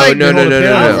 ran no, Behold no, a no, Pale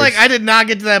no, I no. was Horse. like, I did not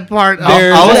get to that part.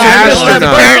 There's I was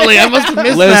astronaut. Apparently, I must have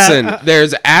missed that. Listen,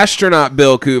 there's astronaut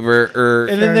Bill Cooper,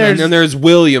 And then there's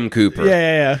William Cooper.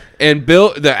 Yeah. And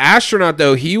Bill, the astronaut,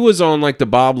 though, he was on like the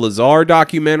Bob Lazar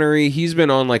documentary. He's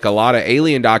been on like a lot of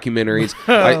alien documentaries.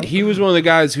 He was one of the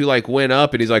guys who like went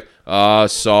up and he's like,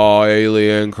 saw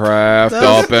alien craft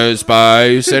up in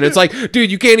space, and it's like,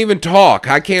 dude, you can't even talk.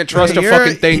 I can't trust a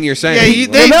fucking thing you're saying. Yeah,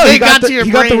 they he got to your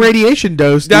he got the brain. radiation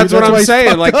dose. Dude. That's what why I'm he's saying.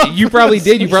 fucked Like, up. you probably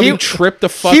did. You probably tripped the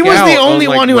fuck out. He was the on, only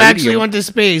like, one who actually radium. went to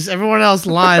space. Everyone else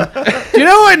lied. Do you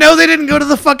know how I know they didn't go to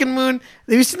the fucking moon?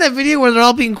 Have you seen that video where they're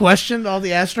all being questioned, all the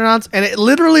astronauts? And it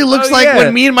literally looks Oh, like yeah.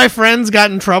 when me and my friends got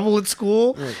in trouble at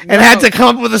school and had to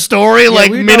come up with a story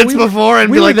minutes before and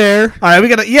we be were like, there. all right, we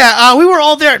gotta, we were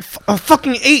all there at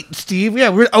fucking 8, Steve. Yeah,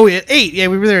 at 8. Yeah,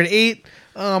 we were there at 8.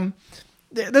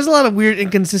 There's a lot of weird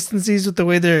inconsistencies with the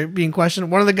way they're being questioned.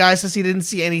 One of the guys says he didn't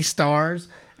see any stars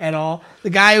at all. The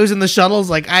guy who was in the shuttle's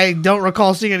like, I don't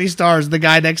recall seeing any stars. The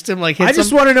guy next to him hits I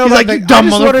just him. want to know He's about like, "You I dumb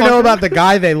just want to know motherfucker." about the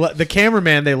guy the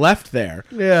cameraman they left there.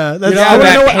 Yeah, that's You know, Yeah, I want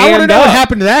that to know. I want to panned know what up.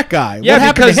 happened to that guy. Yeah, what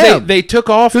happened because to him? they took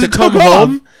off to Because it come took off.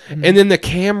 home, and then the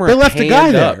camera They left the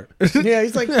guy panned up. there. yeah,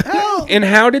 he's like, hell. And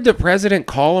how did the president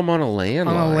call him on a landline?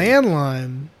 On a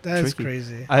landline. That's Tricky.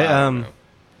 crazy. That's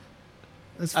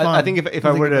fun. I think if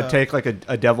I were to about. take like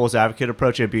a devil's advocate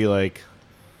approach, it'd be like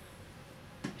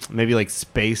maybe like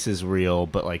space is real,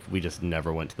 but like we just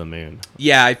never went to the moon.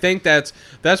 Yeah, I think that's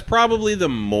probably the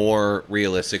more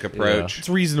realistic approach. It's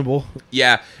reasonable.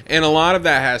 Yeah, and a lot of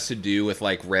that has to do with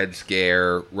like Red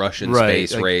Scare, Russian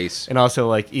space like- race. and also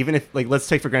like even if like let's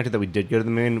take for granted that we did go to the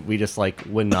moon, we just like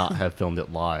would not have filmed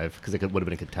it live because it would have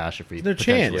been a catastrophe. No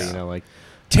potentially, chance. You know, like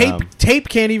Tape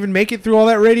can't even make it through all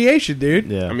that radiation,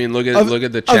 dude. yeah. I mean, look at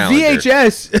the A Challenger.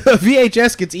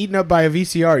 VHS gets eaten up by a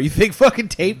VCR. You think fucking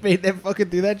tape made them fucking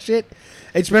do that shit?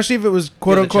 Especially if it was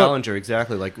quote the unquote. Challenger,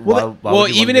 exactly. Like Well, why Well, would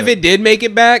you even wanna if do it did make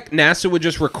it back, NASA would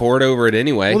just record over it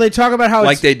anyway. Well, they talk about how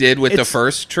like it's they did with the it's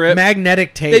first trip.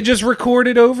 magnetic tape. They just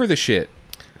recorded over the shit.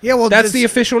 Yeah, well, That's the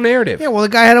official narrative. Yeah, well, the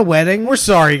guy had a wedding. We're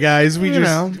sorry, guys. We You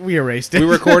know. we erased it. We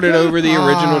recorded over the Ah,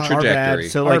 original our bad. trajectory.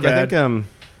 So Our like bad.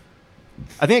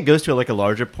 I think it goes to like a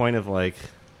larger point of like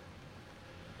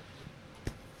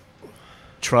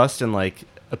trust and like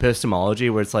epistemology,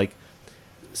 where it's like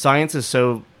science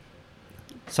and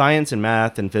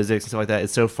math and physics and stuff like that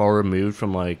is so far removed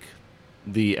from like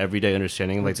the everyday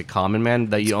understanding of like the common man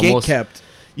that you almost kept.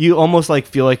 you almost like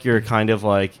feel like you're kind of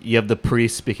like you have the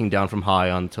priest speaking down from high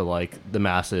onto like the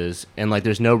masses, and like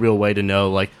there's no real way to know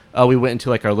like, oh, we went into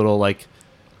like our little like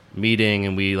meeting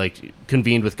and we like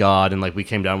convened with God and like we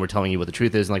came down, we're telling you what the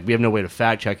truth is, and like we have no way to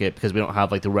fact check it because we don't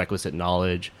have like the requisite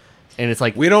knowledge. And it's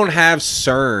like We don't have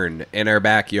CERN in our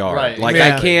backyard. Right, Like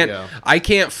exactly, I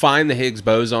can't find the Higgs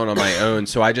boson on my own,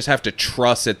 so I just have to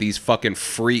trust that these fucking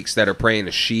freaks that are praying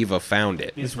to Shiva found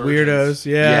it. These weirdos.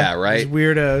 Yeah. Yeah, right? These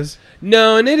weirdos.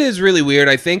 No, and it is really weird.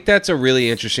 I think that's a really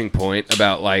interesting point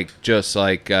about like just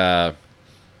like I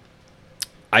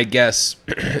guess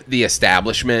the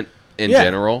establishment in Yeah.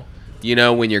 general. You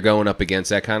know, when you're going up against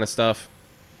that kind of stuff.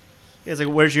 it's like,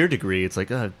 where's your degree? It's like,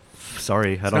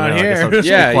 sorry, I don't not know. I guess here. I'll just be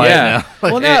Yeah, quiet yeah. now.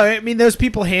 Like, Well, no, I mean those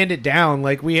people hand it down.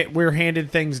 Like we're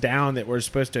handed things down that we're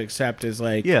supposed to accept as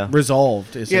like Yeah.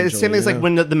 resolved. yeah, it's the same as you like know?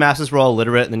 when the masses were all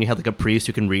illiterate, and then you had like a priest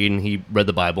who can read, and he read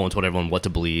the Bible and told everyone what to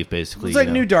believe. Basically, it's like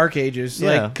you know? New Dark Ages.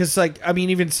 Yeah. Like because like I mean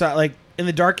even like in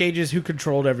the Dark Ages, who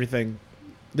controlled everything?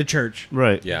 The church.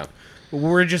 right? Yeah.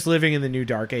 We're just living in the New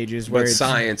Dark Ages where But it's,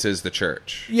 science is the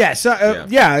church. Yeah,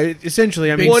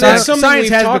 essentially. I mean, Well, that's something science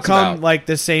we've has talked become about. like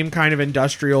the same kind of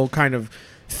industrial kind of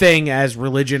thing as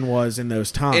religion was in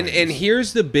those times. And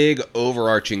here's the big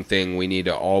overarching thing we need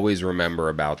to always remember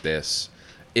about this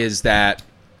is that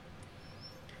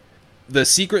the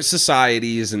secret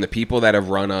societies and the people that have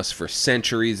run us for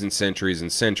centuries and centuries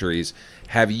and centuries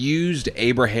have used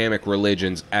Abrahamic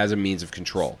religions as a means of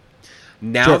control.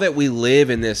 Now Sure. that we live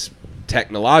in this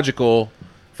technological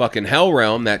fucking hell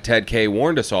realm that Ted K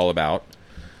warned us all about,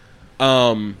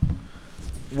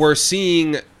 we're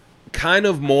seeing kind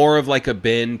of more of like a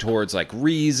bend towards like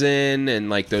reason and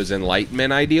like those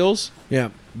enlightenment ideals yeah,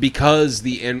 because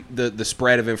the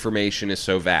spread of information is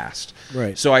so vast.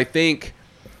 Right. So I think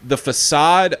the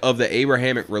facade of the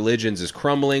Abrahamic religions is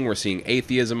crumbling. We're seeing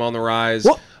atheism on the rise.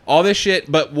 Well- all this shit.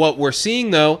 But what we're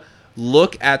seeing though,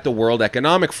 look at the World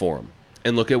Economic Forum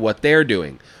and look at what they're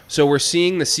doing. So we're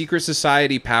seeing the secret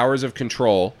society powers of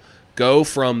control go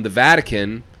from the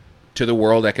Vatican to the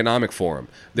World Economic Forum.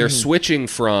 They're switching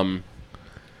from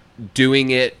doing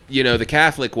it, you know, the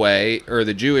Catholic way or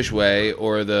the Jewish way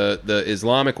or the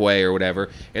Islamic way or whatever,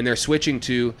 and they're switching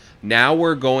to now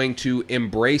we're going to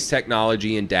embrace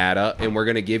technology and data, and we're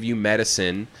going to give you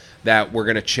medicine that we're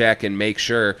going to check and make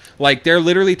sure. Like, they're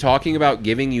literally talking about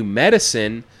giving you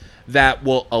medicine that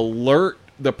will alert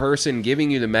the person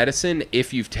giving you the medicine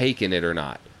if you've taken it or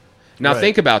not. Now, Right.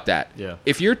 think about that. Yeah.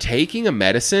 If you're taking a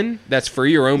medicine that's for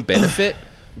your own benefit,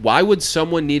 why would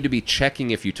someone need to be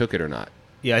checking if you took it or not?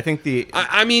 Yeah, I think the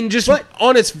I mean, just But-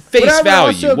 on its But face I would value,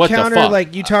 also what the counter, fuck?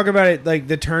 like you talk about it, like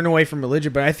the turn away from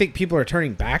religion, but I think people are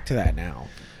turning back to that now.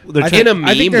 they're I trying- in a think- meme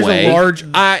I think there's a way, large-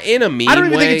 in a meme I don't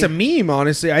even way, think it's a meme,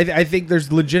 honestly. I think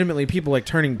there's legitimately people like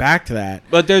turning back to that.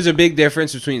 but there's a big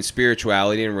difference between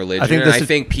spirituality and religion. I think and this I is-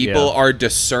 think people yeah. are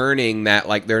discerning that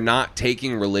like they're not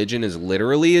taking religion as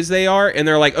literally as they are, and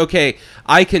they're like, okay,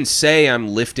 I can say I'm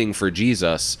lifting for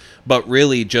Jesus, but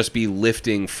really just be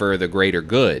lifting for the greater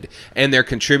good, and they're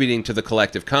contributing to the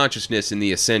collective consciousness and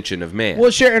the ascension of man.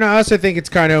 Well, sure, and I also think it's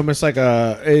kind of almost like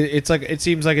it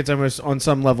seems like it's almost on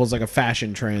some levels like a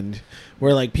fashion trend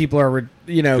where like people are,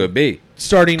 Could be.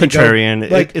 starting to contrarian.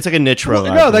 go, It's like a niche row.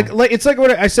 no, like it's like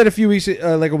what I said a few weeks,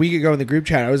 like a week ago in the group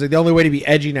chat. I was like, the only way to be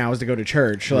edgy now is to go to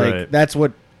church. Like Right. that's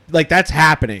what, like that's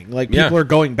happening. Like people Yeah. are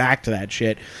going back to that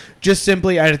shit. Just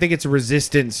simply, I think it's a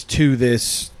resistance to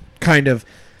this kind of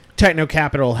techno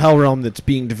capital hell realm that's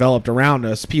being developed around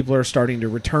us. People are starting to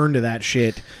return to that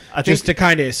shit I think- just to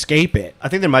kind of escape it. I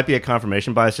think there might be a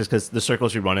confirmation bias just because the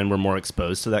circles we run in were more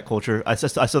exposed to that culture. I still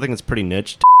think it's pretty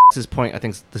niche. To his point, I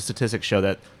think the statistics show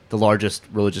that the largest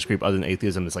religious group other than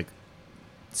atheism is like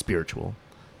spiritual.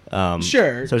 Sure.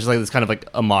 So it's just like this kind of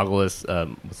like amogalous.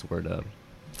 What's the word?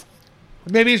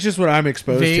 Maybe it's just what I'm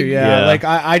exposed to. Vague. Yeah. Yeah. Like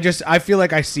I feel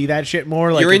like I see that shit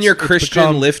more. Like You're in it's- your it's Christian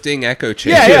become- lifting echo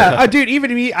chamber. Yeah, yeah, dude.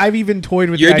 Even me, I've even toyed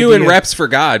with. You're the doing idea, reps for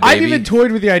God, baby. I've even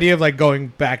toyed with the idea of like going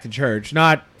back to church,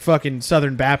 not fucking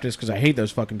Southern Baptist because I hate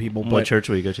those fucking people. What But church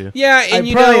will you go to? Yeah, and I'd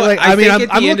you probably, know, like, I I mean, think I'm- at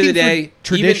the I'm end of the looking for day,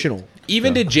 traditional.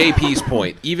 Even to JP's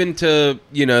point, even to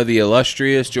the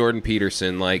illustrious Jordan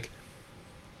Peterson, like,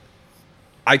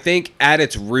 I think at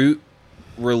its root,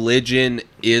 religion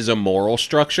is a moral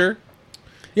structure,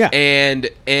 yeah, and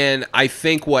I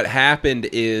think what happened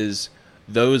is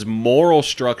those moral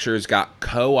structures got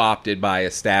co-opted by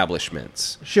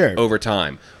establishments, Sure. over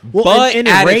time. well, but and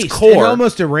at erased, its core, and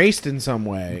almost erased in some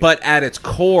way. But at its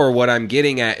core, what I'm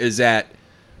getting at is that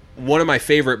one of my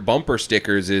favorite bumper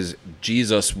stickers is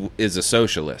Jesus is a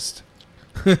socialist.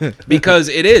 Because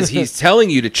it is. He's telling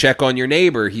you to check on your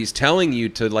neighbor. He's telling you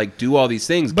to like do all these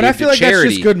things. but give I feel to like charity.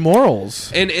 that's just good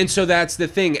morals. And so that's the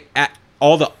thing. At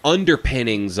all the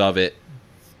underpinnings of it,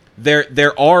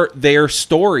 there are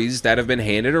stories that have been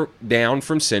handed down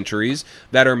from centuries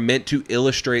that are meant to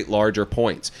illustrate larger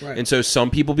points. Right. And so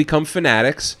some people become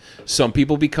fanatics, some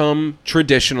people become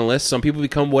traditionalists, some people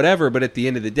become whatever, but at the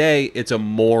end of the day, it's a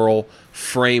moral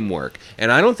framework.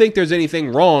 And I don't think there's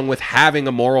anything wrong with having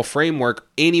a moral framework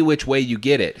any which way you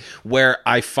get it. Where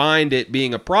I find it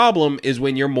being a problem is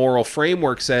when your moral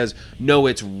framework says, no,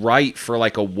 it's right for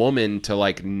like a woman to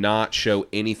like not show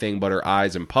anything but her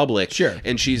eyes in public. Sure.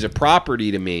 And she's a property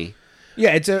to me. Yeah,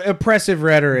 it's a oppressive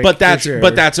rhetoric. But for that's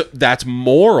sure. that's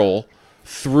moral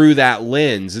through that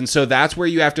lens. And so that's where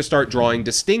you have to start drawing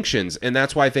distinctions. And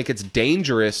that's why I think it's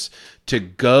dangerous to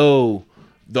go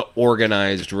the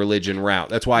organized religion route.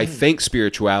 That's why I think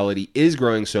spirituality is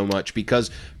growing so much,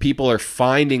 because people are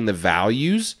finding the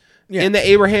values in the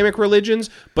Abrahamic religions,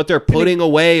 but they're putting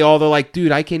away all the like,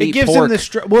 dude, I can eat gives pork them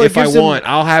the if I want.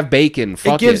 I'll have bacon.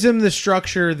 Fuck it gives it. them the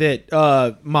structure that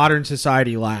modern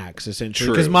society lacks, essentially,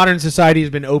 True. because modern society has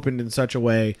been opened in such a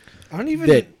way. I don't even.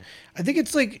 That- I think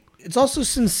it's like it's also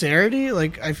sincerity.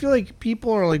 Like I feel like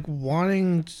people are like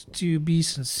wanting to be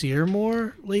sincere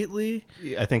more lately.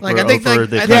 I think Like, we're I think, over like,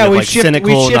 the I kind think- of we like shifted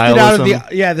cynical out nihilism. of the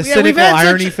the Yeah, we've cynical had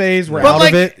irony such- phase. We're But out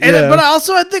like, of it. and, Yeah. but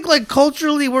also I think like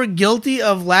culturally we're guilty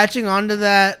of latching onto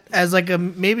that as like a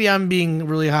maybe I'm being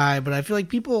really high, but I feel like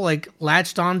people like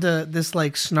latched onto this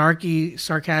like snarky,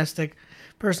 sarcastic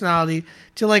personality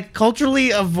to like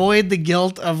culturally avoid the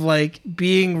guilt of like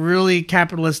being really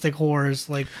capitalistic whores,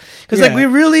 like because like Yeah. we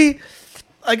really.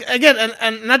 Like again,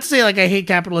 and not to say like I hate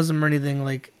capitalism or anything.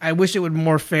 Like I wish it would be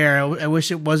more fair. I wish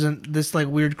it wasn't this like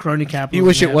weird crony capitalism. You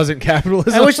wish it Yeah. wasn't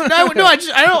capitalism. I wish no.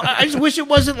 I just wish it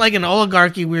wasn't like an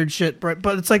oligarchy weird shit. But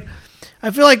it's like I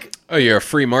feel like Oh, you're a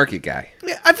free market guy.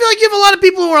 I feel like you have a lot of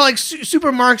people who are like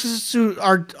super Marxists who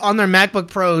are on their MacBook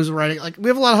Pros writing. Like we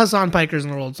have a lot of Hassan Pikers in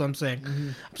the world. So I'm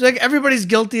saying, it's like everybody's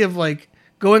guilty of like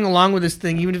going along with this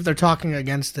thing, even if they're talking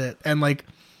against it. And like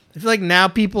I feel like now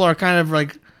people are kind of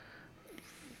like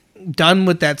done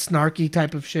with that snarky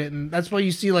type of shit, and that's why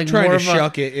you see like trying more to of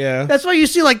shuck it. Yeah. that's why you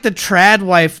see like the trad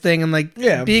wife thing and like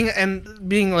Yeah.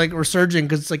 being like resurging,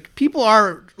 because it's like people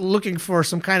are looking for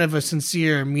some kind of a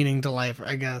sincere meaning to life,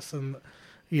 I guess. And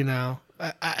you know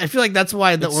I feel like that's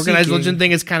why the It's organized seeking. religion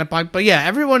thing is kind of popular. But yeah,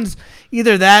 everyone's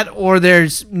either that or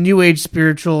there's new age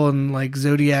spiritual and like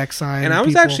zodiac sign And I was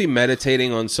people. actually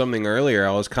meditating on something earlier.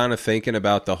 I was kind of thinking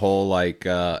about the whole like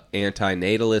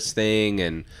anti-natalist thing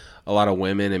and a lot of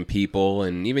women and people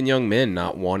and even young men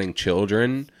not wanting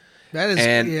children. That is,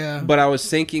 And but I was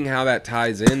thinking how that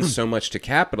ties in so much to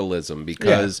capitalism,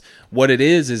 because what it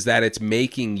is that it's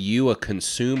making you a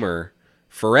consumer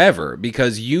forever,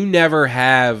 because you never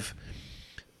have.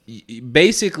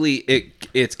 Basically,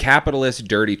 it's capitalist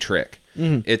dirty trick.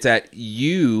 It's that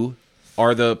you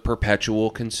are the perpetual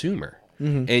consumer,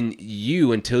 and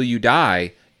you, until you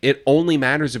die, it only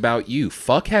matters about you.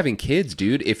 Fuck having kids,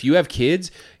 dude. If you have kids,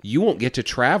 you won't get to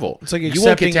travel. It's like You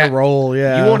won't get accepting a role,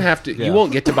 yeah. You won't have to. You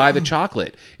won't get to buy the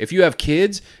chocolate. If you have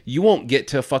kids, you won't get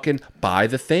to fucking buy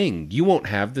the thing. You won't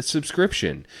have the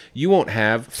subscription. You won't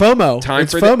have FOMO. time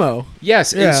It's for FOMO.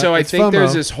 Yes, Yeah, and so I it's think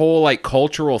there's FOMO. this whole like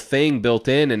cultural thing built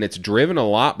in, and it's driven a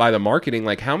lot by the marketing.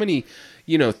 Like how many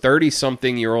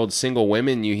 30-something-year-old single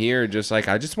women you hear just like,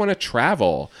 I just want to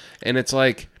travel, and it's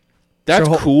like. That's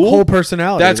Their cool. whole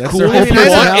personality. That's That's cool their whole if you want.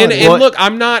 And, personality. and look,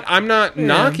 I'm not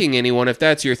knocking anyone if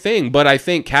that's your thing, but I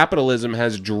think capitalism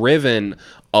has driven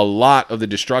a lot of the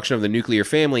destruction of the nuclear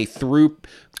family through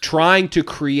trying to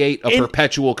create a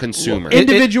perpetual consumer.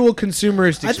 Individual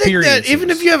consumerist I think experiences. that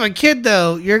even if you have a kid,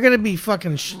 though, you're gonna be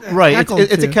fucking Right, heckled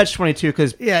it's a to. catch-22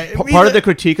 because Yeah, part of the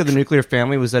critique of the nuclear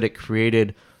family was that it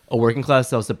created a working class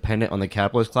that was dependent on the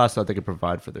capitalist class so that they could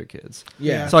provide for their kids.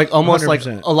 Yeah. So like almost 100%. like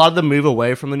a lot of the move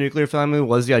away from the nuclear family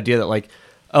was the idea that like,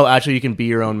 oh, actually you can be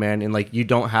your own man and like you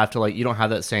don't have to you don't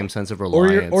have that same sense of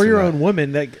reliance. or your and that. own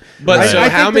woman. That, But I- so I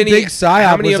think how the many big psyop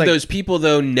how many was of like- those people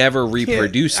though never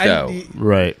reproduce though?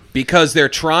 Right. Because they're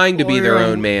trying to be Or their your own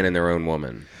own- man and their own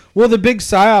woman. Well, the big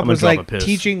psyop was drop a like piss.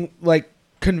 teaching, like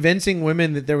convincing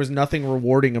women that there was nothing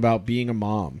rewarding about being a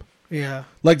mom. Yeah.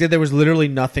 Like that there was literally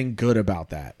nothing good about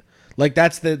that. Like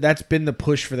that's been the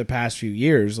push for the past few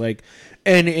years. Like,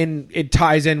 and it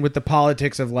ties in with the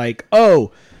politics of like,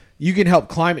 oh, you can help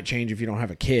climate change if you don't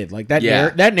have a kid. Like that. Yeah.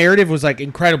 That narrative was like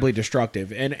incredibly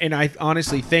destructive. And I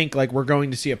honestly think like we're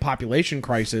going to see a population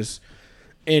crisis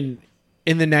in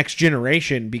the next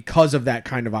generation because of that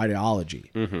kind of ideology.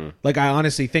 Like I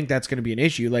honestly think that's going to be an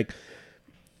issue. Like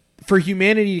for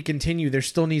humanity to continue, there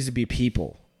still needs to be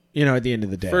people. At the end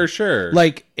of the day, For sure.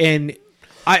 Like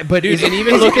but Dude, is and it-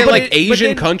 even is look it- at but like it- but Asian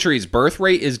then- countries, birth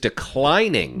rate is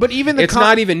declining. But even the it's com-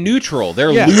 not even neutral.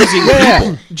 They're Yeah. losing Yeah.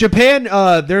 people. Japan,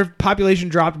 their population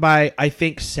dropped by I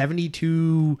think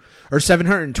 72 or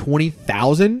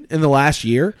 720,000 in the last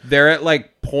year. They're at like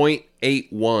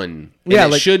 0.81. And Yeah,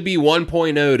 it like- should be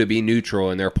 1.0 to be neutral,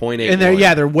 and they're 0.81. And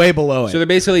they're way below it. So they're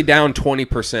basically down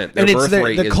 20%. Their and it's birth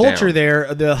rate the is culture down.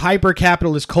 there, the hyper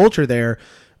capitalist culture there,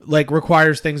 like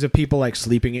requires things of people like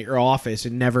sleeping at your office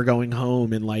and never going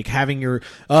home, and like having your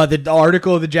the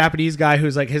article of the Japanese guy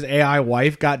who's like his AI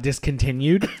wife got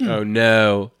discontinued Oh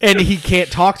no. and he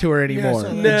can't talk to her anymore. so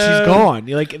And No. she's gone.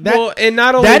 You're like that. Well, and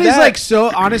not only that is that- like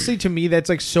so honestly to me that's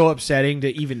like so upsetting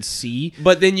to even see.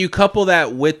 But then you couple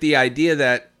that with the idea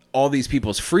that all these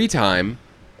people's free time,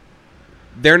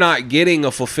 they're not getting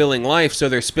a fulfilling life, so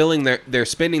they're spending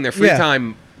their free Yeah.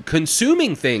 time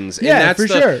consuming things. And Yeah, that's for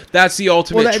the, sure. That's the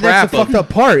ultimate Well, trap. that's the of- fucked up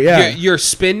part. Yeah, You're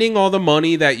spending all the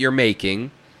money that you're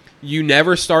making. You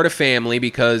never start a family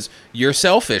because you're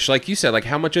selfish. Like you said, like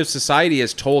how much of society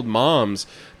has told moms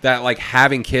that like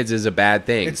having kids is a bad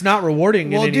thing. it's not rewarding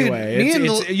Well, in any dude, way. me and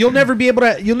You'll never be able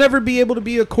to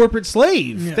be a corporate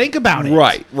slave. Think about it.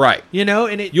 right.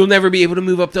 And it You'll never be able to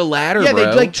move up the ladder, yeah, bro.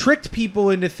 they like tricked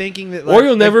people into thinking that like, or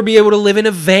you'll never be able to live in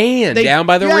a van down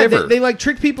by the river. They like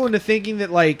tricked people into thinking that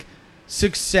like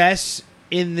success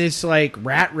in this like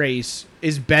rat race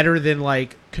is better than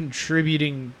like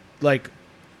contributing like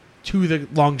to the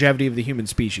longevity of the human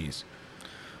species.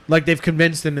 Like they've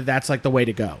convinced them that that's like the way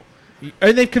to go,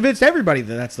 and they've convinced everybody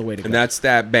that that's the way to go. And that's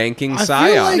that banking I feel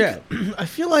psyop. like I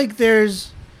feel like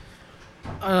there's.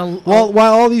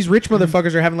 While all these rich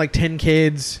motherfuckers are having like 10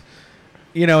 kids,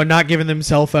 and not giving them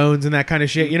cell phones and that kind of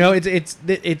shit, they've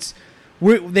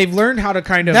learned how to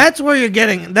kind of That's where you're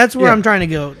getting. That's where Yeah. I'm trying to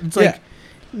go. It's like,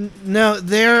 no,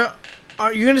 you're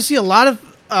going to see a lot of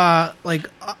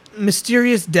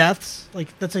mysterious deaths.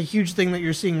 Like that's a huge thing that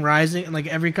you're seeing rising in like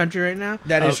every country right now.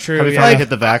 that is true. Have you yeah. finally hit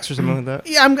the vax or something like that?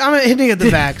 Yeah, I'm hitting at the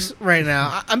vax right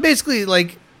now. I'm basically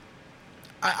like,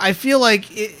 I feel like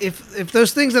if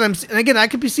those things that and again, I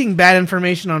could be seeing bad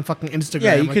information on fucking Instagram.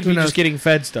 Yeah, you like, could who be knows? just getting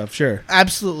fed stuff, sure.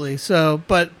 Absolutely. So,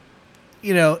 but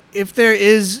if there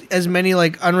is as many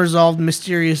like unresolved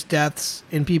mysterious deaths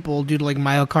in people due to like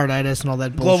myocarditis and all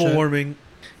that bullshit,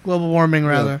 global warming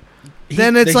rather,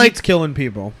 then it's the like heat's killing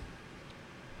people.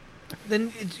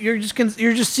 then you're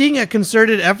just seeing a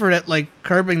concerted effort at like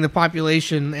curbing the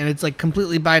population, and it's like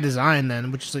completely by design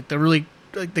then, which is like the really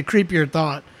like the creepier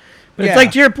thought. But Yeah. it's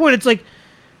like to your point, it's like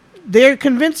they're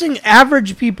convincing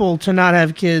average people to not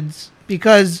have kids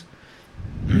because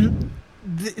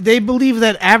they believe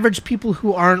that average people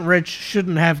who aren't rich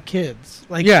shouldn't have kids.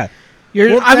 Like, Yeah. you're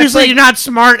Well, that's obviously like- you're not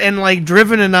smart and like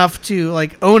driven enough to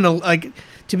like own a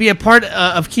to be a part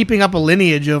of keeping up a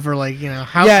lineage over like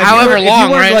however if long, you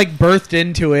weren't right? like birthed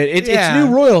into it, it's Yeah.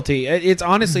 new royalty. It's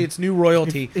honestly, it's new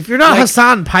royalty. if you're not like,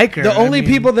 Hassan Piker, The only I mean,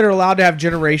 people that are allowed to have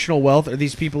generational wealth are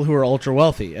these people who are ultra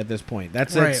wealthy at this point.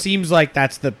 It Right. seems like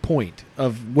that's the point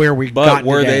of where we But got.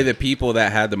 were they the people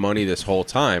that had the money this whole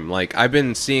time? Like, I've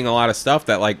been seeing a lot of stuff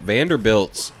that, like,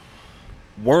 Vanderbilts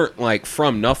weren't, like,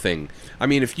 from nothing. I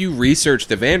mean, if you research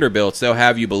the Vanderbilts, they'll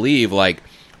have you believe, like,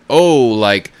 oh,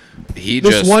 like, he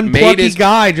This just one made plucky his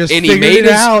guy just and figured it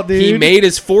out, dude. He made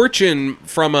his fortune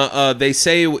from they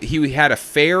say he had a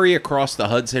ferry across the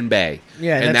Hudson Bay.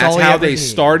 Yeah, and that's all he how ever they needed.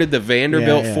 started the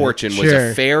Vanderbilt Yeah, fortune was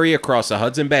sure. a ferry across the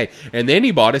Hudson Bay. And then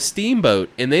he bought a steamboat,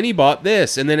 and then he bought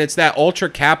this, and then it's that ultra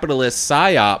capitalist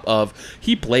psyop of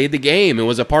he played the game and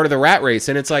was a part of the rat race,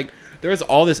 and it's like there's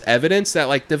all this evidence that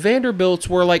like the Vanderbilts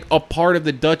were like a part of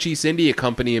the Dutch East India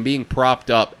Company and being propped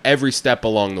up every step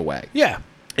along the way. Yeah.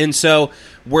 And so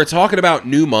we're talking about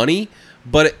new money,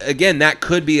 but again, that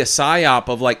could be a psyop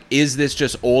of like, is this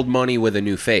just old money with a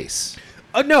new face?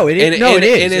 No, it is. And, No, and, it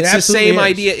is. and It it's the absolutely same is.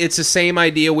 idea. It's the same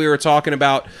idea we were talking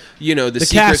about, the secret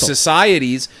castle.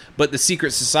 societies, but the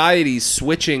secret societies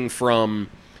switching from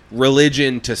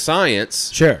religion to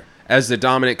science. Sure. As the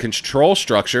dominant control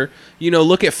structure,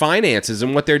 look at finances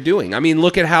and what they're doing. I mean,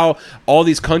 look at how all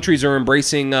these countries are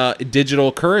embracing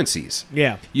digital currencies.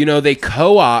 Yeah. They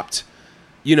co-opt,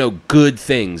 good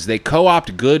things. They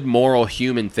co-opt good, moral,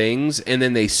 human things, and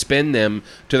then they spin them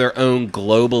to their own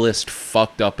globalist,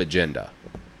 fucked up agenda.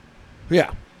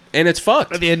 Yeah. And it's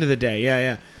fucked. At the end of the day,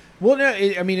 yeah. Well, no,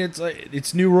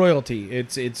 it's new royalty.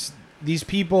 It's these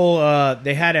people.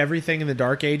 They had everything in the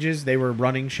Dark Ages. They were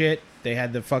running shit. They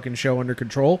had the fucking show under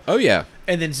control. Oh, yeah.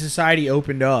 And then society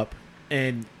opened up,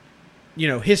 and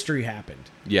history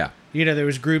happened. Yeah. There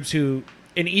was groups who,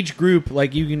 in each group,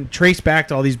 like you can trace back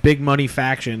to all these big money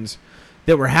factions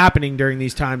that were happening during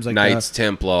these times, like Knights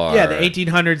Templar. the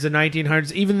 1800s, the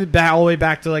 1900s, even all the way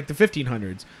back to like the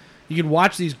 1500s. You can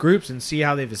watch these groups and see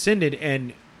how they've ascended,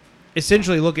 and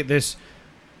essentially look at this.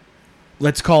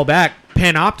 Let's call back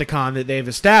panopticon that they've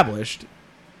established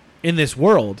in this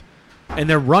world, and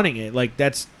they're running it like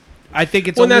that's. I think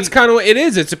it's Well, that's kind of what it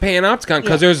is. It's a panopticon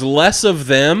because there's less of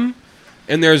them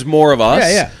and there's more of us.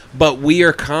 Yeah. But we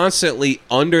are constantly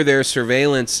under their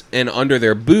surveillance and under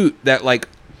their boot that, like,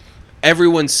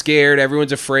 everyone's scared,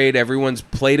 everyone's afraid, everyone's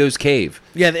Plato's cave.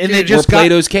 Yeah, and Dude, they just we're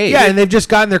Plato's cave. Yeah, and they've just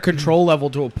gotten their control level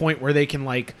to a point where they can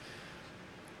like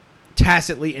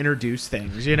tacitly introduce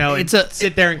things, and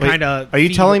sit there and Wait, kind of. Are you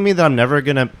telling me that I'm never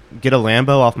gonna get a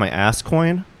Lambo off my ass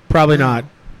coin? Probably not.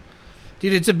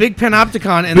 dude, it's a big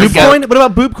panopticon and Boob the guy, coin? What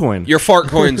about boob coin? Your fart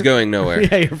coin's going nowhere.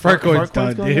 Yeah, your fart coin's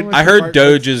done, going dude. away? I heard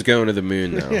Doge is going to the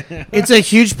moon, though. it's a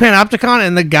huge panopticon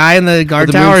and the guy in the guard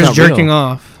the tower moon's is not jerking real.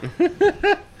 off.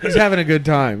 He's having a good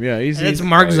time. Yeah, And it's he's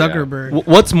Mark Oh, yeah. Zuckerberg.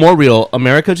 What's more real,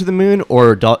 America to the moon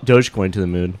or Dogecoin to the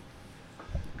moon?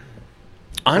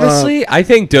 Honestly, I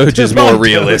think Doge is Well, more Doge,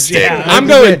 realistic. yeah. I'm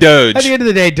going At the Doge. end of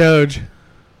the day, Doge.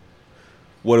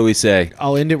 What do we say?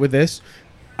 I'll end it with this.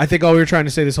 I think all we were trying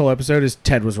to say this whole episode is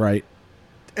Ted was right.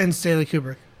 And Stanley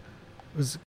Kubrick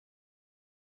was